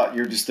first people thought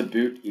you're just the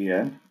boot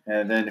Ian,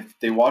 and then if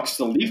they watch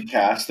the Leaf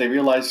cast, they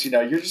realize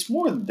you're just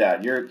more than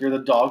that. You're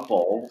the dog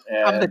bowl.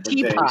 And I'm the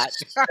teapot.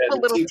 I'm a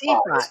little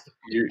teapot.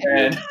 You're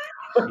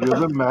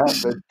the Mat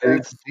that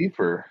digs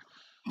deeper.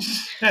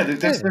 Yeah,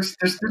 there's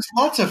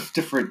lots of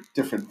different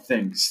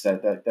things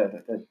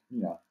that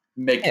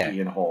make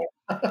Ian whole.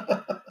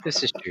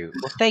 This is true.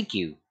 Well, thank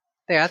you.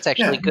 Yeah, that's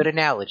actually a good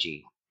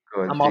analogy.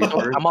 I'm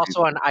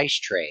also an ice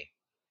tray.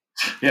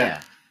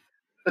 Yeah.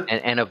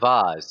 And a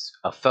vase,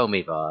 a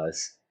foamy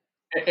vase.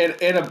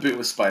 And a boot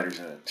with spiders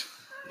in it.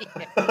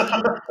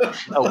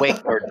 A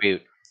wakeboard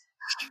boot.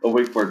 A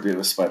wakeboard boot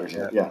with spiders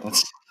in it. Yeah.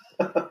 That's...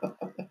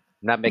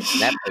 I'm not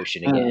mixing that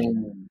potion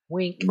again.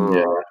 Wink.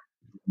 Yeah.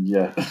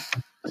 Yeah.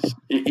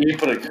 You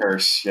put a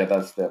curse. Yeah,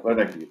 that's that. We're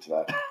not going to get to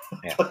that.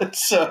 Yeah. But,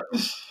 so,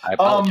 I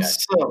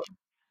apologize.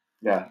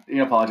 Yeah,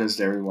 you apologize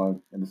to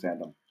everyone in the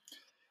fandom.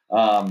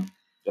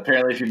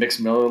 Apparently, if you mix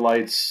Miller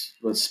Lights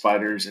with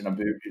spiders in a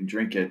boot and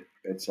drink it,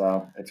 it's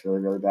really,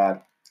 really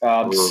bad.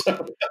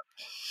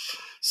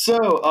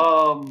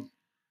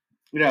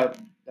 You know,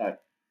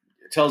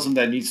 tells him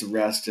that he needs to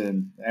rest,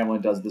 and Emily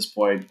does at this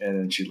point, and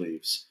then she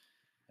leaves.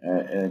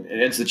 And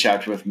it ends the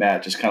chapter with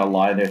Matt just kind of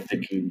lying there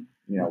thinking,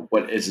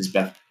 what is his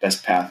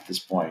best path at this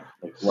point?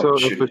 Like, so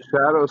if the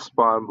Shadow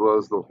Spawn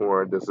blows the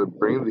horn, does it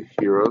bring the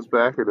heroes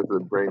back or does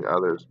it bring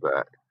others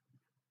back?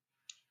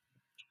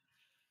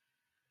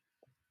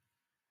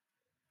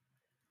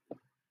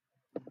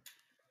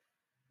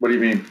 What do you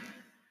mean?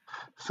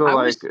 So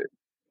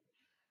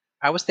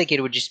I was thinking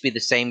it would just be the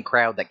same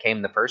crowd that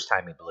came the first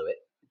time he blew it.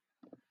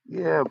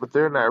 Yeah, but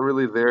they're not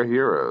really their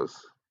heroes.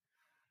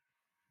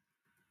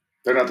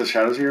 They're not the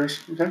Shadow's heroes?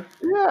 Okay.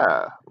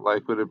 Yeah.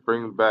 Like, would it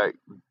bring back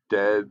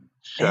dead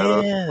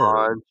Shadow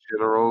Spawn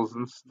generals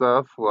and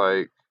stuff?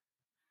 Like,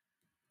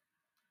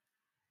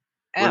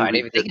 I didn't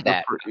even think of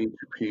that. For each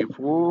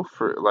people?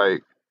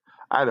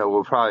 I know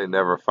we'll probably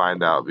never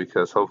find out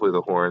because hopefully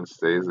the horn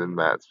stays in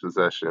Matt's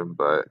possession,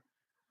 but...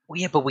 Well,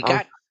 yeah, but we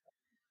got...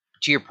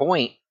 To your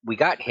point, we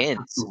got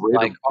hints.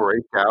 Way to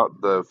break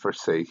out the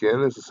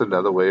Forsaken? Is this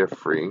another way of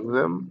freeing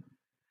them?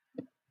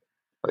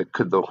 Like,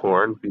 could the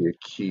horn be a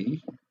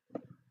key?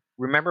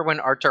 Remember when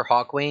Arthur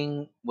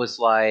Hawkwing was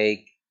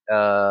like,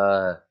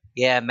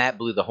 yeah, Matt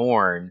blew the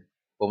horn,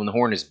 but when the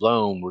horn is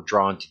blown, we're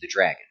drawn to the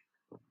dragon.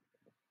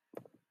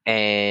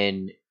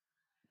 And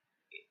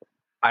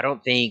I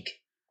don't think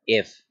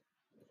if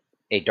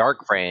a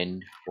Dark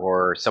Friend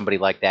or somebody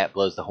like that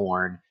blows the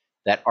horn,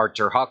 that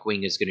Arthur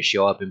Hawkwing is going to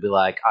show up and be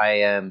like, I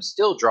am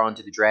still drawn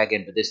to the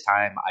dragon, but this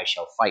time I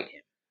shall fight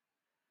him.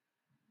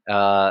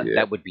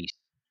 That would be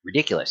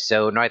ridiculous.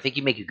 So, no, I think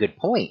you make a good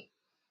point,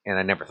 and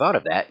I never thought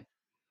of that.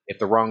 If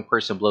the wrong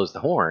person blows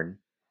the horn,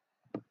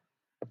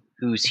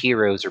 whose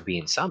heroes are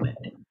being summoned?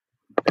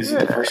 Is it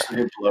the person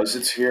who blows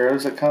its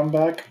heroes that come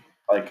back?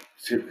 Like,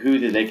 who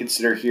do they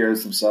consider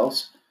heroes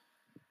themselves?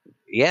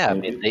 Yeah,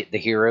 maybe. I mean, the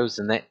heroes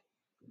and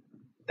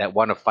that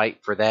want to fight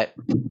for that.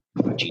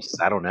 Oh, Jesus,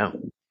 I don't know.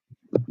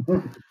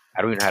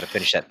 I don't even know how to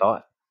finish that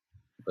thought.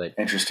 But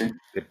interesting.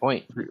 Good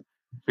point.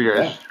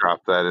 I should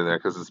drop that in there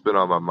because it's been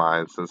on my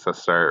mind since I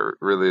started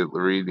really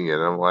reading it.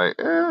 I'm like,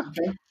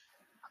 okay.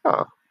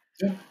 Oh.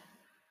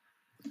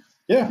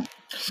 Yeah.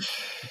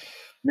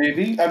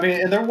 Maybe. I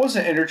mean, and there was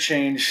an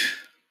interchange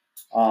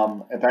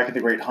back at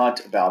the Great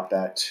Hunt about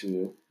that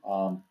too.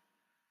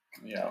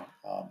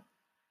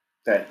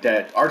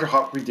 That Arthur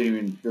Hawkwing didn't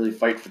even really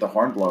fight for the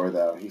Hornblower,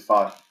 though. He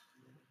fought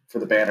for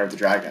the Banner of the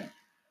Dragon.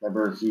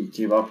 Remember, he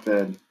came up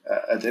and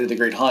at the end of the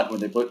Great Hunt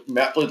when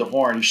Matt blew the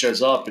horn. He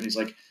shows up and he's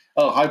like,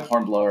 "Oh, hi,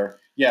 Hornblower.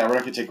 Yeah, we're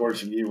not going to take orders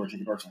from you. We're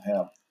taking orders from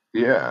him."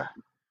 Yeah.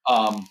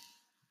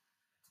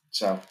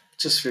 So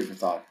just food for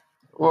thought.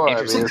 Well,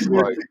 I mean, it's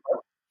like,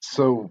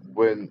 so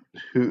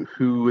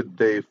who would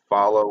they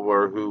follow,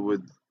 or who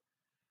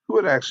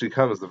would actually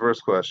come is the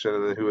first question,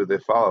 and then who would they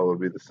follow would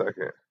be the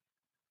second.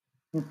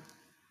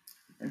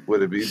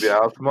 Would it be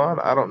Baalzamon?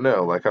 I don't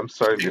know. Like, I'm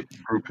starting to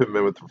group him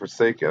in with the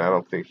Forsaken. I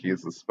don't think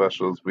he's as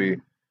special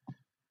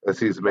as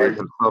he's made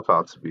himself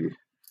out to be.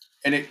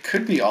 And it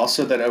could be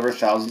also that over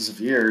thousands of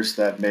years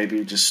that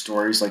maybe just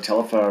stories like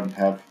Telephone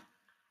have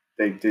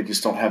they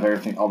just don't have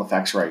everything, all the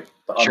facts right.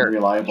 The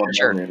unreliable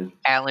narrator.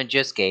 Alan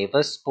just gave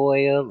a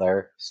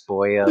spoiler.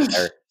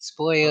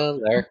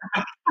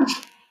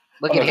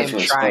 Look at him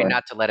trying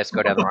not to let us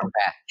go down the wrong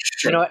path.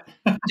 Sure. You know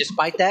what?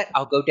 Despite that,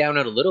 I'll go down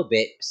it a little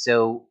bit.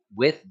 So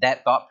with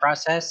that thought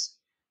process,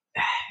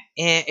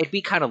 it'd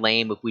be kind of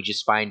lame if we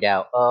just find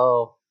out,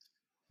 oh,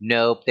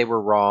 nope, they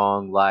were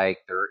wrong. Like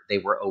they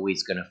were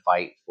always going to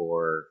fight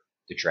for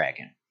the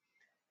dragon.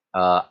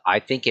 I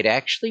think it'd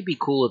actually be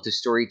cool if the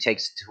story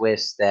takes a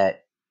twist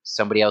that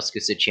somebody else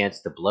gets a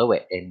chance to blow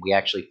it, and we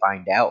actually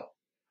find out,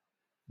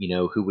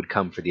 who would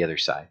come for the other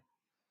side.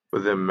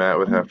 But then Matt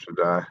would have to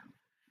die.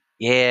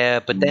 Yeah,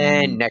 but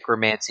then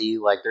necromancy,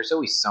 like there's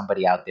always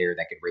somebody out there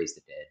that could raise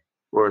the dead.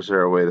 Or is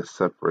there a way to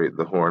separate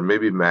the horn?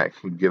 Maybe Matt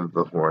can give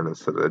the horn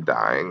instead of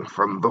dying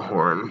from the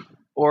horn.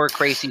 Or a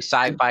crazy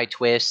sci-fi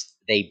twist.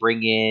 They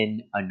bring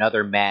in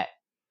another Matt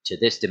to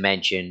this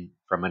dimension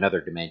from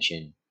another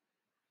dimension.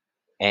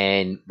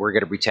 And we're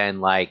going to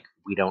pretend like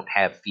we don't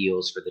have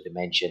feels for the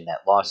dimension that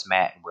lost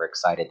Matt, and we're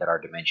excited that our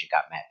dimension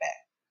got Matt back.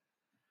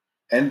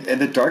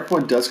 And the Dark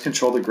One does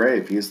control the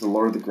grave. He is the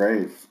Lord of the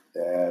Grave.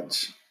 And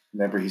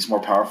remember, he's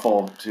more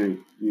powerful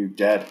to you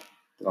dead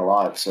than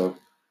alive. So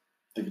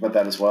think about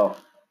that as well.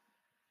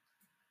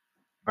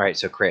 All right,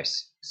 so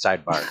Chris,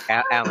 sidebar.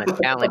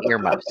 Alan,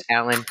 earmuffs.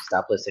 Alan,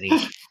 stop listening.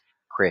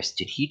 Chris,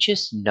 did he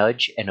just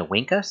nudge and a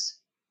wink us?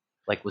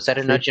 Like, was that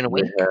a nudge and a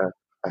wink? Yeah,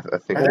 I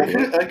think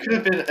That could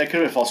have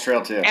been false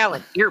trail too.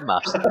 Alan,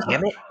 earmuffs,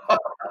 damn it.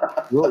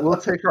 we'll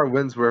take our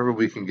wins wherever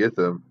we can get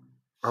them.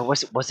 Or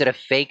was it a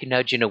fake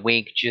nudge and a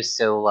wink just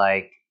so,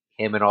 like,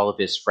 him and all of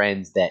his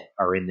friends that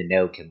are in the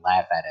know can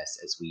laugh at us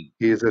as we...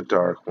 He's a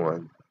dark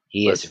one.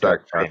 He is a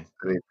dark friend.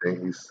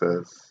 Anything he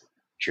says.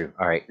 True.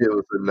 All right. It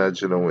was a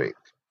nudge and a wink.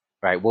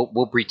 All right,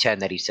 we'll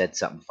pretend that he said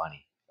something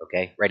funny.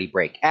 Okay? Ready,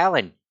 break.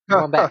 Alan,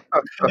 come on back.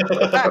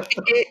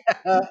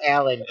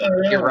 Alan,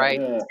 you're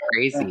right. It's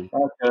crazy.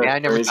 Okay, Yeah, I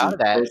never crazy, thought of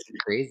that.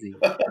 crazy.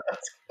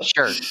 It's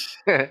crazy.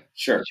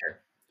 Sure.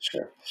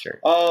 Sure.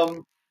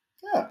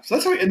 Yeah, so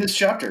that's how we end this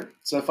chapter.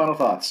 So, final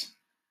thoughts.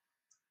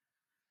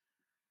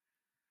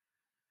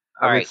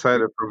 All I'm right.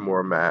 excited for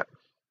more Matt.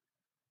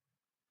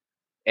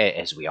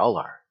 As we all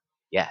are.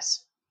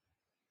 Yes.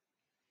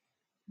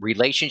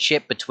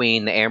 Relationship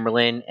between the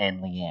Amerlin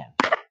and Leanne.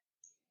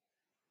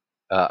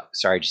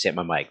 Sorry, I just hit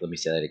my mic. Let me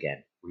say that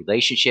again.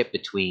 Relationship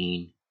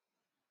between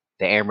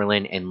the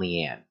Amerlin and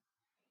Leanne.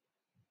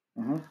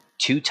 Mm-hmm.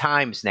 2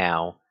 times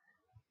now,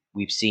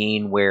 we've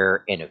seen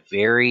where in a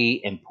very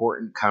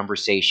important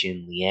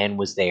conversation, Leanne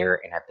was there,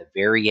 and at the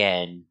very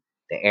end,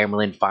 the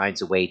Amerlin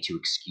finds a way to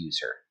excuse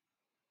her.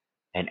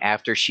 And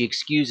after she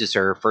excuses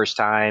her, first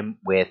time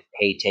with,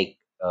 hey, take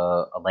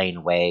Elaine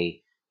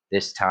away.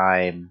 This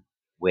time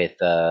with,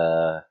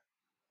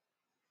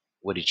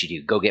 what did she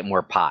do? Go get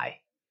more pie.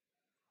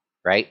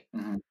 Right?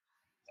 Mm-hmm.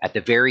 At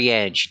the very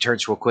end, she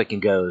turns real quick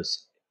and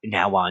goes,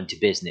 now on to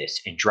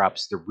business, and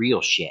drops the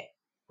real shit.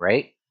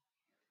 Right?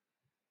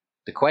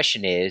 The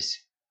question is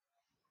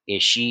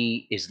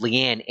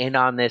Leanne in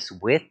on this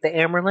with the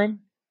Amerlin,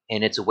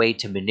 and it's a way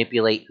to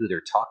manipulate who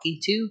they're talking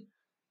to?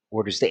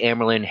 Or does the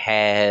Amerlin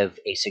have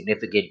a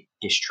significant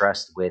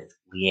distrust with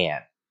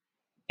Leanne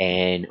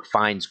and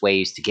finds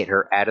ways to get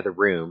her out of the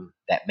room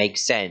that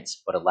makes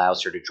sense, but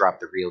allows her to drop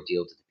the real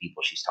deal to the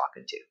people she's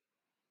talking to?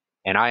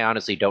 And I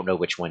honestly don't know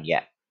which one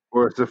yet.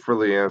 Or is it for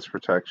Leanne's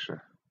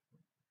protection?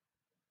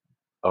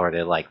 Or are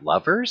they like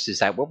lovers? Is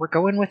that what we're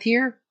going with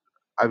here?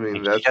 I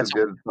mean, that's a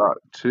good thought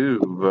too,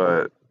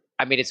 but...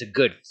 I mean, it's a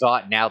good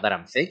thought now that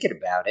I'm thinking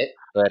about it,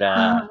 but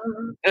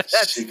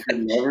Secret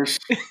lovers.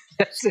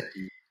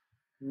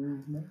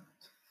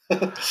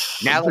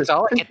 Now that's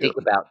all I can think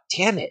about.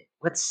 Damn it.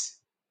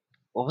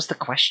 What was the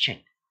question?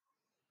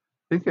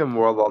 Thinking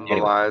more along the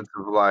lines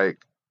of like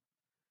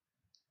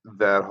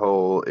that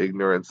whole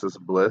ignorance is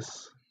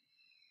bliss.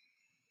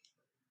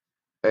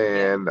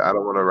 And I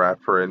don't want to wrap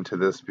her into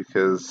this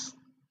because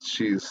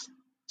she's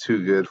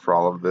too good for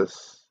all of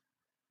this.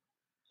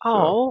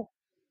 Oh.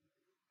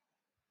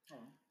 So,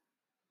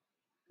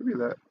 could be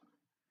that.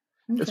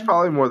 Okay. It's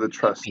probably more the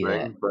trust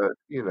thing, but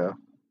you know.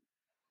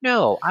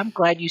 No, I'm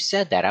glad you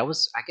said that. I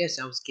guess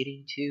I was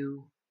getting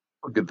to...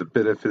 We'll get the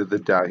benefit of the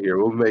doubt here.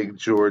 We'll make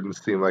Jordan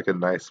seem like a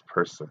nice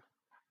person.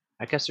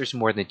 I guess there's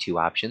more than 2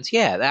 options.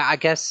 Yeah, I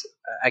guess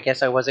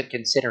I wasn't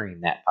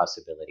considering that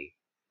possibility.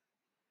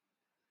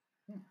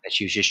 That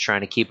she was just trying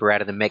to keep her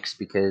out of the mix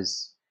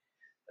because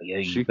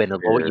you've been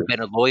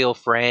a loyal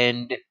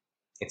friend.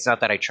 It's not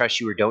that I trust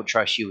you or don't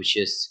trust you. It's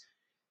just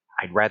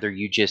I'd rather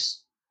you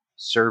just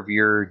serve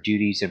your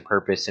duties and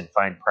purpose and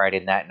find pride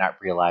in that and not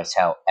realize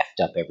how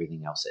effed up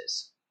everything else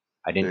is.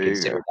 I didn't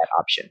consider that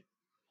option.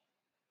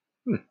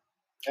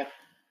 Yeah.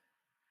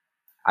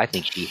 I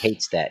think she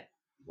hates that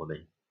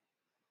woman.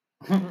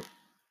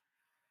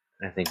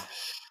 I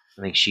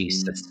think she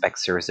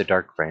suspects her as a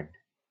dark friend.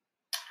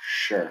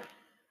 Sure.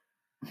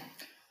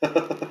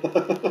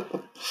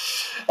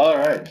 All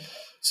right.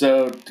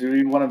 So, do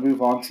we want to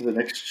move on to the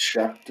next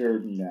chapter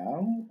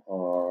now,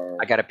 or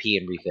I got to pee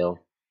and refill.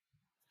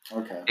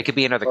 Okay. It could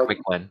be another quick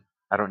one.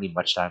 I don't need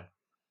much time.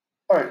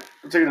 All right,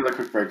 we'll take another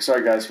quick break.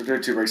 Sorry, guys, we're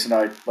doing 2 breaks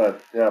tonight,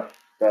 but yeah,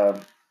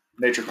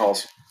 nature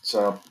calls.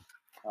 So,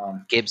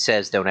 Gibbs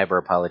says, "Don't ever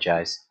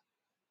apologize."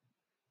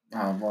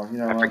 Well, you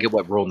know, I forget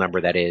what rule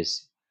number that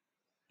is.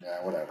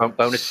 Yeah, whatever.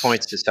 Bonus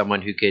points to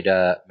someone who could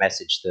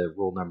message the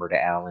rule number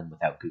to Alan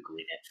without Googling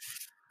it.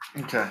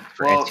 Okay.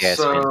 Well,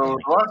 so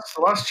the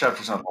last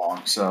chapter's not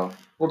long, so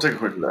we'll take a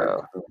quick break.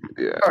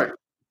 Yeah. All right.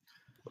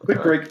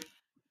 Quick break.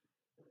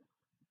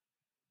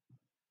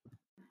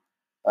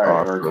 All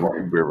right,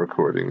 we're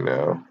recording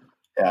now.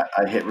 Yeah,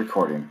 I hit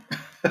recording.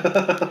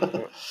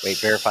 Wait,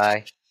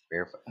 verify.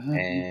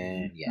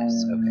 And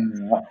yes, okay.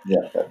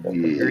 Yeah.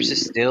 Yours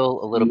is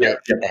still a little bit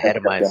ahead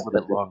of mine. It's a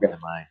little bit longer than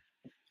mine.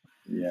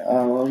 Yeah.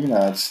 Well, you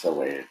know, that's the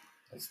way.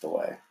 That's the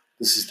way.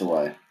 This is the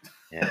way.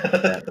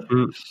 Yeah.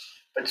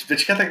 But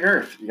you got the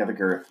girth. You got the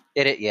girth.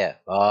 Did it? Yeah.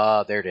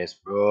 Oh, there it is.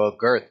 Oh,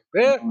 girth.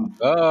 Girth.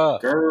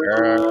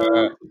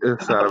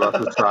 It's not about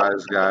the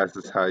size, guys.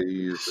 It's how you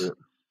use it.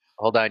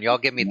 Hold on. Y'all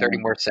give me 30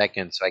 more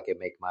seconds so I can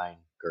make mine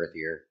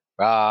girthier.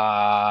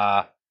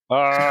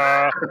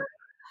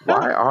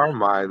 Why are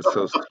mine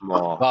so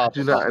small? I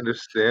do not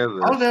understand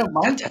this. I don't know.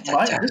 Mine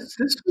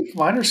this week,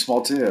 mine are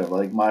small too.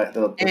 Like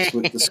the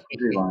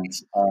squiggly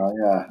lines.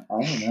 Yeah,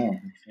 I don't know.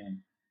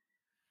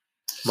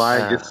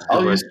 Mine gets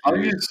I'll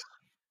use.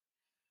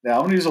 Yeah,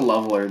 I'm gonna use a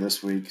leveler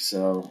this week,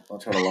 so I'll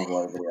try to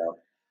level everybody out.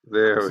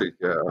 There we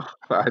go.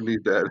 I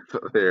need that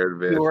hair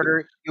advantage.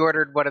 You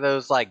ordered one of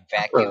those like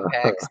vacuum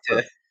packs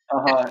to.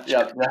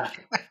 Yeah.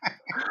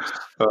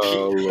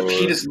 Oh Lord!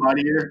 Penis You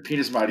mightier,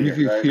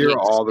 can right? hear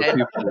all the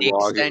people The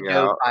logging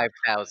Extendo out.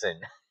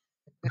 5000.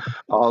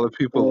 All the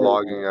people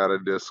logging out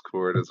of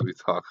Discord as we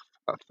talk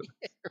about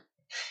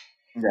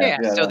Yeah,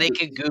 so No. they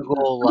could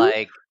Google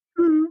like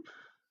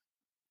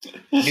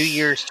New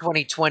Year's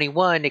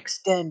 2021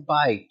 extend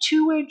by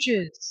 2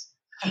 inches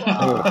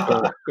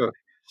this.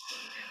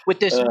 with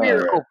this All right.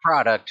 miracle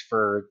product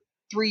for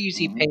 3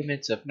 easy Mhm.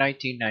 payments of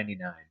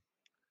 $19.99.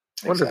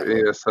 I wonder if any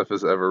of this stuff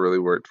has ever really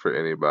worked for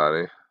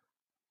anybody.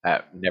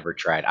 I've never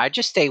tried. I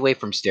just stay away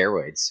from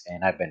steroids,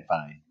 and I've been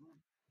fine.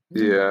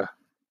 Yeah,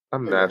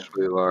 I'm Okay.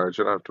 naturally large.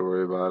 I don't have to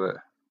worry about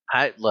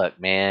it. Look,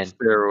 man.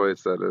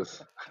 Steroids, that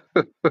is.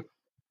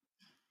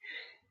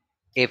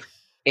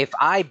 If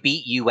I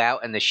beat you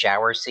out in the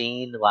shower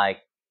scene,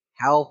 like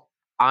how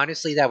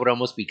honestly that would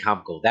almost be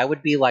comical. That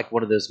would be like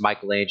one of those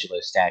Michelangelo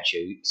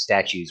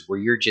statues where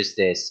you're just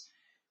this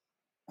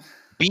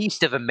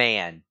beast of a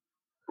man,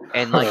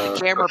 and like the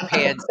camera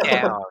pans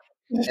down,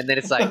 and then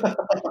it's like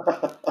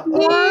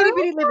itty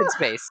bitty living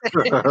space.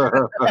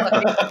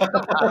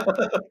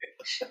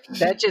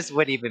 That just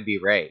wouldn't even be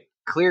right.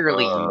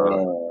 Clearly, you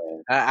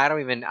win. I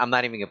don't even. I'm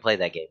not even gonna play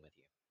that game with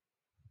you.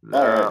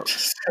 All No.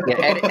 right. Yeah,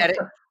 edit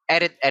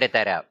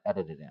that out.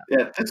 Edit it out.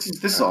 Yeah, this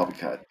is all we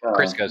cut.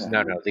 Chris goes,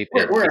 no, leave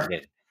We're, it. we're, Leave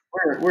it.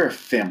 we're a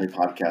family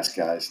podcast,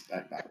 guys.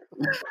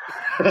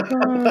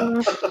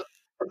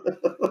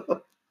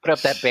 Put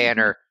up that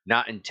banner,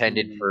 not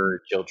intended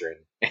for children.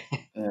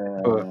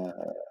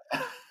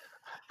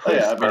 Chris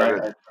yeah,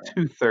 started at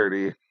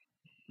 2:30.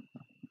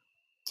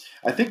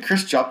 I think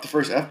Chris dropped the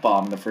first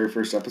F-bomb in the very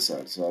first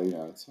episode, so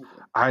it's okay.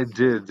 I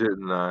did,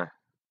 didn't I?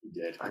 You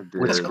did. I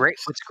did. What's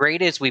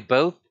great is we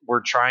both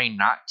were trying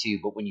not to,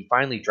 but when you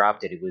finally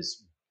dropped it, it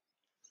was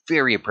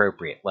very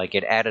appropriate. Like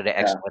it added an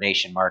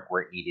exclamation mark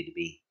where it needed to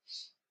be.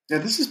 Yeah,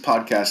 this is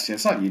podcasting.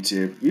 It's not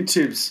YouTube.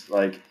 YouTube's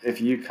like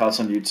if you cuss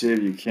on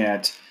YouTube, you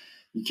can't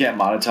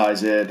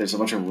monetize it. There's a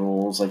bunch of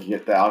rules. Like you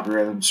get the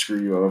algorithm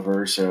screw you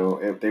over, so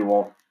they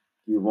won't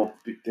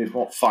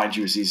find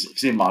you as easy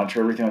because they monitor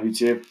everything on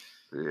YouTube.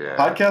 Yeah.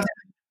 Podcast,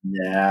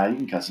 yeah, you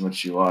can cuss as much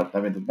as you want. I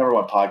mean, the number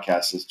one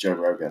podcast is Joe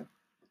Rogan.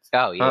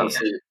 Oh yeah,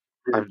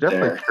 I've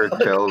definitely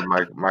curtailed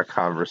my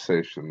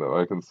conversation, though.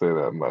 I can say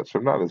that much.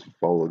 I'm not as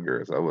vulgar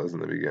as I was in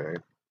the beginning.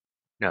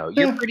 No,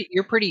 you're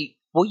pretty.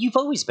 Well, you've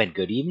always been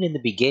good. Even in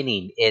the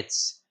beginning,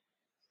 it's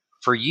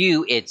for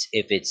you. It's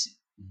if it's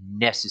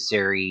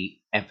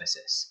necessary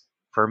emphasis.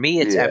 For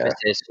me, it's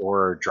emphasis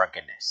or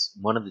drunkenness.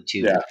 One of the two.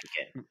 Yeah.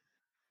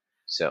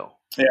 So.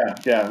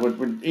 Yeah.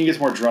 When he gets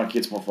more drunk, he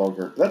gets more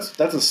vulgar. That's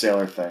a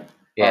sailor thing.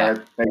 Yeah.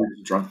 Maybe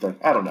it's a drunk thing.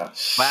 I don't know.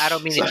 But I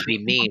don't mean it to be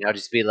mean. I'll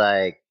just be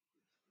like,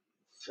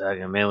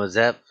 "Fucking man, what's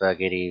up?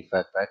 Fuckity,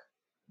 fuck,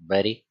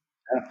 buddy.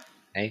 Yeah.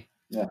 Hey,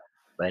 yeah,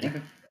 buddy.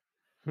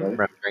 Okay.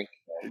 Drink.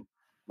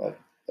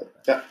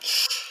 Yeah.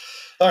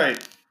 All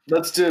right,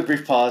 let's do a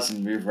brief pause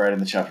and move right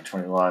into chapter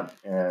 21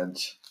 and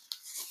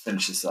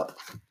finish this up.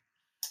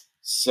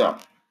 So,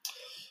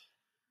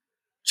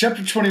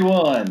 chapter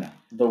 21,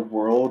 the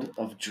world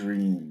of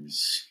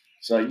dreams.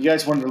 So, you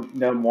guys want to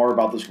know more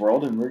about this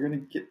world, and we're going to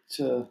get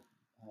to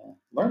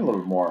learn a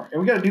little bit more.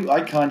 And we got a new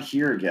icon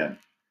here again.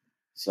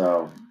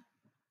 So,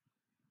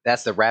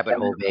 that's the rabbit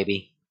hole,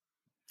 baby.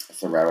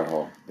 That's the rabbit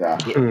hole. Yeah.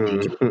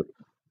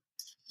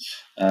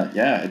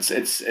 It's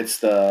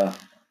the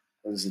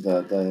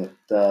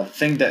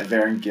thing that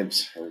Varen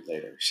gives her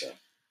later. So,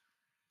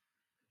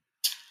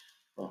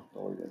 well,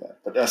 don't worry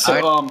about that.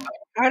 But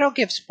I don't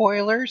give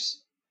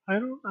spoilers. I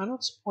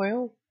don't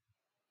spoil.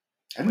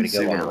 I didn't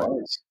say what it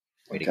was.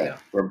 Okay,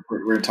 we're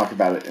gonna talk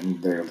about it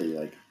in literally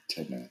like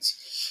 10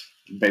 minutes,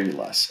 maybe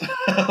less.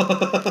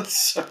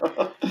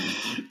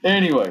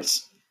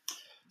 Anyways,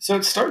 so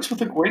it starts with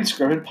Egwene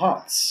scrubbing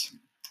pots.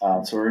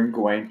 So we're in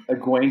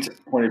Egwene's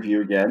point of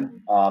view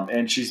again,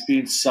 and she's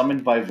being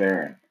summoned by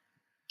Varen.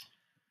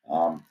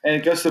 And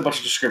it goes through a bunch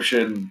of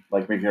description,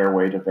 like making her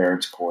way to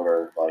Varen's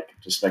quarter, like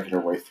just making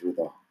her way through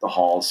the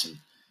halls. And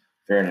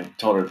Varen had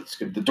told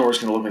her the door's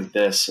going to look like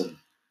this and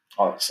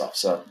all that stuff.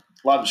 So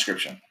a lot of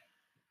description.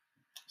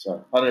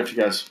 So I don't know if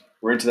you guys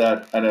were into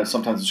that. I know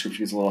sometimes the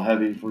description gets a little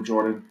heavy for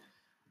Jordan,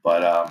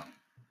 but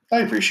I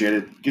appreciate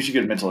it. It gives you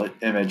a good mental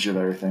image of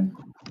everything.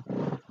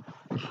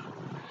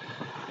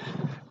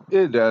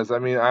 It does. I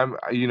mean, I'm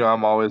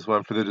always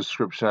one for the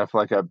description. I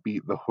feel like I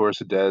beat the horse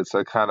dead, so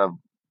I kind of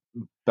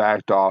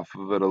backed off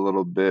of it a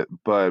little bit.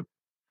 But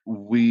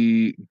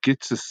we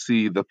get to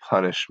see the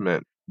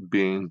punishment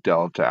being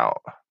dealt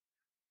out,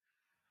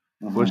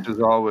 which is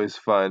always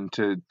fun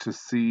to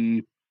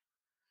see.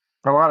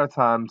 A lot of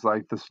times,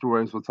 like the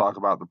stories will talk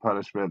about the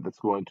punishment that's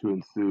going to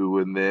ensue,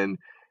 and then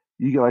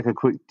you get like a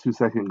quick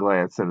 2-second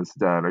glance and it's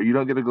done, or you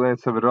don't get a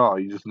glance of it at all.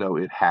 You just know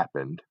it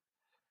happened.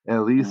 And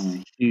at least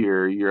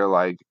here, you're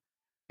like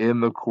in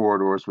the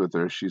corridors with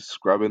her. She's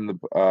scrubbing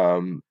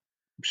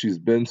she's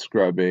been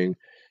scrubbing,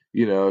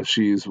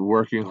 she's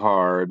working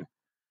hard,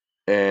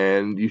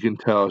 and you can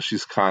tell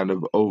she's kind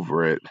of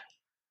over it.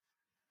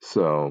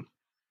 So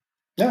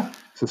Yeah.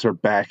 since her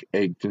back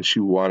ached and she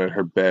wanted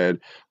her bed,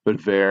 but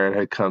Varen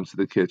had come to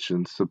the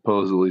kitchen,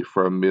 supposedly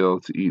for a meal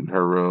to eat in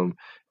her room,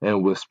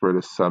 and whispered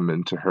a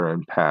summon to her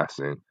in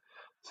passing.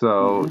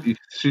 So Mhm.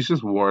 she's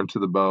just worn to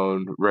the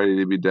bone, ready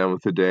to be done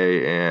with the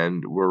day,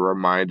 and we're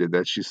reminded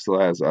that she still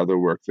has other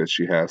work that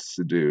she has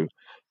to do.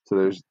 So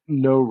there's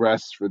no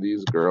rest for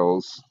these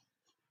girls.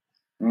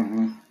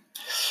 Mhm.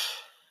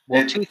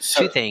 Well, It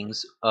two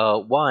things.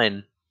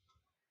 One,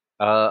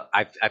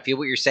 I feel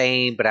what you're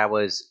saying, but I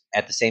was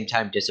at the same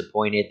time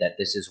disappointed that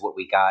this is what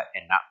we got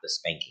and not the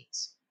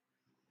spankings.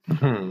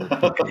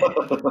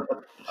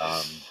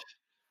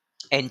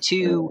 And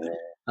two,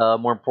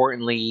 more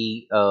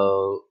importantly,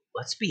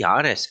 let's be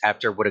honest.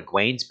 After what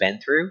Egwene's been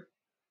through,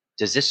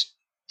 does this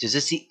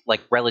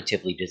like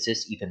relatively does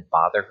this even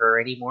bother her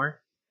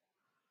anymore?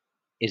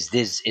 Is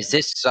this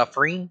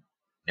suffering?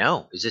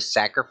 No. Is this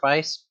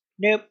sacrifice?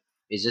 Nope.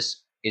 Is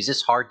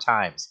this hard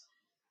times?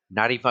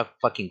 Not even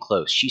fucking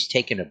close. She's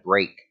taken a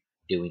break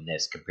doing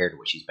this compared to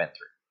what she's been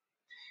through.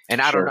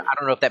 And Sure. I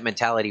don't know if that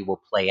mentality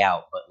will play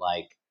out, but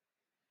like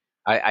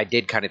I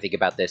did kind of think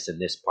about this in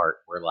this part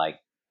where like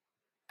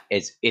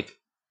as if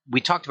we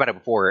talked about it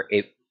before,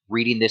 if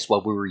reading this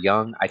while we were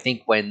young, I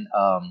think when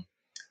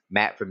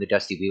Matt from the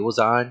Dusty Wheel was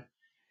on,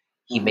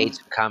 he made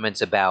some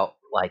comments about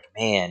like,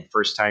 man,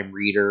 first time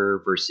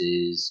reader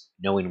versus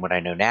knowing what I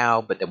know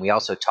now. But then we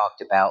also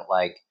talked about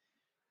like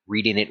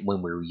reading it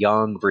when we were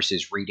young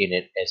versus reading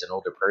it as an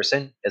older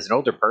person. As an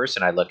older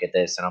person, I look at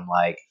this and I'm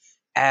like,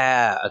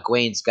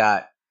 Egwene's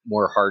got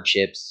more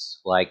hardships.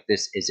 Like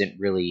this isn't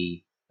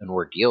really an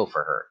ordeal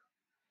for her.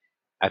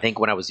 I think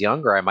when I was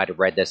younger, I might have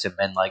read this and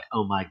been like,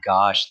 oh my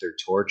gosh, they're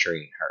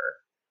torturing her.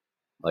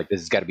 Like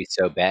this has got to be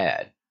so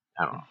bad.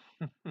 I don't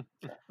know.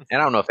 And I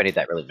don't know if any of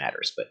that really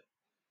matters, but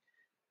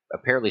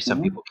apparently some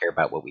Mhm. people care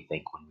about what we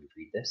think when we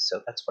read this,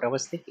 so that's what I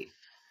was thinking.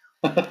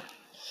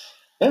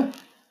 Yeah.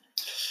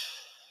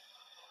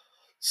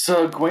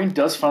 So Gwen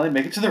does finally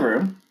make it to the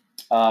room.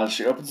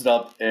 She opens it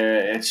up.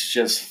 And it's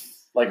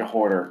just like a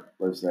hoarder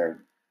lives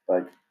there.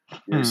 Like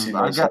you ever seen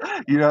I those? got,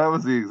 that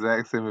was the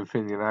exact same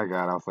opinion I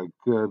got. I was like,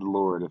 good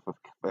lord, if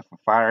a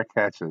fire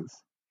catches,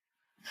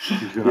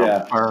 she's gonna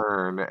Yeah.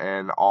 burn,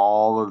 and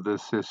all of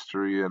this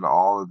history and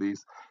all of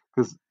these,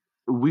 because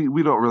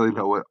we don't really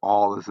know what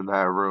all is in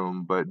that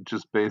room, but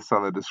just based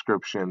on the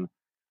description,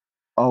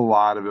 a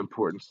lot of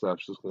important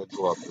stuff's just gonna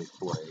go up in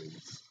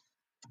flames.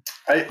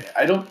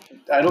 I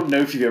don't know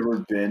if you've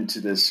ever been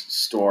to this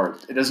store.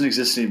 It doesn't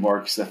exist anymore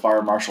because the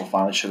fire marshal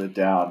finally shut it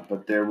down.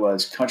 But there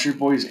was Country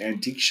Boys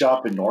Antique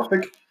Shop in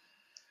Norfolk,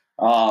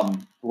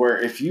 where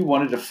if you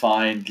wanted to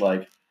find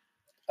like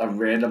a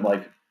random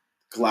like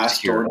glass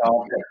Obscure.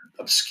 doorknob,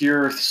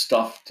 obscure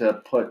stuff to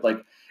put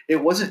like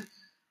it wasn't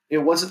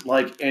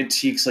like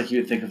antiques like you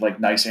would think of like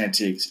nice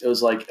antiques. It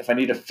was like if I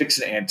need to fix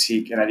an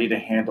antique and I need a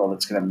handle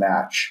that's going to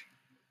match,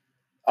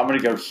 I'm going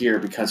to go here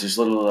because there's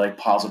literally like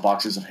piles of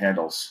boxes of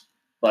handles.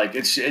 Like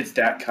it's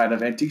that kind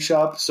of antique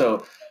shop.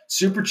 So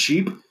super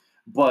cheap,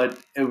 but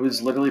it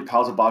was literally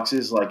piles of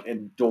boxes like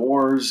and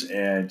doors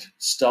and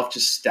stuff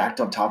just stacked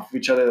on top of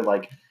each other.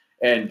 Like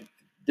and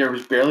there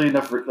was barely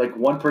enough. Like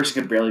one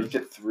person could barely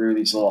fit through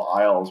these little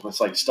aisles with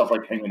like stuff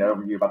like hanging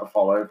over you, about to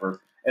fall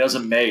over. And it was a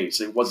maze.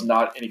 It was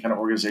not any kind of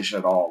organization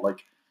at all.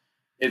 Like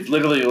it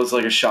literally was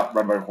like a shop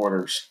run by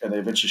hoarders, and they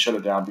eventually shut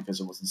it down because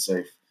it wasn't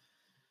safe.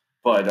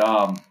 But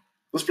it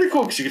was pretty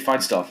cool because you could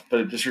find stuff.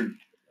 But it just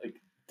like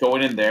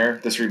going in there,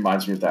 this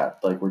reminds me of that.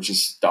 Like we're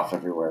just stuff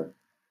everywhere.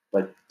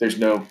 Like there's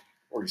no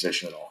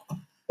organization at all.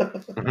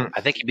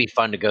 I think it'd be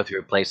fun to go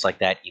through a place like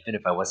that, even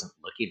if I wasn't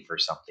looking for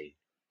something.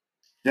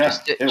 Yeah,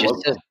 it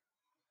was.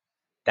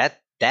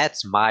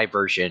 That's my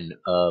version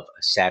of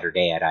a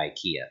Saturday at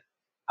IKEA.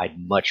 I'd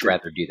much Yeah.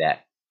 rather do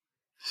that.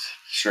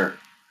 Sure.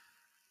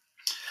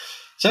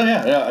 So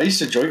yeah, I used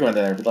to enjoy going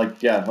there, but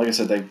like I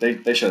said,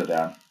 they shut it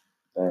down.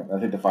 I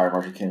think the fire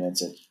marshal came in and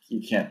said,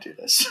 "You can't do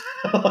this.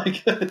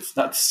 Like it's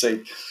not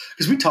safe."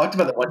 Because we talked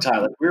about that one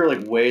time. Like we were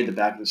like way in the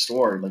back of the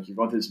store, and like you're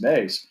going through this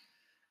maze,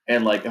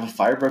 and like if a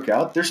fire broke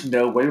out, there's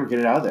no way we're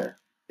getting out of there.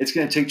 It's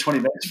going to take 20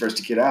 minutes for us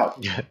to get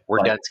out. We're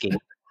Like done skiing.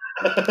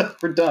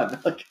 we're done.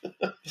 Like,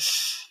 and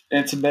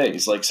it's a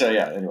maze. Like so,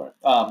 yeah. Anyway,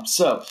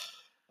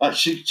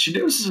 she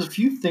notices a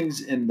few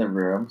things in the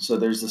room. So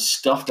there's a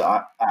stuffed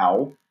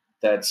owl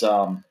that's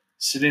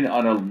sitting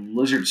on a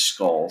lizard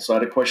skull. So I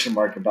had a question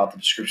mark about the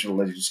description of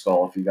the lizard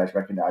skull. If you guys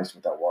recognized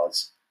what that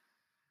was,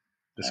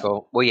 The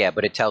skull. Well, yeah,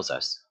 but it tells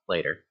us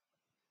later,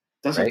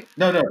 does it? right?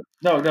 No.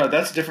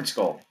 That's a different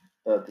skull.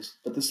 But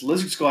this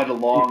lizard skull had a It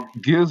long.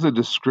 gives a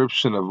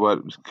description of what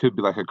could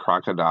be like a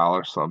crocodile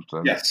or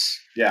something. Yes.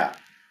 Yeah.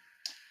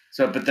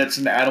 So, but that's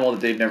an animal that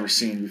they've never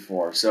seen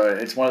before. So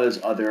it's one of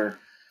those other.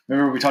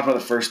 Remember we talked about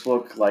the first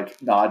book, like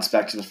nods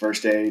back to the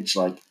first age,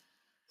 like.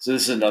 So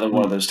this is another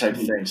one of those type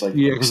of things, like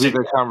Yeah, because we had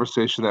that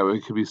conversation that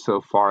it could be so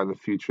far in the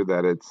future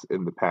that it's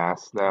in the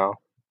past now.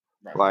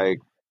 right. Like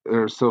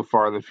they're so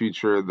far in the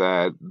future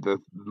that the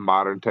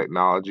modern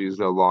technologies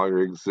no longer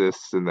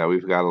exists, and that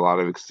we've got a lot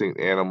of extinct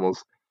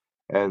animals,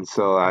 And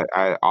so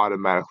I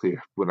automatically,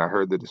 when I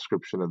heard the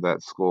description of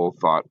that skull,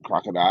 thought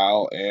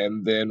crocodile.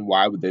 And then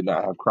why would they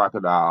not have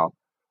crocodile?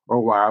 Or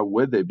why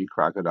would they be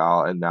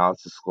crocodile? And now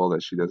it's a skull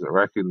that she doesn't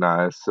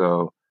recognize.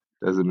 So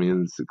doesn't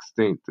mean it's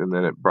extinct. And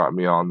then it brought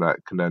me on that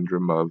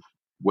conundrum of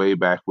way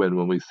back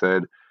when we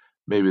said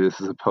maybe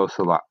this is a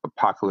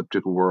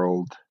post-apocalyptic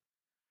world.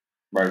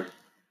 Right.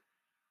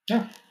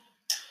 Yeah.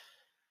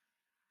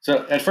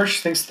 So at first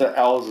she thinks the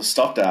owl is a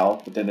stuffed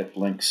owl, but then it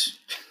blinks.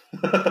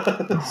 Which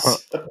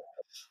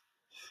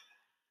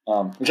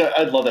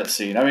I love that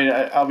scene. I mean,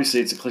 obviously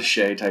it's a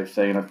cliche type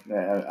thing.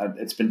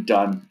 It's been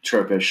done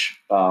tropish.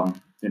 A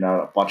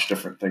bunch of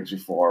different things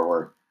before,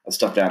 where a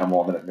stuffed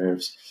animal and then it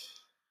moves.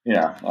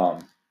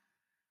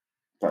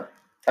 But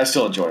I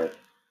still enjoy it.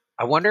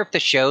 I wonder if the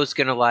show's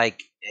gonna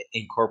like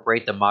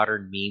incorporate the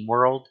modern meme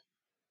world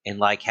and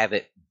like have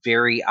it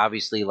very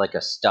obviously like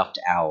a stuffed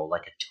owl,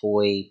 like a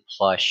toy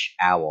plush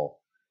owl,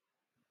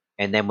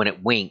 and then when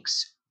it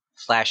winks,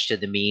 flash to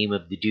the meme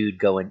of the dude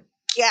going,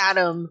 "Got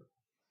him,"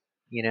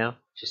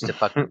 just to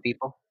fuck with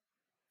people.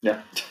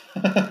 Yeah.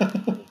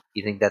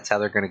 You think that's how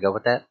they're gonna go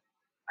with that?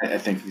 I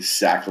think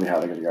exactly how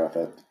they're going to go with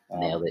it.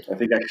 Nailed it. I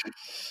think I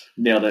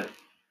nailed it.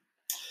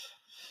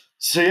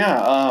 So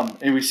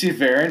and we see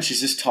Varen. She's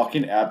just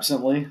talking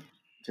absently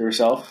to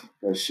herself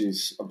because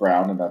she's a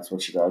brown and that's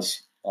what she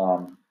does.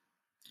 And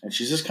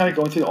she's just kind of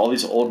going through all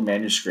these old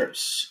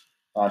manuscripts.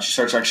 She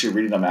starts actually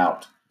reading them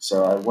out.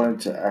 So I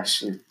wanted to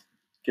actually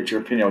get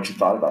your opinion what you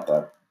thought about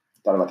that.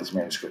 Thought about these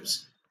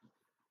manuscripts.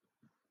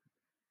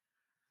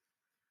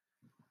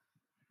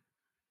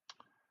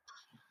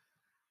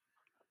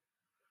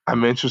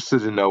 I'm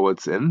interested to know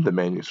what's in the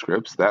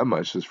manuscripts. That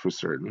much is for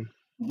certain.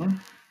 Mm-hmm.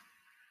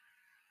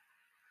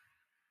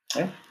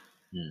 Yeah.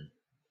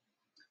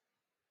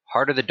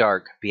 Heart of the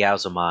Dark,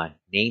 Beauzalman,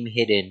 name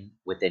hidden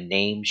within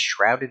name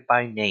shrouded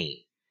by name,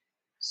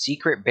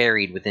 secret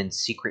buried within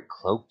secret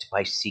cloaked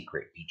by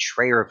secret,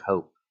 betrayer of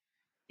hope.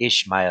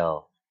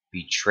 Ishmael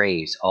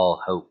betrays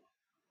all hope.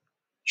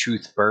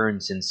 Truth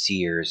burns and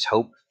sears,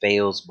 hope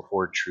fails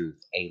before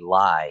truth. A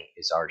lie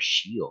is our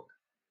shield.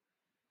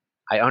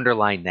 I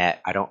underline that.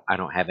 I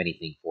don't have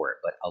anything for it,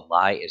 but a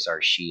lie is our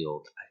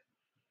shield.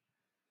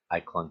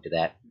 I clung to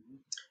that.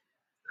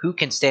 Who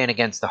can stand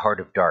against the heart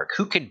of dark?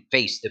 Who can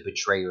face the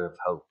betrayer of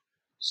hope?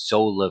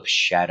 Soul of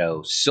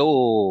shadow,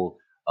 soul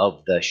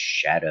of the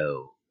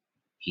shadow.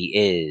 He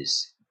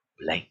is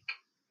blank.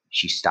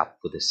 She stopped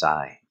with a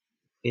sigh.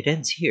 It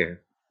ends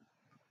here.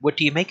 What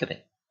do you make of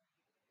it?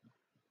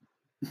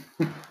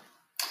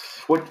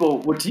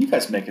 What do you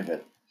guys make of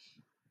it?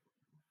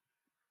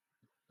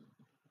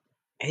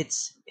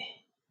 It's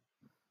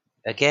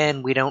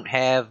again, we don't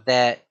have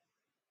that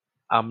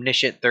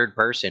omniscient third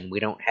person. We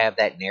don't have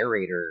that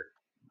narrator.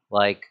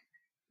 Like,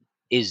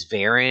 is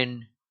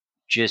Varen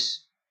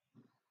just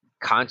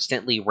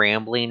constantly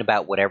rambling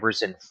about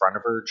whatever's in front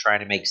of her, trying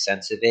to make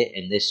sense of it,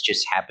 and this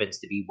just happens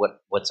to be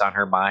what's on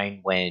her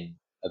mind when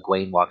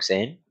Egwene walks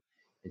in?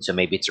 And so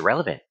maybe it's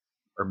irrelevant,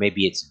 or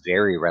maybe it's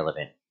very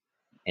relevant,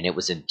 and it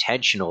was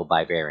intentional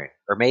by Varen,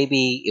 or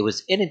maybe it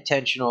was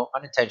unintentional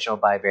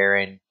by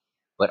Varen,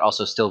 but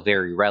also still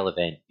very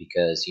relevant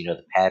because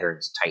the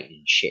patterns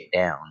tightening shit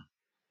down,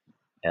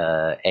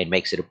 and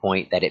makes it a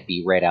point that it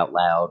be read out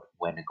loud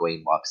when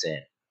Egwene walks in.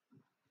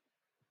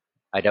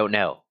 I don't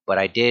know, but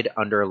I did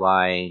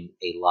underline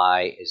a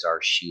lie is our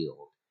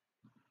shield.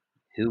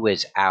 Who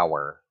is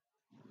our?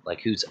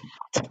 Like who's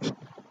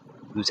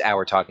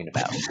our talking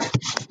about?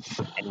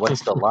 And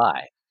what's the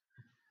lie?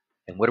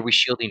 And what are we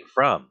shielding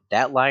from?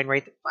 That line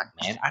right there. Fuck,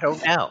 man, I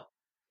don't know.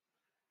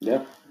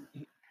 Yep.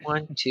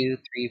 1, 2,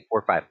 3,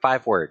 4, 5.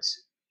 5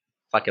 words.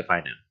 Fuck if I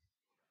know.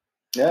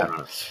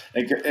 Yeah.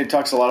 It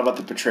talks a lot about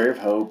the betrayer of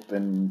hope,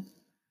 and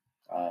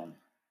I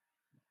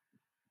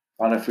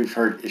don't know if we've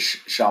heard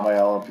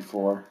Ishmael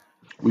before.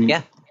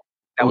 Yeah.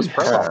 That was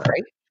prologue,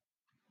 right?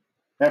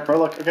 Yeah,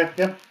 prologue. Okay,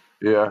 yeah.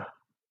 Yeah.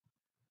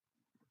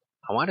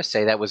 I want to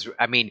say that was.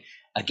 I mean,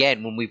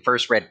 again, when we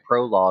first read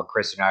prologue,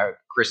 Chris and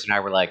I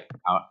were like,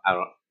 I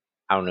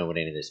don't know what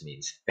any of this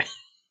means.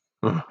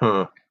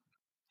 I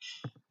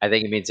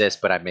think it means this,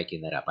 but I'm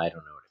making that up. I don't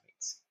know what it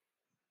means.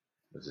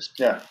 It just,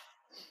 yeah.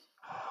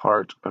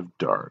 Heart of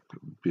Dark,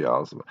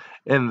 Beelzebub.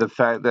 And the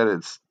fact that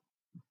it's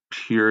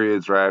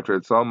periods right after,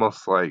 it's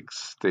almost like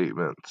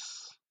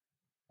statements.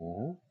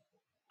 Mm-hmm.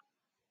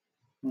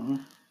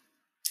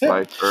 Yeah.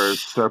 Like, or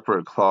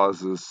separate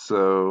clauses,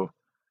 so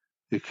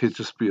it could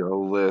just be a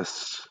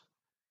list.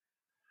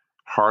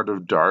 Heart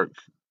of Dark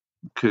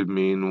could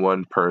mean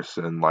one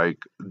person, like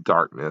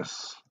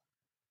darkness.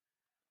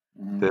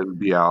 Then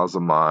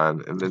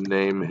Beelzebub, and the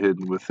name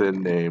hidden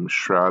within names,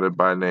 shrouded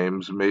by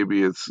names.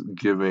 Maybe it's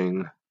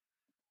giving.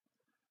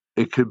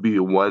 It could be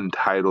one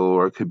title,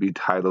 or it could be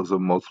titles of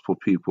multiple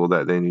people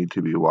that they need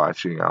to be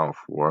watching out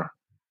for.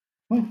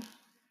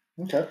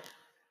 Okay.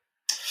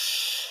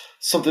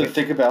 Something to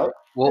think about.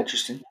 Well,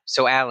 interesting.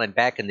 So, Alan,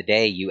 back in the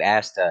day, you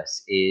asked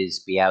us,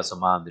 is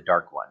Beauzalman the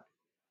Dark One?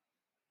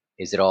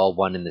 Is it all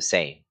one and the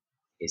same?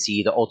 Is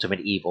he the ultimate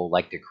evil,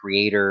 like the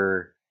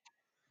creator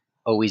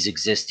always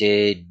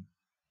existed,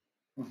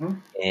 Mm-hmm.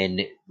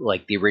 and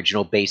like the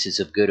original basis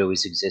of good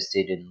always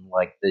existed, and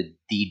like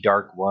the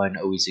dark one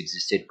always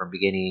existed from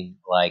beginning,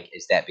 like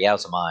is that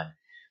Beelzemon.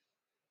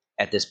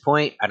 At this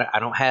point, I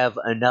don't have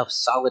enough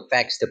solid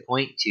facts to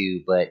point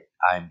to, but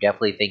I'm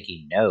definitely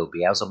thinking no,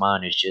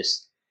 Beelzemon is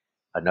just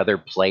another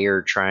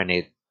player trying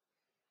to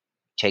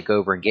take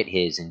over and get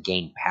his and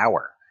gain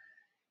power.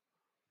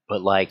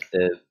 But like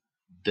the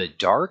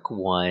dark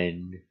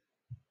one,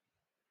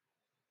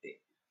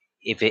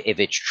 if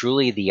it's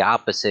truly the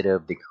opposite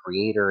of the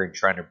creator and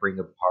trying to bring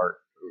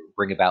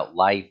about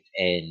life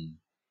and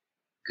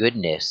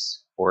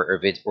goodness, or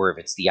if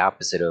it's the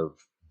opposite of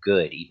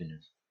good, even if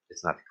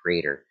it's not the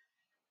creator,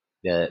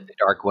 the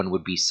dark one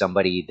would be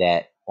somebody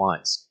that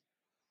wants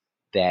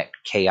that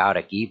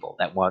chaotic evil,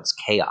 that wants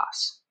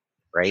chaos,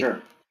 right? Sure.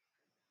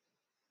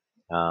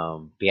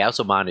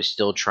 Beelzebub is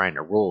still trying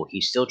to rule.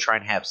 He's still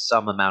trying to have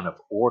some amount of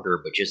order,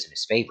 but just in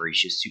his favor.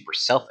 He's just super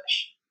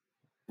selfish.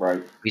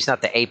 Right. He's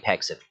not the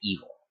apex of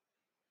evil.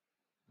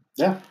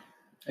 Yeah.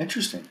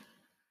 Interesting.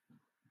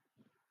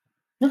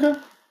 Okay.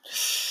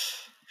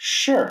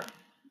 Sure.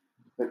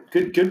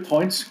 Good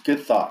points.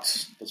 Good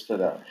thoughts. Let's put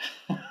it that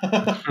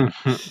way.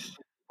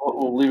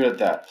 We'll leave it at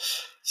that.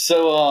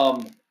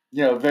 So,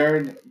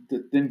 Varen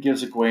then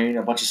gives Egwene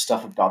a bunch of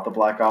stuff about the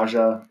Black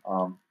Aja,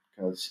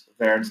 because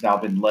Varen's now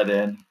been let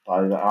in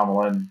by the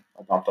Amelin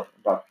about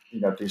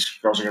these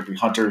girls are going to be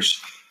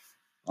hunters.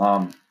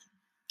 And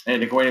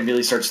Egwene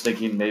immediately starts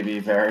thinking maybe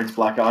Varen's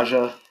Black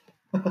Aja.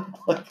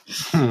 Like,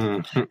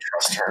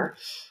 trust her.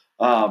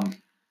 And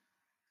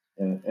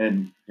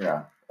and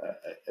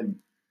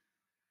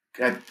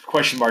a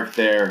question mark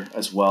there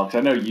as well, because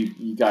I know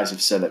you guys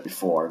have said that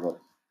before, but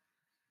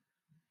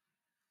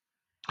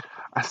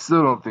I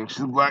still don't think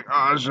she's Black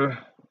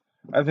Aja.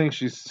 I think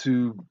she's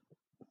too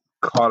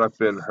caught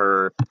up in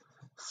her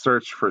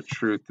search for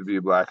truth to be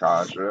Black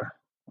Aja.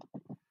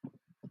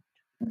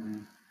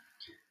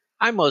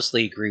 I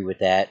mostly agree with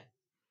that.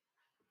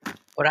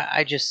 But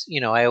I just,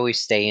 I always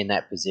stay in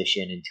that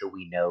position until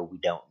we know we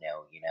don't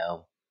know.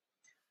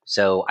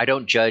 So I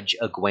don't judge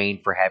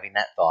Egwene for having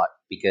that thought,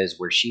 because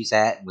where she's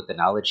at and with the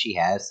knowledge she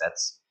has,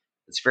 that's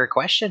a fair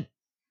question,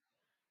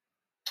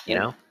 you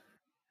know.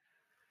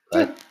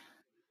 But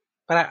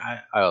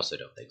I also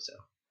don't think so.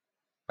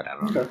 But I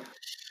don't know. Okay.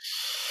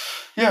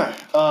 Yeah,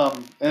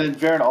 and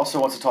Varen also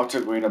wants to talk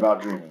to Egwene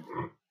about dreaming.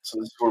 So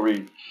this is where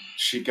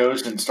she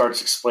goes and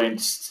starts explaining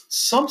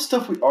some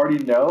stuff we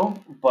already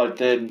know, but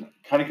then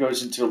kind of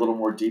goes into a little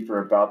more deeper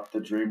about the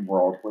dream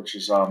world, which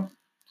is a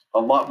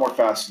lot more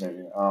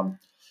fascinating.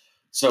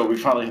 So we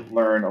finally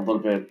learn a little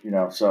bit,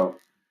 So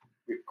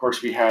of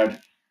course we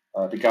had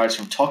the guys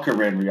from Talker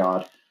Ran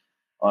Riyadh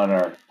on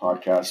our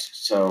podcast,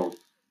 so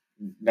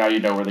now you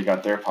know where they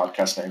got their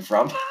podcast name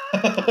from.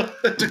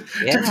 Took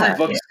 3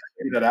 books to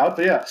figure that out,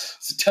 but yeah.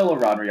 So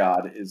Teleron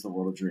Riyadh is the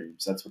world of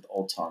dreams. That's what the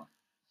old tongue.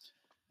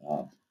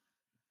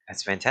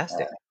 That's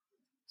fantastic.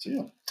 So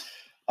yeah.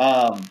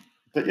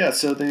 But yeah,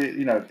 so they,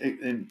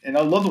 and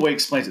I love the way he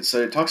explains it.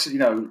 So it talks,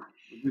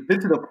 we've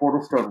been through the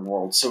Portal Stone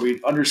world, so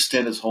we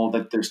understand this whole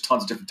that there's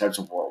tons of different types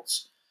of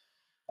worlds.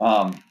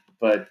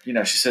 But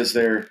she says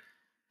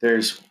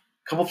there's a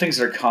couple things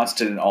that are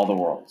constant in all the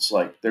worlds.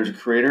 Like there's a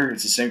creator;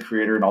 it's the same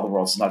creator in all the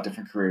worlds. It's not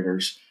different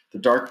creators. The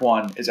Dark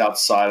One is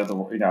outside of the.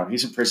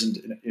 He's imprisoned.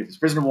 If he's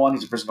imprisoned in one,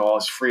 he's imprisoned in all.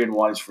 He's free in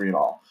one, he's free in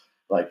all.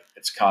 Like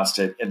it's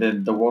constant. And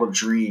then the world of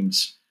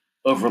dreams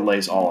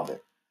overlays all of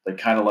it. Like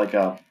kind of like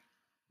a,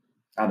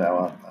 I don't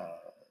know,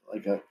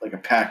 like a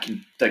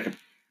packing I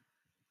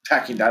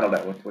don't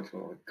know what we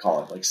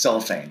call it, like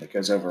cellophane that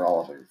goes over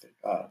all of everything.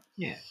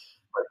 Yeah.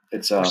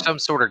 It's or some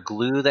sort of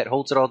glue that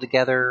holds it all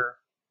together.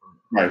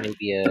 right.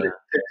 Maybe It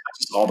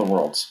touches all the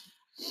worlds.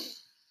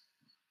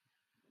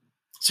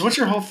 So, what's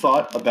your whole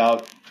thought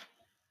about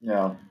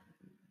the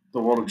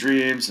world of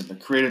dreams and the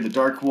creating the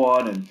Dark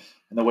One and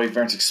the way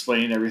Varen's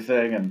explaining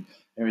everything? And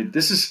I mean,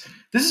 this is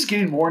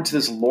getting more into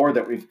this lore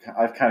that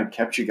I've kind of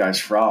kept you guys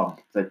from.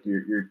 That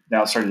you're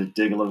now starting to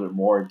dig a little bit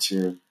more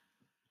into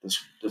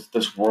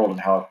this world and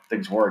how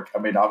things work. I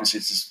mean, obviously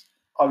it's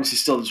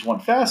still just one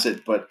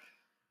facet, but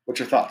what's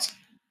your thoughts?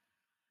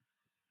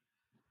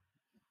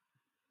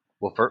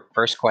 Well,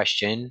 first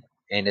question,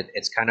 and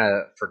it's kind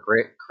of for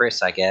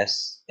Chris, I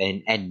guess,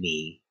 and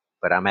me,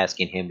 but I'm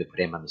asking him to put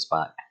him on the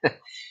spot.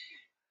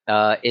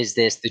 Is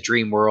this the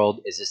dream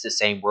world? Is this the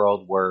same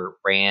world where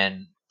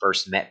Rand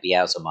first met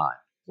Beelzemon,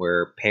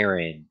 where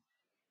Perrin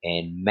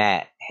and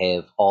Mat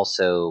have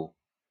also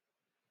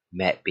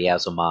met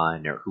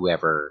Beelzemon or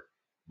whoever,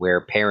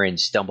 where Perrin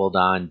stumbled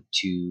on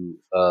to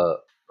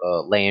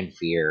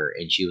Lanfear,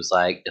 and she was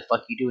like, "The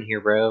fuck you doing here,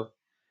 bro?"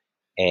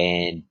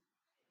 And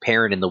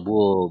Perrin and the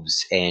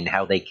wolves and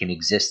how they can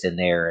exist in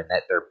there and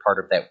that they're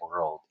part of that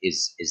world.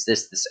 Is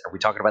this? Are we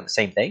talking about the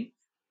same thing?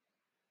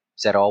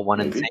 Is that all one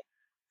and the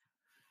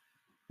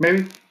Maybe,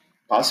 same? maybe,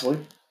 possibly.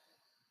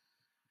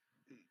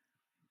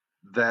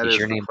 That Is is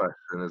your the name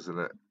question, isn't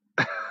it?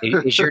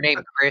 is your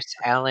name Chris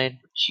Allen?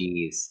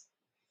 Jeez.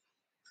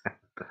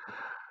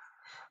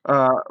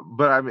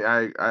 But I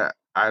mean,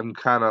 I'm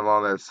kind of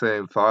on that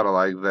same thought of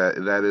like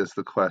that is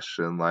the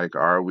question. Like,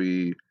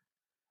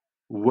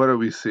 what are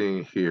we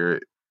seeing here?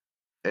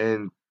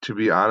 And to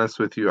be honest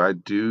with you, I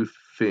do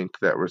think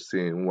that we're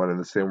seeing one in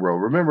the same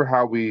world. Remember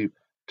how we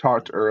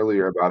talked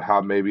earlier about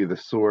how maybe the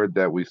sword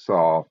that we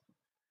saw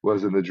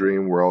was in the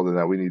dream world and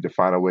that we need to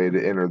find a way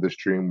to enter this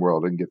dream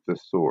world and get this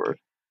sword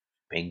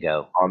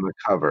Bingo. on the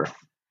cover.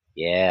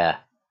 Yeah.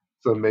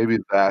 So maybe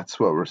that's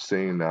what we're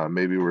seeing now.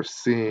 Maybe we're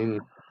seeing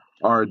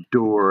our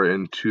door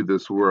into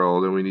this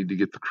world and we need to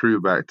get the crew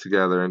back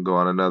together and go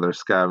on another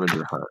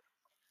scavenger hunt.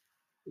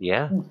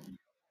 Yeah.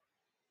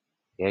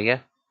 Yeah.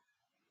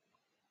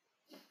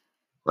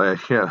 Like,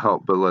 I can't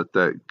help but let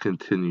that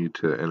continue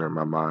to enter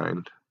my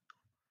mind.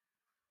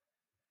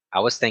 I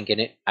was thinking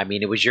it. I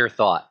mean, it was your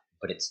thought,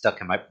 but it stuck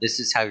in my. This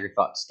is how your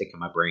thoughts stick in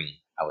my brain.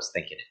 I was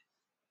thinking it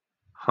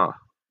Huh.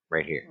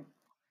 right here.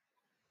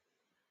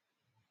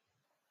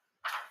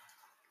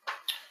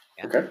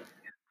 Yeah. Okay.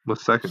 What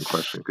second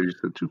question? Because you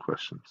said 2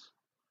 questions.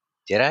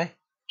 Did I? You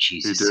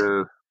Jesus.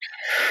 did.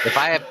 If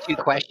I have 2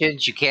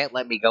 questions, you can't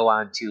let me go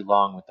on too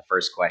long with the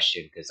first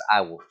question because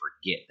I will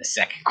forget the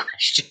second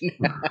question.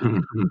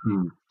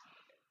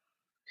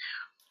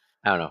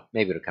 I don't know.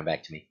 Maybe it'll come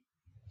back to me,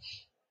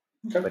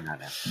 Okay. but not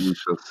now. We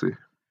shall see.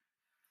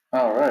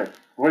 All right.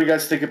 What do you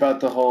guys think about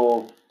the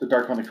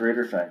Dark One the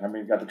Creator thing? I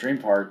mean, you got the dream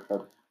part,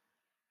 but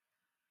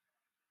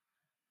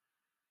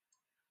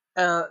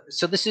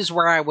So this is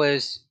where I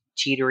was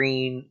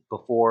teetering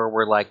before,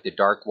 where like the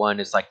Dark One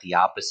is like the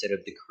opposite of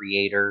the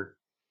Creator.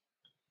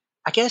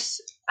 I guess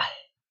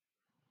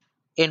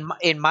in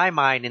my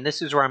mind, and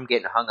this is where I'm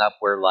getting hung up,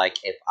 where like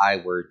if I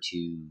were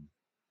to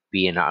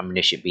be an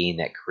omniscient being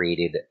that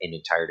created an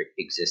entire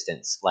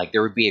existence, like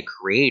there would be a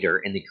creator,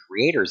 and the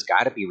creator's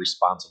got to be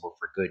responsible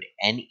for good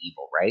and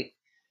evil, right?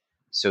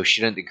 So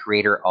shouldn't the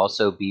creator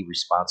also be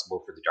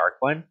responsible for the Dark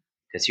One?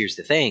 Because here's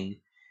the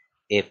thing: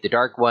 if the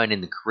Dark One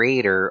and the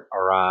creator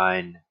are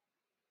on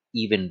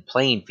even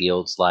playing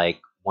fields,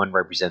 like one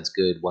represents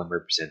good, one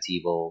represents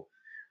evil,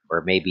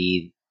 or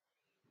maybe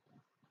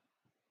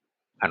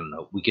I don't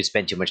know. We could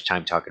spend too much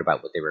time talking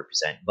about what they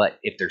represent. But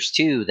if there's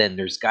 2, then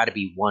there's got to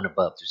be one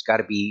above. There's got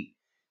to be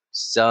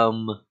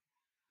some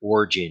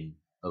origin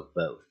of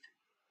both.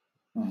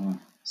 mm-hmm.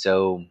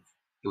 So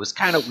it was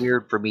kind of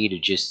weird for me to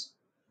just.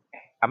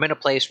 I'm in a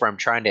place where I'm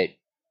trying to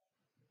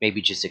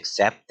maybe just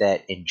accept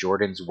that in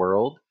Jordan's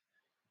world,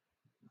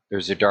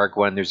 there's a Dark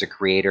One, there's a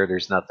creator,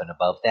 there's nothing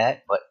above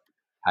that. But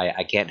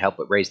I can't help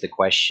but raise the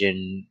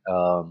question.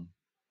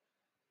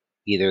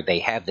 Either they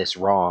have this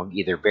wrong,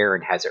 either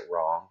Baron has it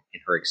wrong in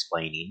her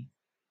explaining,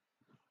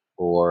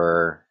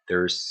 or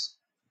there's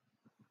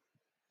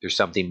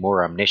something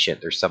more omniscient.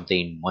 There's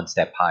something one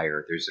step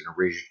higher. There's an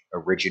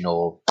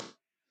original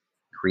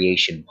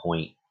creation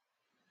point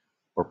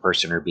or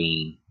person or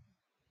being,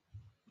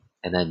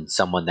 and then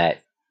someone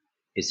that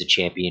is a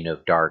champion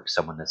of dark,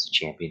 someone that's a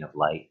champion of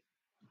light.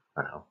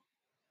 I don't know.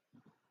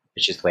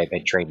 It's just the way I've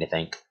been trained to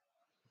think.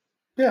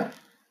 Yeah.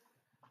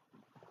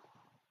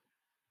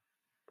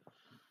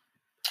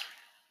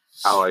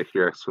 I like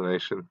your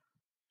explanation.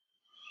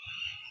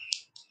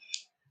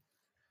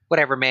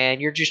 Whatever, man.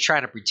 You're just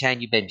trying to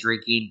pretend you've been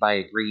drinking by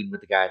agreeing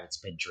with the guy that's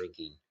been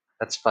drinking.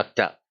 That's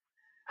fucked up.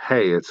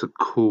 Hey, it's a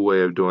cool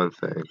way of doing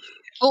things.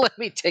 Let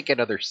me take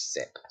another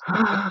sip.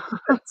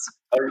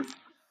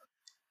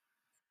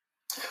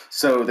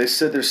 So they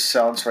said there's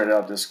sounds right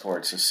out of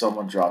Discord, so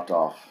someone dropped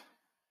off.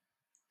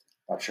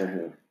 Not sure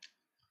who.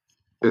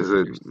 Is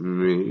it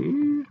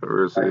me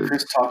or is it?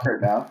 Chris, talk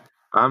right now.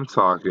 I'm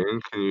talking.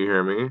 Can you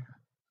hear me?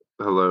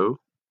 Hello?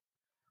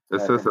 It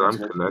Yeah, says that I'm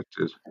good.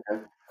 connected.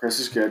 Okay. Chris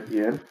is good.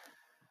 Ian?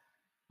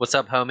 What's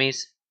up,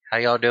 homies? How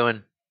y'all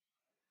doing?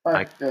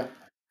 Fine. Yeah.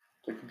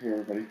 I can hear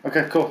everybody.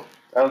 Okay, cool.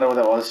 I don't know what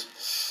that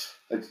was.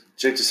 Like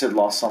Jake just said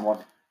lost someone.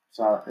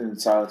 In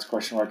silence,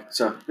 question mark.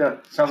 So, yeah,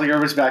 sounds like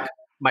everybody's back.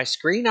 My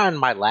screen on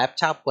my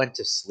laptop went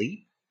to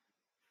sleep.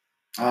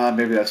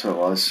 Maybe that's what it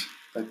was.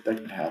 That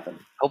can happen.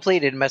 Hopefully,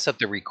 it didn't mess up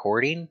the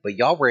recording, but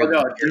y'all were able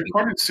no, to hear the me.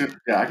 recording.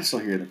 Yeah, I can still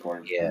hear the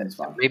recording. Yeah, It's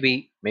fine.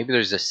 maybe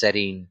there's a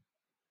setting.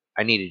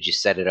 I need to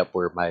just set it up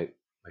where my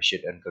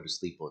shit doesn't go to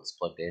sleep while it's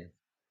plugged in.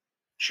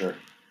 Sure.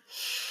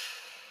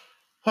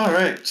 All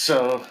right,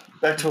 so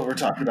back to what we're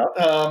talking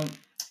about.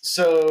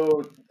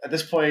 So at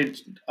this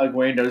point,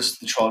 Egwene knows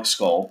the Trolloc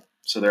skull,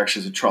 so there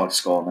actually is a Trolloc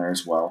skull in there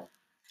as well,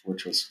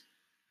 which was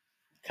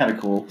kind of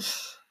cool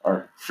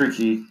or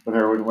freaky,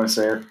 whatever we want to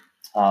say it.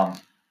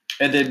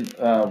 And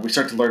then we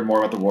start to learn more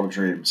about the world of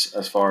dreams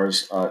as far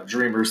as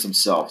dreamers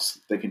themselves.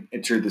 They can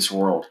enter this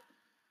world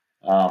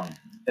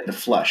in the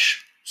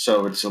flesh,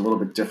 so it's a little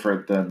bit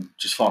different than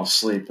just falling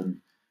asleep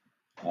and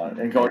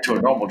going to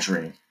a normal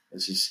dream.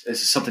 This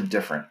is something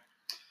different.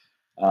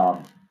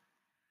 Um,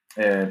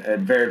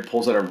 and Baron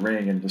pulls out a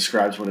ring and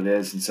describes what it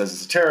is and says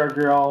it's a tarot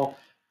girl,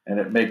 and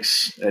it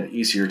makes it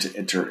easier to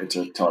enter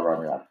into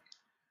Tel'aran'rhiod.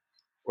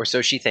 Or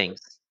so she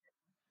thinks.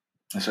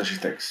 That's what she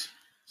thinks.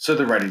 So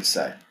they're ready to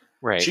say.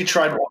 Right. She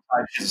tried one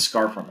time. She has a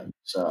scar from it.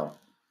 So,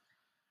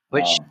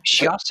 but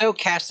she also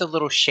cast a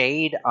little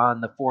shade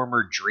on the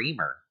former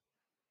dreamer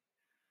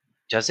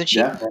Doesn't she?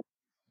 Yeah,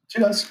 she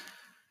does.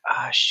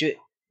 Should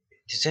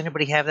does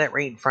anybody have that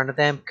right in front of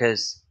them?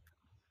 Because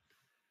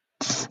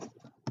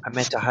I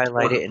meant to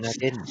highlight it and I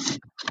didn't.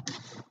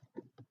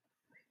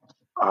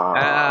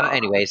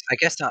 Anyways, I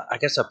guess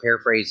I'll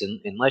paraphrase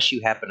unless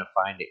you happen to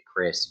find it,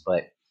 Chris.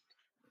 But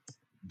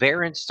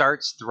Varen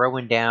starts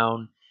throwing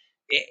down.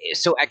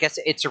 So I guess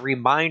it's a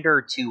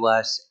reminder to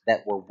us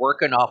that we're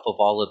working off of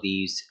all of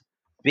these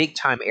big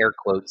time air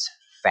quotes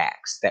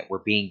facts that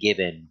were being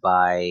given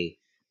by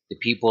the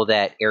people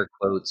that air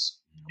quotes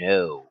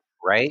know,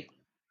 right?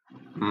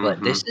 But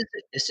Mhm.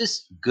 this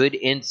is good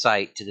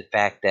insight to the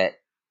fact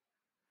that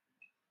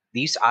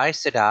these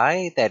Aes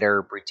Sedai that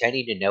are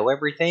pretending to know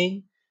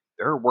everything,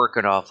 they're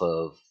working off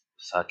of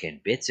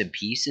fucking bits and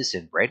pieces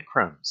and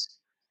breadcrumbs.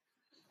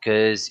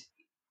 Because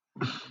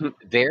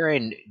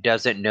Varen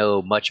doesn't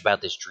know much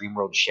about this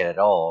Dreamworld shit at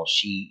all.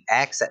 She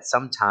acts at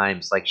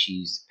sometimes like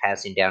she's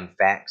passing down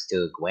facts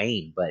to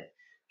Egwene, but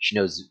she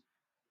knows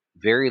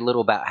very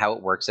little about how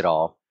it works at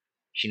all.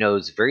 She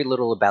knows very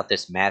little about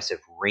this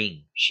massive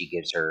ring she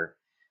gives her.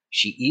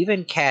 She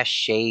even cast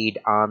shade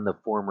on the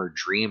former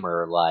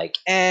dreamer, like,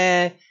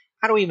 I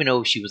don't even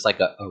know if she was like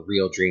a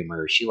real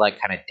dreamer. She like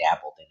kind of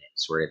dabbled in it,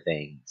 sort of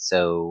thing.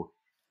 So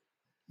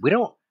we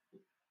don't,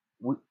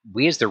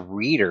 we as the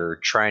reader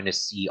trying to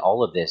see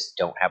all of this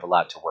don't have a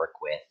lot to work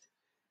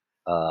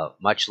with.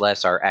 Much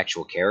less our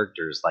actual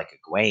characters like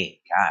Egwene.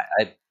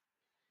 God,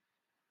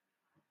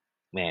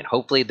 man,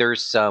 hopefully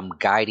there's some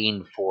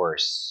guiding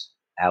force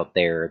out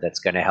there that's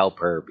going to help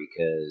her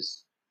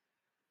because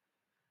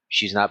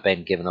she's not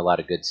been given a lot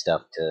of good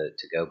stuff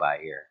to go by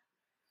here.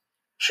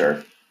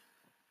 Sure.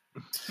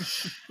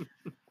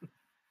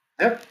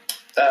 Yep.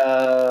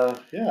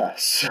 Yeah.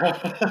 So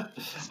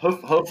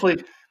hopefully,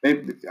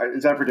 maybe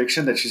is that a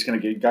prediction that she's going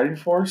to get guiding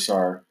force,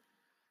 or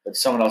that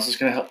someone else is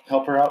going to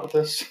help her out with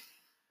this?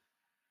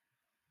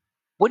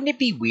 Wouldn't it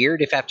be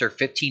weird if after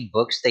 15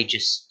 books they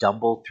just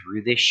stumble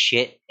through this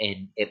shit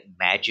and it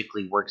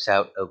magically works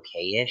out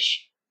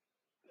okay-ish?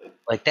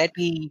 Like that'd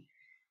be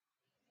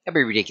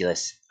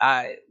ridiculous.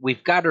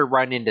 We've got to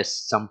run into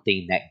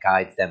something that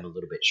guides them a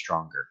little bit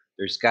stronger.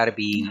 There's got to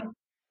be,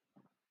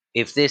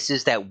 if this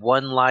is that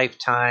one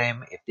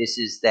lifetime, if this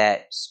is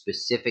that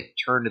specific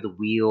turn of the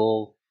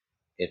wheel,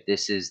 if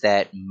this is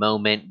that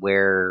moment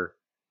where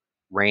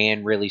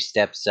Rand really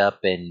steps up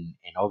and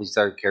all these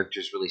other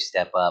characters really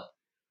step up.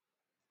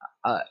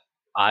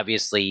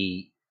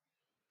 Obviously,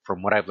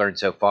 from what I've learned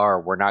so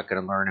far, we're not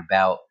going to learn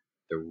about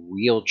the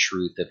real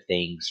truth of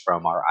things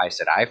from our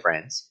Aes Sedai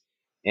friends.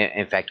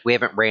 In fact, we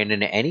haven't ran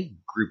into any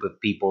group of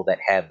people that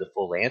have the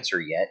full answer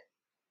yet,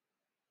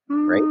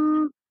 right?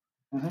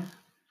 Mm-hmm.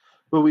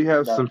 But we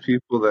have No. some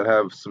people that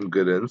have some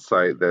good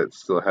insight that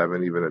still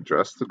haven't even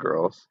addressed the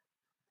girls,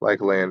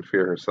 like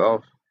Lanfear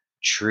herself.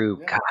 True.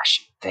 Yeah.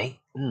 Gosh,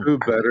 Who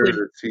better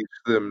to teach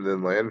them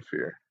than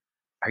Lanfear?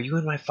 Are you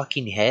in my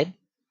fucking head?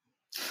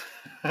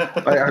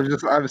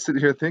 I'm sitting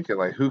here thinking,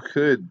 like, who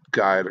could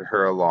guide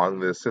her along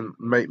this? And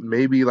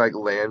maybe like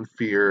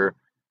Lanfear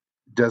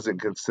doesn't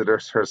consider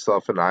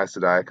herself an Aes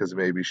Sedai because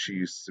maybe she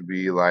used to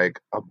be like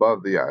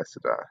above the Aes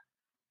Sedai.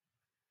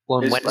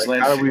 Well, Is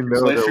How do we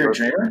know Lanfear a that?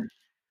 dreamer?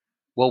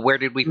 well, where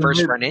did we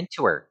first run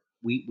into her?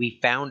 We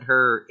found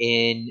her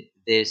in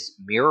this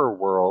mirror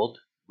world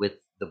with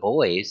the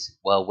boys.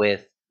 Well,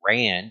 with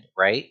Rand,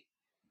 right?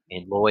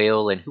 And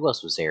Loyal, and who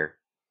else was there?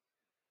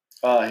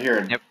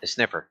 Here. The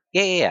Sniffer.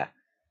 Yeah.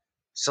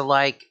 So,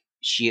 like,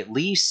 she at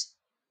least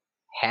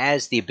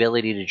has the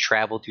ability to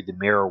travel through the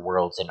mirror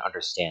worlds and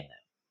understand them,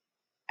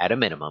 at a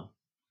minimum.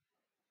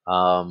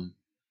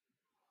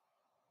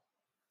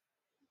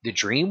 The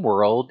dream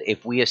world,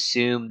 if we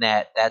assume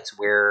that that's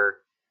where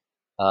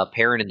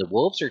Perrin and the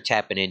wolves are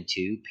tapping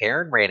into,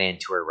 Perrin ran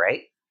into her,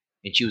 right?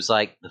 And she was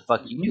like, "The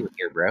fuck you doing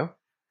here, bro?"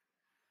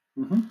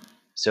 Mm-hmm.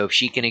 So if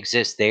she can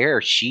exist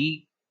there,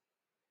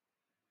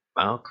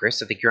 well,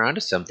 Chris, I think you're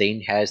onto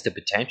something, has the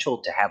potential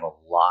to have a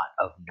lot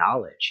of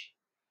knowledge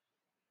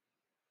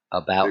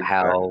about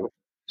how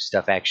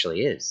stuff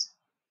actually is.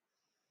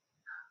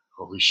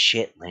 Holy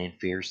shit,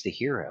 Lanfear's the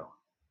hero.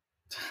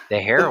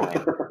 The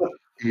heroine.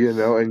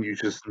 And you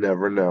just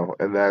never know,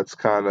 and that's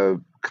kind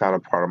of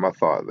part of my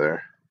thought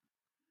there.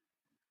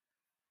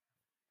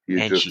 You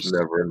And just she's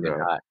never super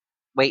know. hot.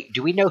 Wait,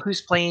 do we know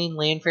who's playing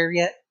Lanfear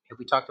yet? Have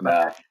we talked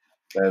about that?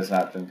 That has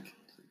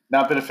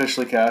not been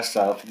officially cast.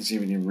 I don't think there's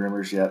even any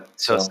rumors yet.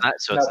 So it's not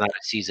a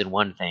season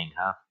 1 thing,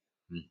 huh?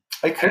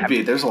 It could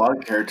be. There's a lot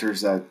of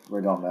characters that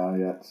we don't know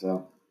yet.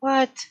 So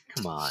What?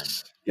 Come on.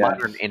 yeah,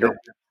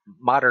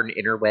 Modern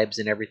interwebs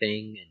and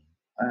everything.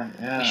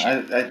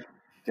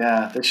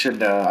 They should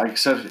know.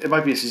 So it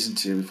might be a season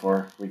 2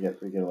 before we get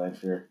a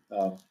Lanfear.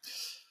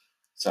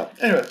 So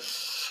anyway,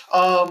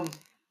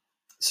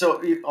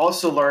 so you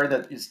also learn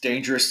that it's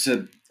dangerous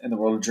in the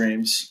world of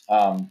dreams.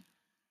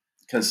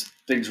 Because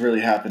things really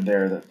happen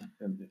there.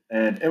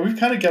 And we've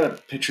kind of got to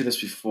picture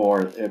this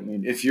before. I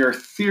mean, if your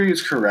theory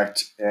is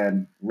correct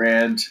and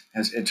Rand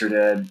has entered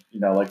in,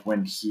 like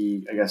when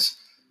he, I guess,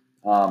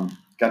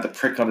 got the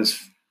prick on his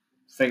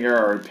finger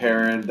or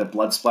Perrin, the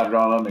blood splattered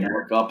on him, and you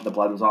look up and the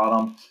blood was on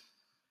him.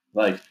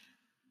 Like,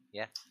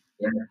 Yeah.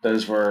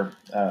 those were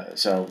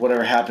so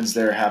whatever happens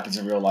there happens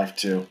in real life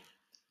too,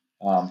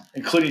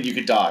 including you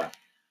could die.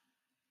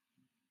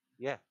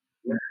 Yeah.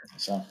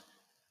 So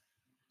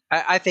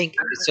I think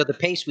so. The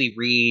pace we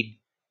read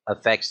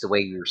affects the way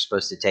you're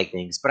supposed to take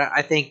things, but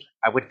I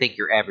would think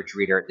your average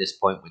reader at this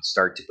point would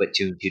start to put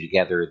two and two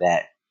together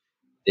that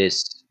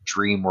this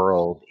dream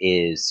world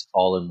is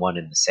all in one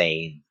and the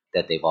same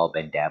that they've all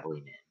been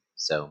dabbling in.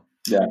 So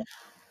yeah,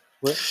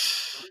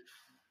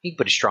 you can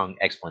put a strong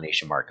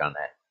explanation mark on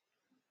that.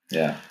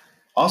 yeah.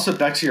 Also,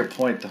 back to your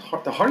point, the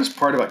hardest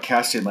part about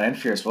casting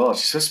Lanfear as well,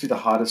 she's supposed to be the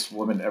hottest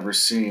woman ever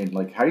seen.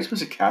 Like, how are you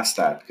supposed to cast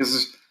that?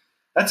 Because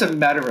that's a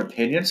matter of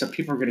opinion, so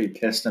people are going to be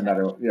pissed no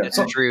matter. That's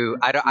true.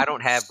 I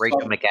don't have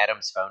Rachel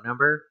McAdams' phone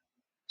number,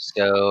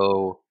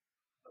 so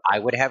I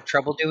would have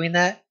trouble doing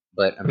that.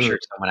 But I'm sure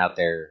someone out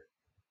there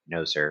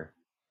knows her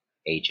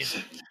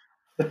agent.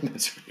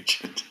 That's her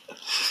agent.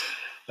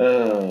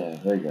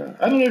 There you go.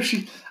 I don't know if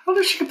she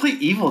can play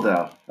evil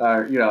though.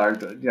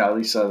 At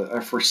least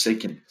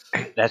Forsaken.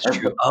 That's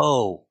true.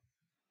 Oh,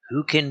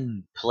 who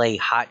can play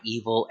hot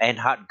evil and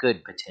hot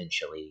good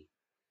potentially?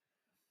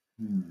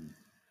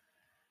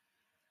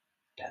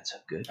 That's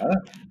a good.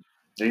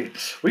 We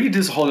could do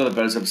this whole other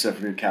bonus episode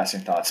for your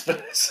casting thoughts,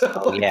 but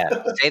yeah,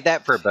 save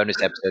that for a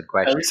bonus episode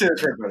question. We save it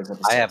for a bonus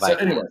episode. I have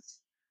ideas. Anyways,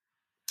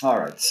 all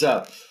right.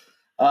 So,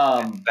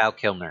 Val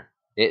Kilmer,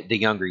 the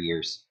younger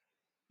years.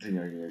 The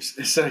younger years.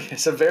 So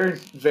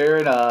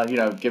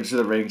Varen, gives her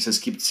the ring, says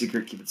keep it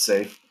secret, keep it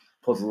safe.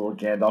 Pulls a little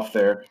Gandalf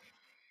there,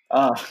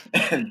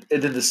 and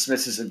then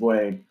dismisses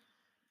Egwene.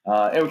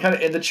 And we kind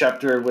of end the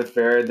chapter with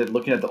Varen then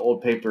looking at the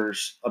old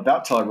papers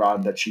about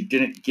Teleron that she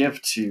didn't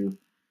give to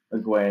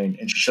Egwene,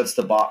 and she shuts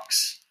the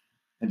box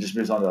and just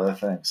moves on to other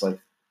things. Like,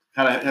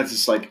 kind of has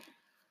this like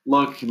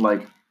look and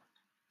like,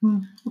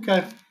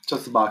 okay,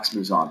 shuts the box,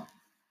 moves on.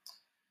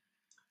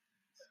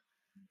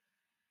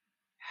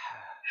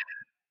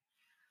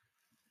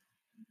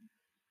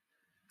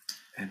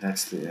 And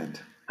that's the end.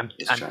 I'm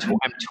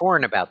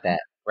torn about that,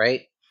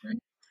 right?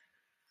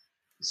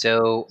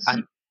 So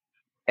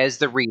as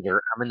the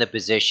reader, I'm in the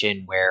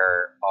position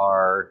where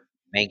our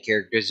main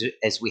characters,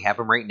 as we have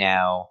them right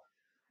now,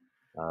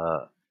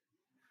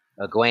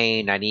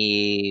 Egwene,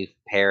 Nynaeve,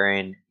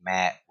 Perrin,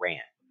 Mat, Rand.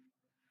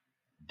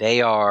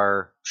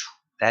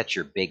 That's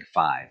your big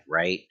five,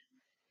 right?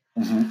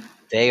 Mm-hmm.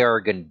 They are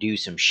going to do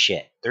some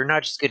shit. They're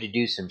not just going to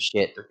do some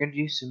shit. They're going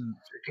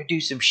to do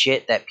some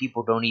shit that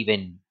people don't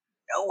even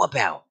know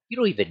about. You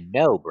don't even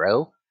know,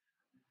 bro.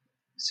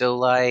 So,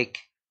 like,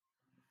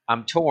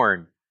 I'm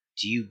torn.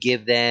 Do you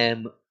give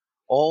them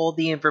all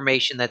the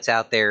information that's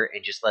out there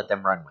and just let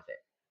them run with it?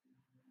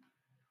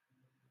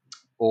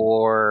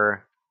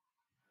 Or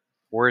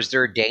is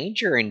there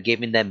danger in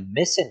giving them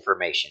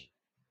misinformation?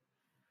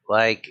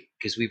 Like,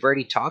 because we've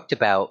already talked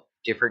about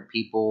different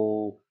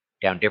people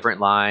down different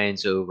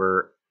lines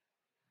over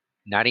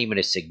not even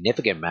a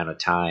significant amount of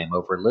time.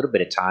 Over a little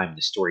bit of time,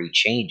 the story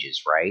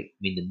changes, right? I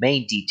mean, the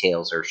main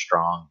details are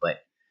strong, but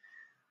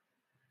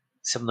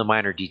some of the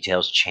minor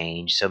details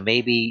change. So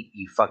maybe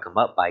you fuck them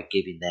up by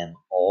giving them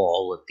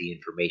all of the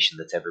information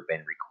that's ever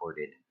been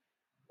recorded.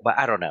 But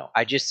I don't know.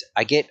 I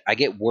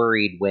get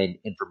worried when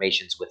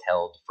information's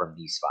withheld from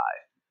these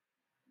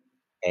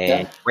five.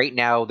 And right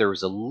now, there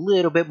was a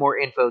little bit more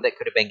info that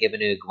could have been given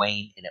to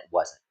Egwene, and it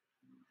wasn't.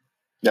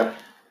 Yep.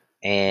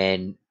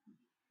 And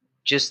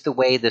just the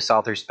way this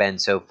author's been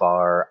so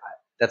far,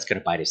 that's going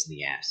to bite us in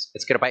the ass.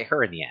 It's going to bite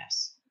her in the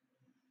ass.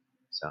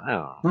 So, I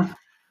don't know.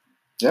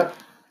 Yep.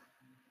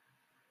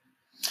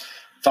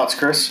 Thoughts,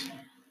 Chris?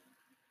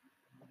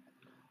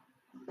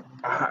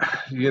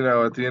 At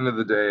the end of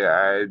the day,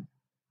 I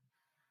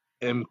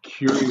am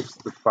curious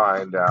to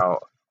find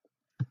out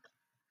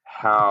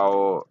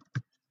how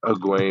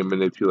Egwene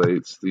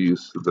manipulates the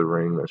use of the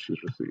ring that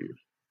she's received.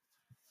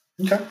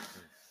 Okay.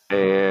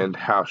 And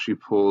how she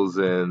pulls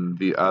in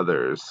the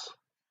others.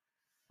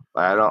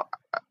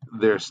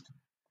 There's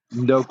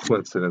no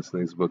coincidence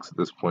in these books at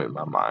this point in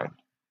my mind.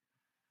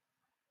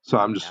 So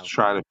I'm just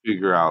trying to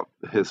figure out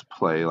his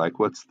play. Like,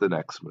 what's the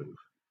next move?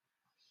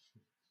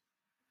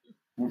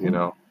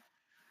 Mm-hmm.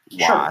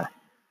 Why?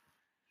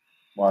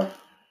 Why?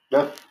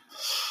 Yep.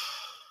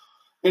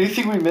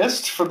 Anything we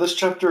missed from this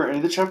chapter or any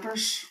of the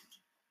chapters?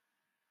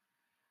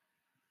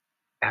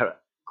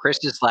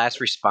 Chris's last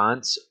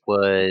response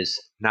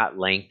was not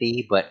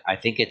lengthy, but I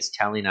think it's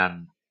telling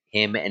on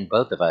him and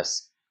both of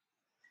us.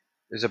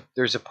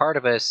 There's a part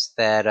of us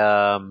that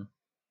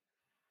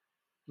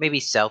maybe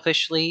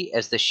selfishly,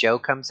 as the show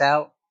comes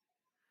out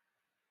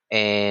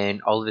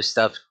and all of this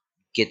stuff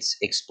gets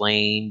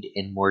explained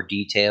in more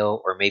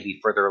detail, or maybe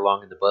further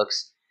along in the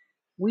books,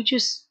 we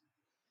just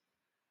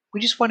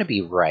want to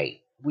be right.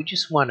 We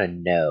just want to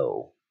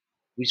know.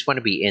 We just want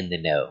to be in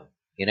the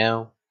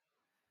know,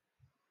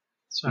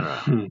 So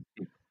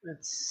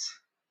it's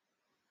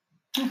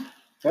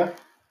Yeah.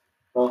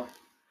 Well,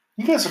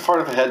 you guys are far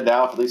enough ahead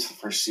now, at least the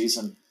first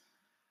season.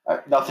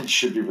 Nothing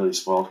should be really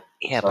spoiled.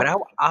 Yeah, So- but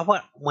I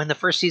want when the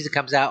first season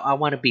comes out, I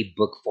want to be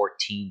book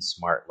 14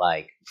 smart.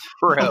 Like,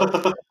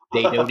 bro,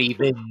 they don't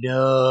even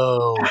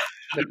know.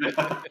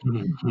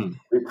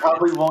 we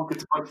probably won't get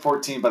to point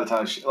 14 by the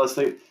time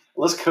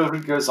unless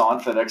COVID goes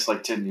on for the next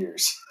like 10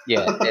 years.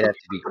 Yeah, it'd have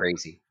to be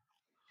crazy.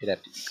 It'd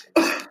have to be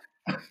crazy.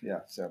 Yeah,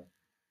 so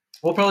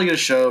we'll probably get a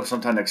show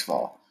sometime next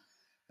fall.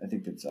 I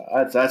think that's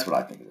what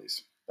I think at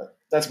least. But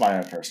that's my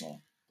own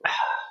personal.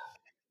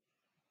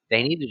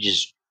 They need to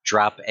just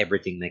drop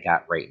everything they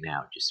got right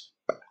now. Just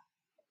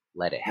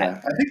let it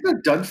happen. Yeah, I think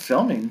they're done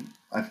filming.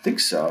 I think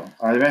so.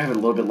 They may have a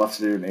little bit left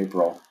to do in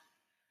April,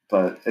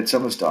 but it's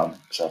almost done.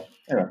 So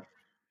anyway,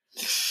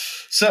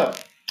 so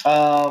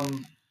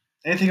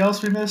anything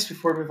else we missed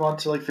before we move on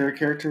to like favorite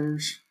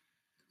characters?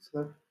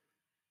 So,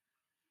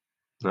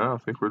 No, I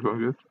think we're doing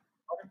good.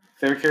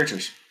 favorite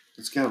characters.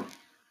 Let's go.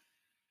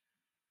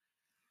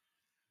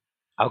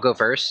 I'll go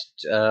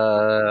first.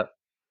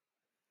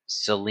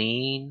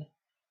 Celine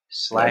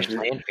 /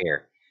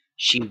 Lanfear.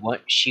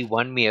 She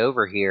won me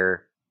over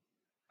here.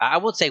 I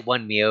won't say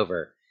won me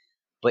over,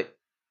 but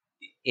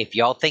if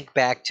y'all think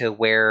back to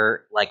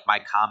where like my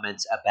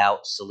comments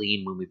about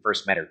Celine when we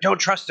first met her, don't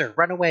trust her,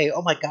 run away.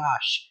 Oh my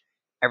gosh,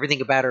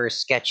 everything about her is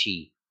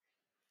sketchy.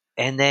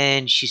 And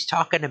then she's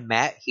talking to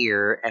Matt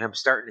here, and I'm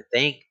starting to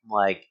think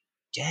like,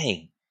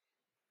 dang,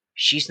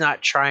 she's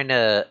not trying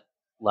to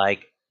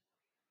like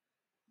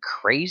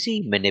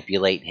crazy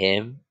manipulate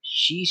him.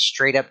 She's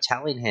straight up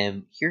telling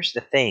him, here's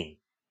the thing,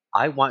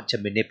 I want to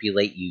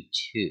manipulate you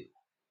too,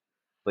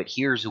 but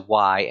here's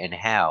why and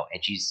how.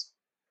 And she's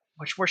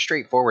much more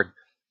straightforward.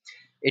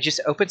 It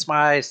just opens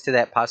my eyes to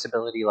that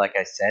possibility, like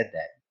I said,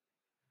 that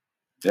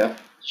Yeah,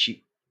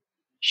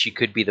 she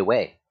could be the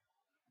way.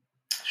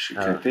 she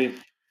could be.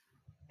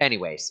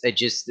 Anyways, it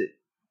just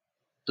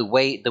the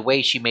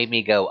way she made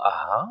me go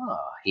aha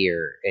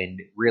here and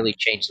really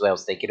changed the way I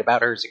was thinking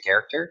about her as a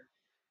character.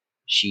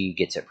 She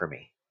gets it for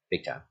me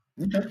big time.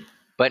 Okay.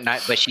 But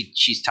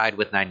she's tied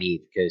with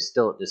Nynaeve because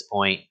still at this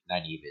point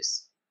Nynaeve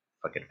is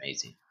fucking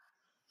amazing.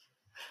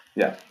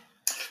 Yeah,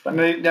 but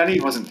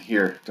Nynaeve wasn't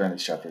here during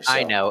this chapter. So.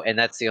 I know, and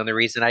that's the only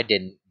reason I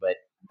didn't. But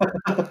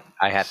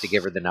I have to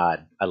give her the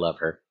nod. I love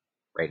her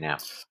right now.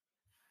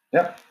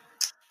 Yep.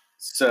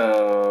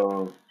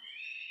 So,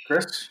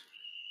 Chris?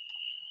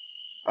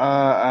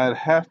 I'd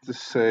have to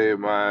say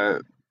my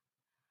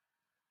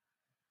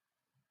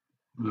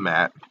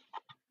Matt.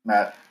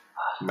 Matt.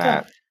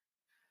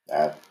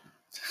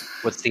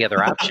 What's the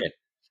other option?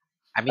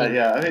 I mean,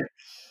 yeah, I mean,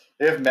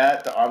 they have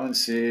Matt, the Arlen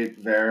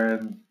Seek,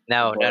 Varen.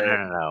 no.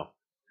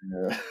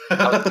 Yeah.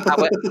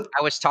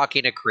 I was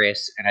talking to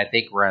Chris, and I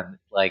think we're on,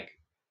 like,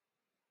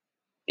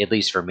 at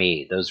least for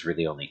me, those were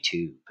the only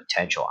two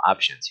potential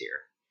options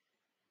here.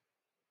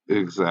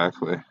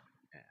 Exactly.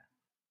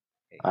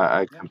 Yeah.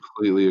 I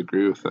completely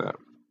agree with that.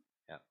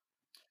 Yeah.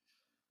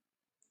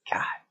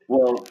 God.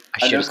 Well,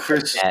 I know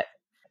Chris. I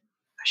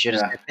should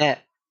have said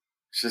that.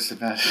 It's just a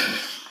Matt.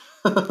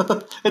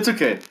 It's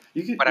okay.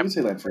 You can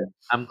say Lanfear.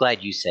 I'm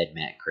glad you said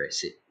Matt,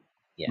 Chris.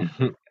 Yeah.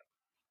 There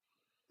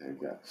you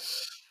go.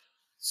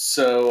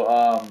 So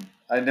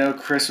I know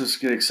Chris was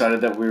getting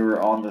excited that we were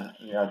on the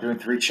doing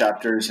 3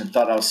 chapters and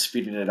thought I was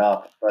speeding it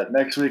up. But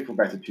next week we're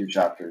back to 2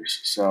 chapters.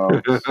 So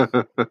we're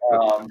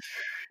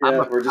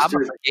just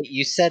doing.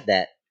 You said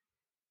that.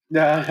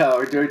 No,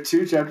 we're doing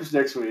 2 chapters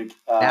next week.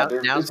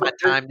 Now's my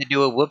time to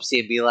do a whoopsie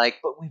and be like,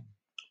 but we've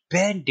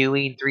been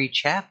doing 3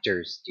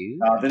 chapters, dude.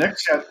 The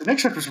next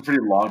chapter is a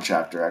pretty long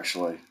chapter,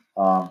 actually.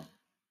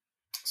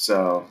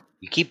 So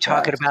you keep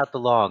talking about the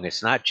long.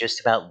 It's not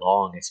just about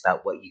long. It's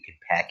about what you can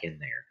pack in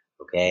there.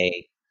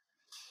 Okay.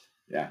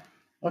 Yeah.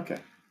 Okay.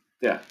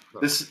 Yeah.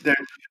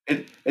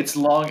 It's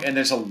long and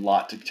there's a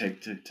lot to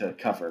take to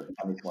cover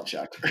on this one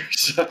chapter.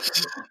 So,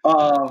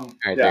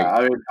 right, yeah.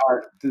 I mean,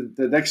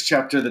 the next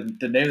chapter,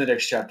 the name of the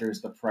next chapter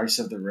is The Price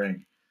of the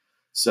Ring.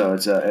 So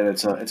it's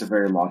a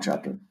very long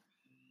chapter.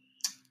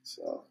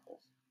 So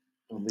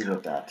we'll leave it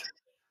at that.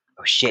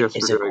 Oh shit!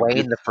 Is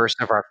Egwene the first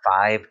of our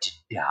 5 to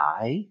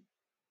die?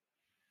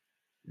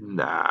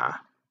 Nah,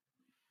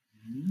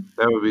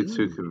 that would be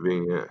too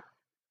convenient.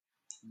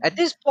 At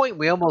this point,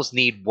 we almost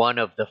need one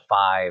of the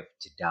 5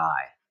 to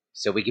die,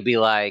 so we could be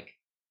like,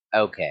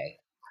 okay,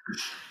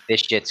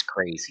 this shit's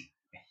crazy.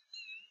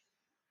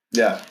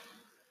 Yeah.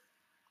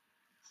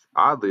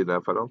 Oddly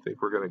enough, I don't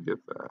think we're gonna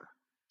get that.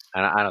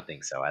 I don't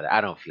think so either.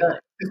 I don't feel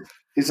it.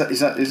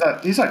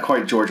 He's not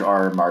quite George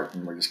R.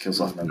 Martin where he just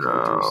kills off main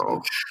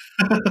characters.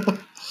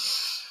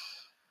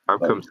 I've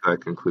come to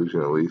that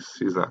conclusion at least.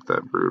 He's not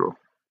that brutal.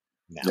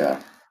 No.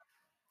 Yeah.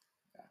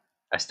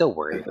 I still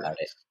worry about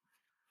it.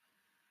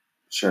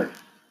 Sure.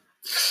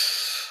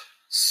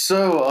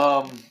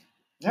 So,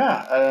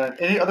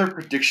 any other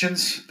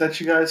predictions that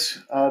you guys?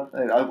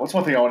 What's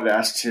one thing I wanted to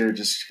ask too?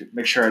 Just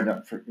make sure I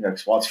know,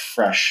 while it's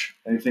fresh.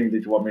 Anything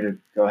that you want me to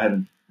go ahead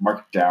and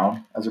mark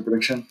down as a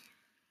prediction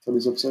for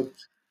this episode?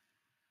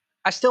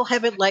 I still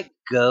haven't let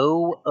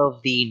go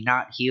of the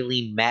not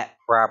healing Matt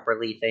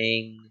properly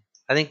thing.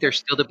 I think there's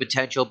still the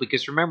potential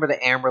because remember the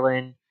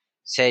Amberlin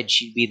said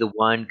she'd be the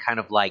one kind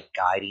of like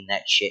guiding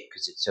that shit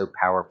because it's so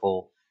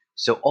powerful.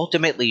 So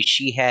ultimately,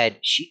 she could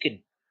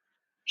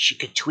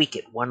tweak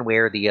it one way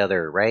or the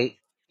other, right,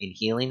 in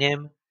healing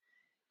him,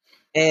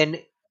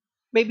 and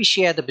maybe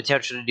she had the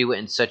potential to do it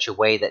in such a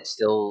way that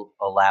still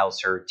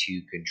allows her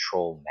to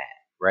control Matt,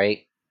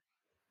 right?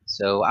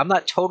 So I'm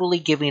not totally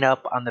giving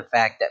up on the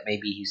fact that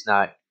maybe he's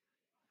not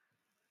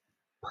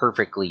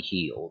perfectly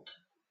healed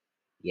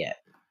yet.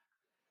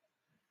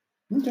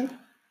 Okay.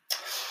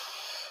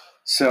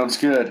 Sounds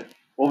good.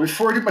 Well,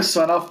 before I do my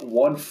sign off,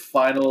 one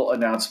final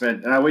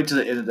announcement, and I wait to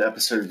the end of the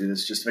episode to do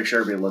this just to make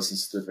sure everybody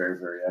listens to the very,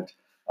 very end.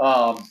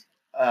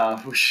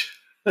 Which,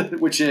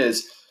 which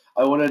is,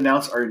 I want to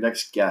announce our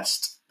next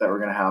guest that we're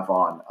going to have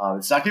on.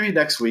 It's not going to be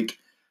next week.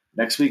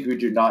 Next week we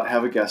do not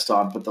have a guest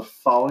on, but the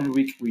following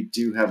week we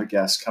do have a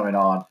guest coming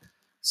on.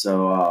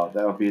 So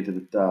that'll be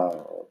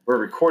we're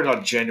recording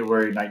on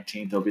January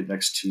 19th. It'll be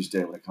next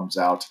Tuesday when it comes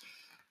out.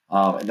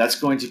 And that's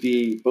going to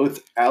be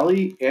both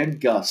Allie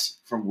and Gus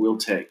from Wheel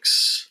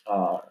Takes.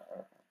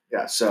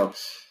 Yeah, so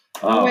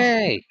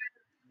Hooray!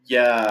 she's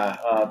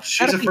a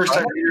That'll be first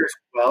time fun. reader as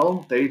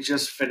well. They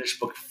just finished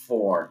book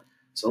 4,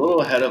 so a little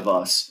ahead of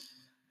us,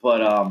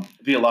 but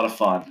it'd be a lot of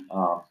fun.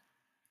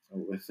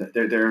 With it.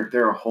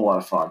 They're a whole lot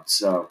of fun.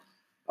 So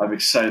I'm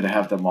excited to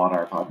have them on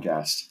our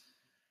podcast.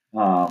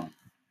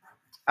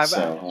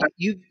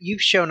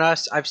 You've shown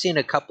us. I've seen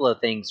a couple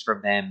of things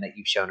from them that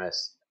you've shown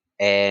us,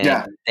 and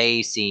Yeah.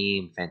 they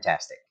seem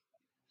fantastic.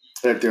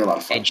 They're a lot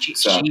of fun. And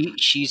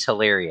she's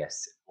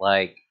hilarious.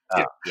 Like,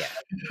 yeah.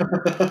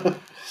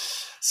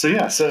 So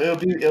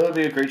it'll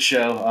be a great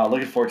show.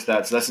 Looking forward to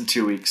that. So that's in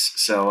 2 weeks.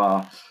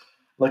 So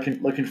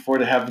looking forward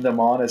to having them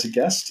on as a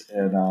guest,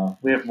 and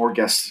we have more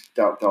guests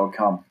that will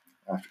come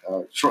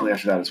shortly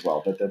after that as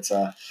well. But that's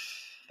the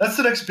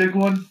next big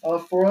one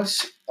for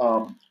us.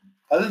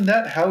 Other than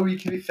that, how we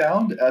can be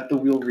found at The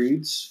Wheel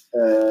Reads,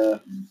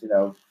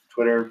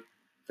 Twitter,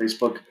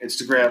 Facebook,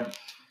 Instagram,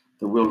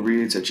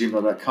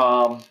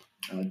 thewheelreads@gmail.com,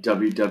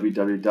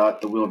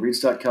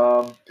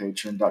 www.thewheelreads.com,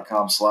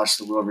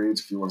 patreon.com/thewheelreads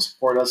if you want to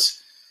support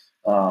us.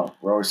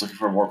 We're always looking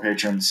for more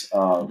patrons.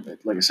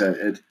 Like I said,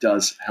 it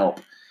does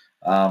help.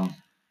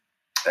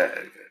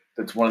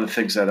 That's one of the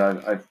things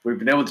that we've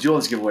been able to do all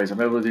these giveaways. I'm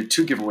able to do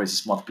 2 giveaways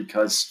this month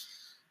because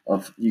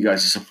of you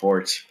guys'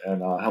 support,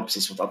 and helps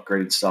us with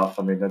upgraded stuff.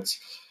 I mean, that's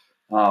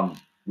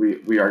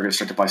we are going to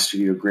start to buy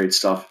studio grade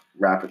stuff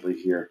rapidly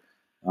here,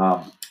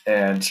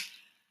 and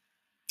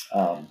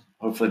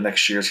hopefully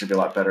next year it's going to be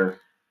a lot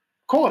better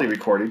quality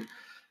recording.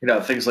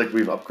 Things like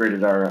we've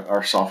upgraded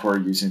our software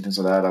using things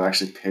like that. I've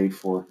actually paid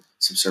for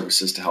some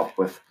services to help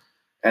with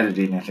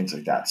editing and things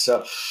like that.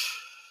 So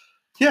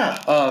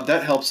yeah,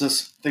 that helps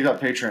us. Think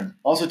about Patreon.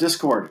 Also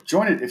Discord.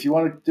 Join it if you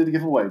want to do the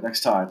giveaway next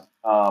time.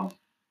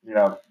 You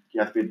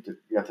have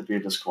to be a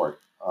Discord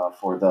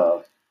for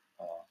the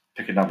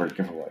pick a number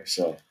giveaway.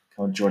 So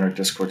come and join our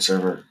Discord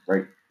server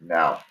right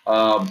now.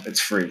 It's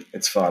free.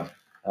 It's fun.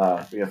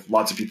 We have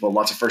lots of people,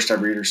 lots of first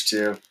time readers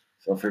too.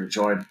 Feel free to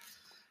join.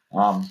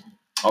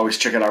 Always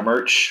check out our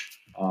merch.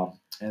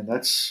 And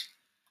that's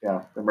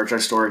the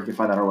merchandise store. You can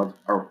find that on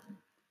our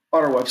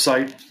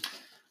website.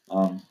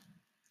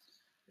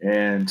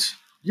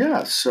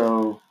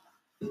 So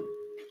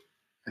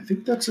I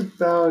think that's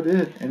about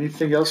it.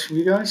 Anything else from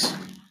you guys?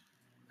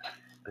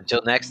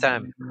 Until next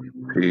time.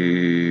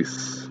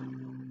 Peace.